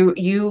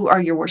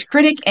your worst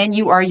critic, and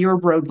you are your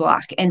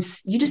roadblock, and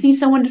you just need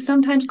someone to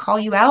sometimes call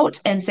you out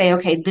and say,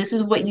 okay, this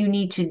is what you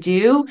need to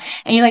do.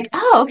 And you're like,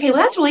 oh, okay, well,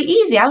 that's really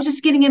easy. I was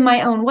just getting in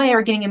my own way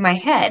or getting in my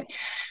head.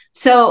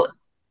 So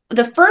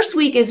the first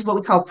week is what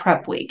we call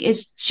prep week.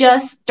 It's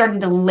just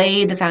starting to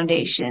lay the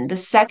foundation. The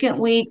second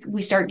week,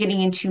 we start getting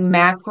into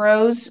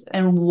macros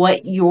and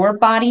what your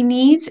body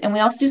needs. And we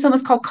also do something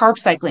that's called carb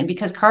cycling,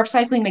 because carb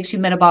cycling makes you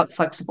metabolic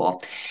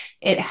flexible.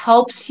 It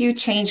helps you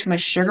change from a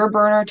sugar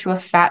burner to a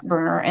fat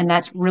burner. And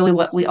that's really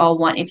what we all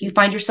want. If you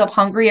find yourself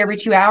hungry every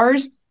 2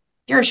 hours,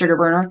 you're a sugar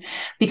burner,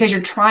 because you're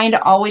trying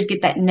to always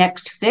get that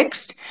next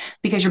fixed,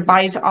 because your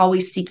body's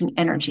always seeking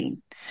energy.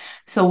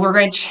 So we're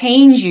going to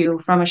change you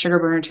from a sugar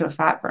burner to a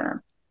fat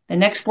burner. The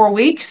next 4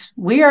 weeks,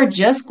 we are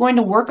just going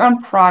to work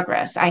on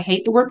progress. I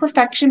hate the word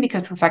perfection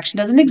because perfection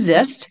doesn't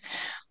exist.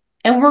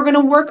 And we're going to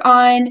work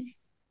on,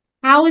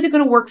 how is it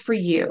going to work for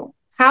you?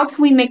 How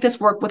can we make this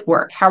work with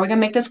work? How are we going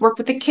to make this work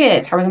with the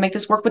kids? How are we going to make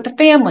this work with the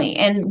family?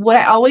 And what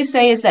I always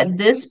say is that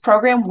this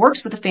program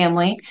works with the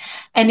family.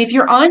 And if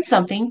you're on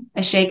something,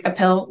 a shake, a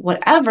pill,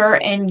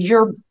 whatever, and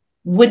you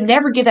would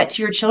never give that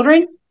to your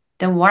children,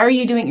 then why are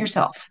you doing it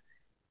yourself?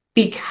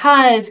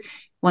 Because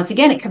once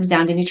again, it comes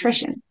down to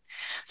nutrition.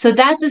 So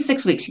that's the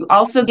 6 weeks. You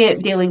also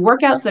get daily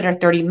workouts that are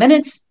 30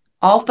 minutes,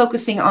 all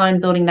focusing on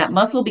building that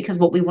muscle, because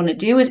what we want to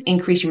do is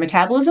increase your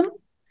metabolism,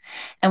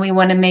 and we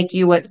want to make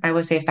you what I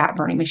would say a fat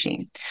burning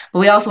machine. But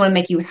we also want to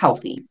make you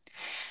healthy.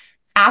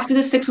 After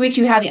the 6 weeks,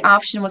 you have the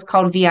option what's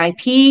called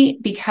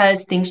VIP,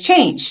 because things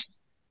change.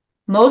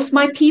 Most of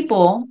my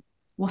people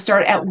will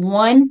start at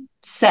one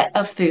set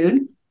of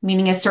food,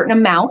 meaning a certain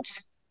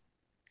amount.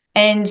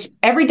 And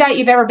every diet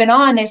you've ever been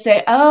on, they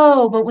say,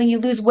 oh, but when you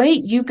lose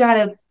weight, you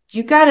gotta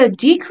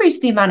decrease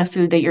the amount of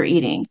food that you're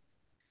eating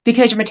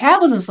because your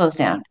metabolism slows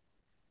down.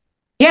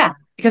 Yeah,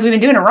 because we've been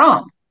doing it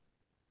wrong.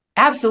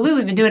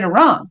 Absolutely been doing it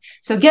wrong.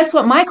 So guess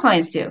what my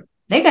clients do?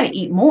 They got to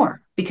eat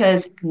more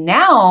because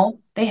now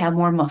they have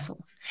more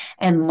muscle,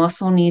 and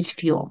muscle needs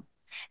fuel.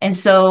 And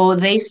so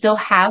they still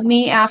have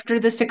me after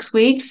the 6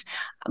 weeks.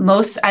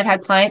 I've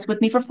had clients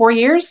with me for 4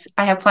 years.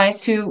 I have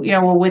clients who,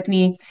 were with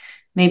me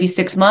maybe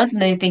 6 months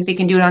and they think they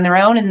can do it on their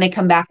own, and they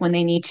come back when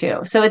they need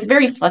to. So it's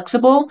very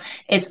flexible.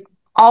 It's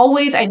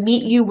always, I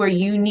meet you where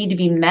you need to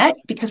be met,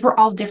 because we're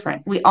all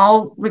different. We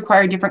all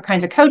require different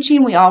kinds of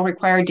coaching. We all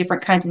require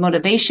different kinds of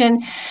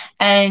motivation,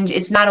 and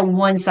it's not a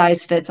one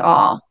size fits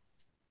all.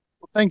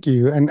 Thank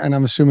you. And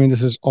I'm assuming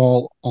this is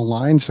all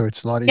online, so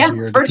it's a lot Yeah,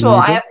 easier it's to virtual. I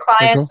have communicate. Virtual.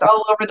 clients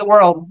all over the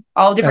world,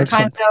 all different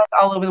time Excellent.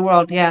 zones, all over the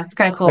world. Yeah, it's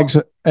kind of cool.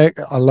 Excellent.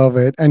 I love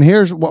it. And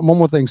here's one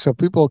more thing. So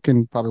people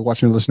can probably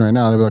watch and listen right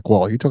now. They'll be like,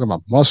 well, you're talking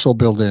about muscle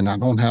building. I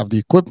don't have the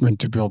equipment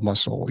to build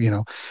muscle.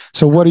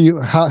 So what do you,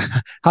 how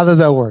does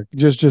that work?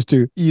 Just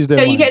to ease their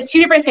So you minds. get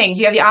two different things.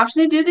 You have the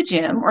option to do the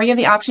gym, or you have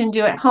the option to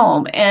do it at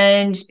home.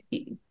 And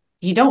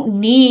you don't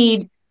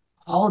need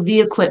all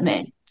the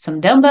equipment. Some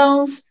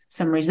dumbbells,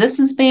 some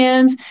resistance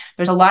bands.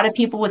 There's a lot of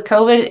people with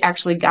COVID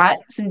actually got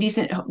some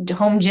decent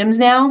home gyms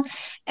now.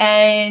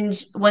 And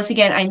once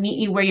again, I meet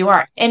you where you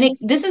are. And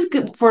this is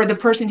good for the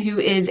person who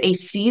is a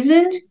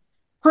seasoned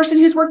person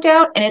who's worked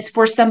out, and it's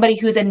for somebody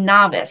who's a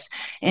novice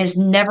and has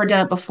never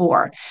done it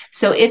before.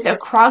 So it's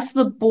across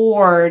the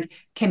board,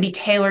 can be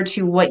tailored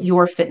to what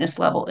your fitness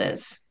level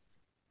is.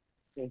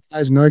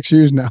 There's no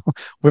excuse now.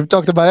 We've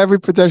talked about every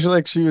potential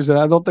excuse, and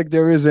I don't think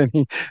there is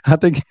any. I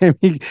think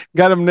he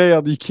got him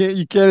nailed. You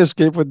can't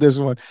escape with this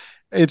one.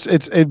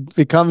 It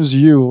becomes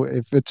you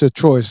if it's a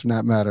choice in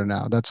that matter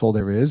now. That's all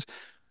there is.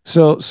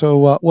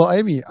 Well,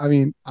 Amy, I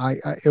mean,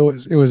 it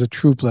was a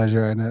true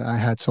pleasure, and I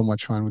had so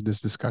much fun with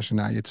this discussion.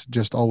 It's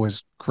just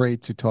always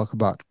great to talk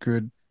about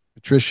good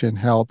nutrition,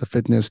 health, the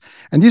fitness,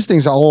 and these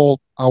things are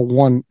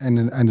one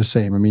and the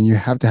same. I mean, you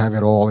have to have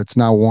it all. It's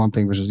not one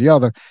thing versus the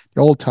other.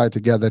 They all tie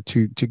together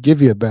to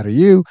give you a better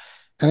you.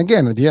 And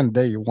again, at the end of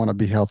the day, you want to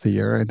be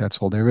healthier, and that's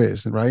all there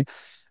is, right?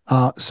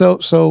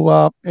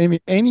 Amy,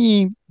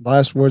 any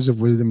last words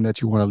of wisdom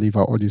that you want to leave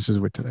our audiences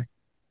with today?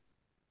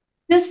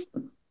 Just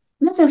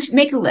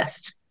make a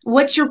list.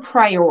 What's your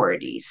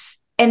priorities?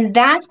 And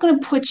that's going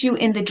to put you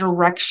in the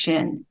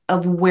direction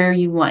of where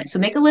you want. So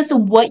make a list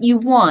of what you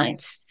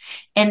want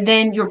and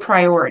then your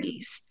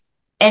priorities.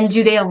 And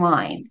do they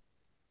align?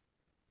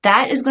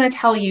 That is going to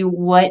tell you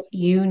what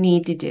you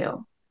need to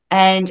do.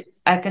 And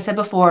like I said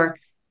before,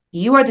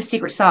 you are the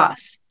secret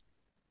sauce.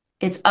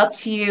 It's up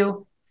to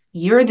you.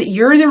 You're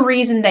the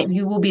reason that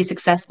you will be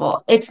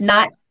successful. It's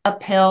not a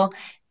pill.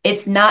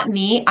 It's not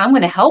me. I'm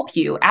going to help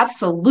you.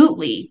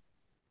 Absolutely.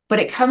 But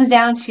it comes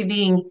down to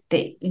being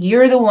that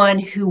you're the one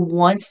who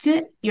wants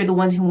it. You're the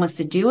one who wants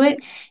to do it.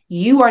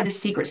 You are the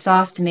secret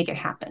sauce to make it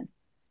happen.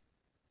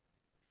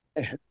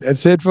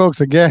 That's it, folks.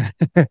 Again,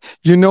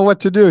 you know what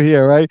to do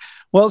here, right?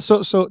 Well, so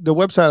the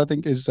website I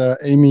think is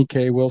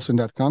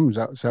amykwilson.com. Is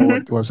that what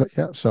Mhm. the website?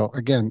 Yeah. So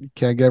again, you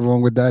can't get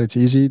wrong with that. It's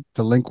easy.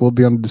 The link will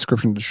be on the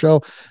description of the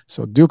show.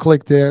 So do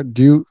click there.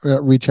 Do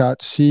reach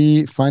out,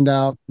 see, find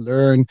out,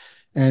 learn,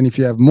 and if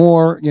you have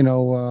more,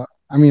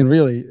 I mean,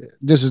 really,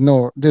 there's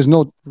no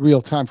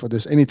real time for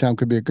this. Anytime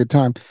could be a good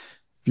time.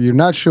 If you're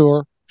not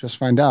sure, just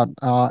find out,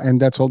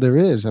 and that's all there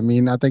is. I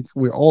mean, I think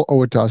we all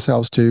owe it to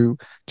ourselves to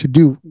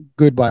do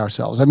good by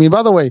ourselves. I mean,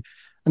 by the way,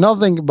 another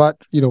thing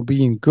about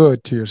being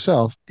good to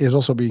yourself is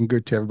also being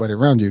good to everybody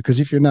around you. Because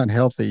if you're not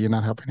healthy, you're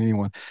not helping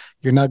anyone.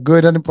 You're not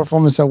good at the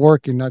performance at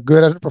work. You're not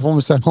good at the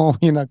performance at home.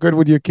 You're not good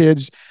with your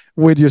kids,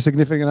 with your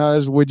significant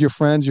others, with your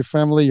friends, your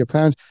family, your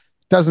parents.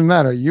 Doesn't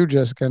matter. You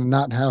just gonna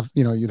not have.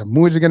 Your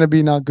moods are gonna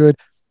be not good.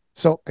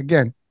 So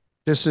again,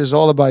 this is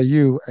all about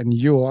you, and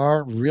you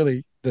are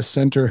really the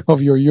center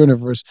of your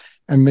universe.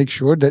 And make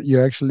sure that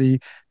you actually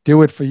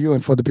do it for you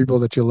and for the people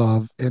that you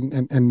love and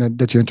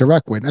that you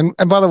interact with. And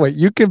by the way,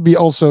 you can be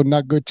also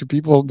not good to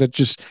people that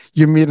just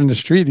you meet in the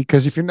street,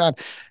 because if you're not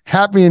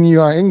happy and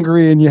you are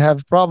angry and you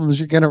have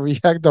problems, you're going to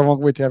react the wrong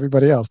way to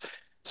everybody else.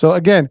 So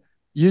again,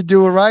 you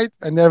do it right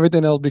and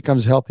everything else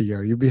becomes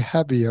healthier. You'll be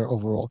happier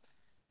overall.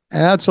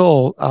 And that's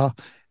all.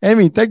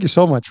 Amy, thank you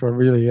so much for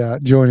really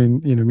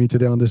joining me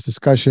today on this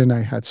discussion.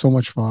 I had so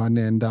much fun,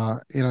 and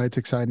it's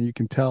exciting. You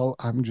can tell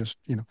I'm just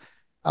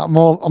I'm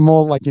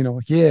all like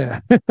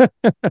yeah, I'm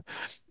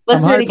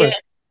Let's do it again.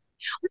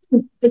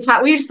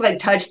 hyper. We just like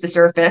touched the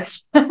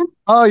surface.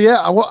 Oh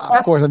yeah, well,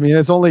 of course. I mean,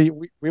 it's only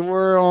we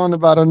were on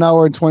about an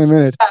hour and 20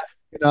 minutes.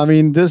 I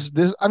mean, this.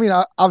 I mean,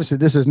 obviously,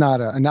 this is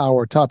not an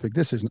hour topic.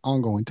 This is an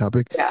ongoing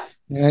topic. Yeah.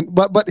 And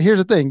but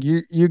here's the thing.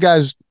 You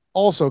guys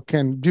also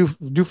can do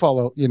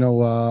follow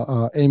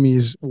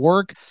Amy's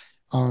work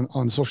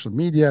on social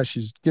media.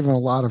 She's given a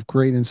lot of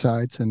great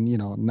insights and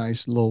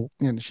nice little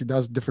she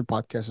does different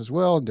podcasts as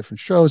well and different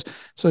shows.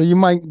 So you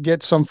might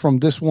get some from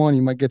this one,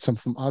 you might get some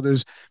from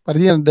others, but at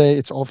the end of the day,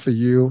 it's all for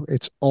you.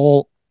 It's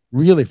all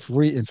really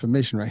free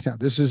information right now.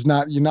 This is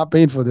not You're not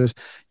paying for this.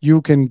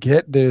 You can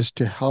get this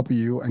to help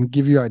you and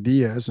give you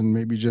ideas and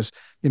maybe just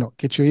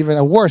get you even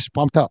a worse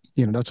pumped up.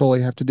 That's all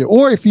you have to do.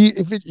 Or if you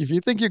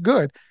think you're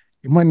good,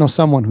 you might know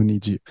someone who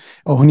needs you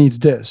or who needs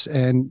this,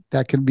 and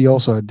that can be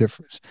also a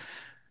difference.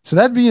 So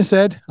that being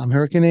said, I'm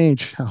Hurricane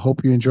H. I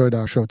hope you enjoyed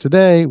our show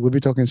today. We'll be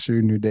talking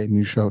soon. New day,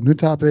 new show, new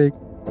topic.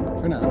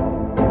 Bye for now.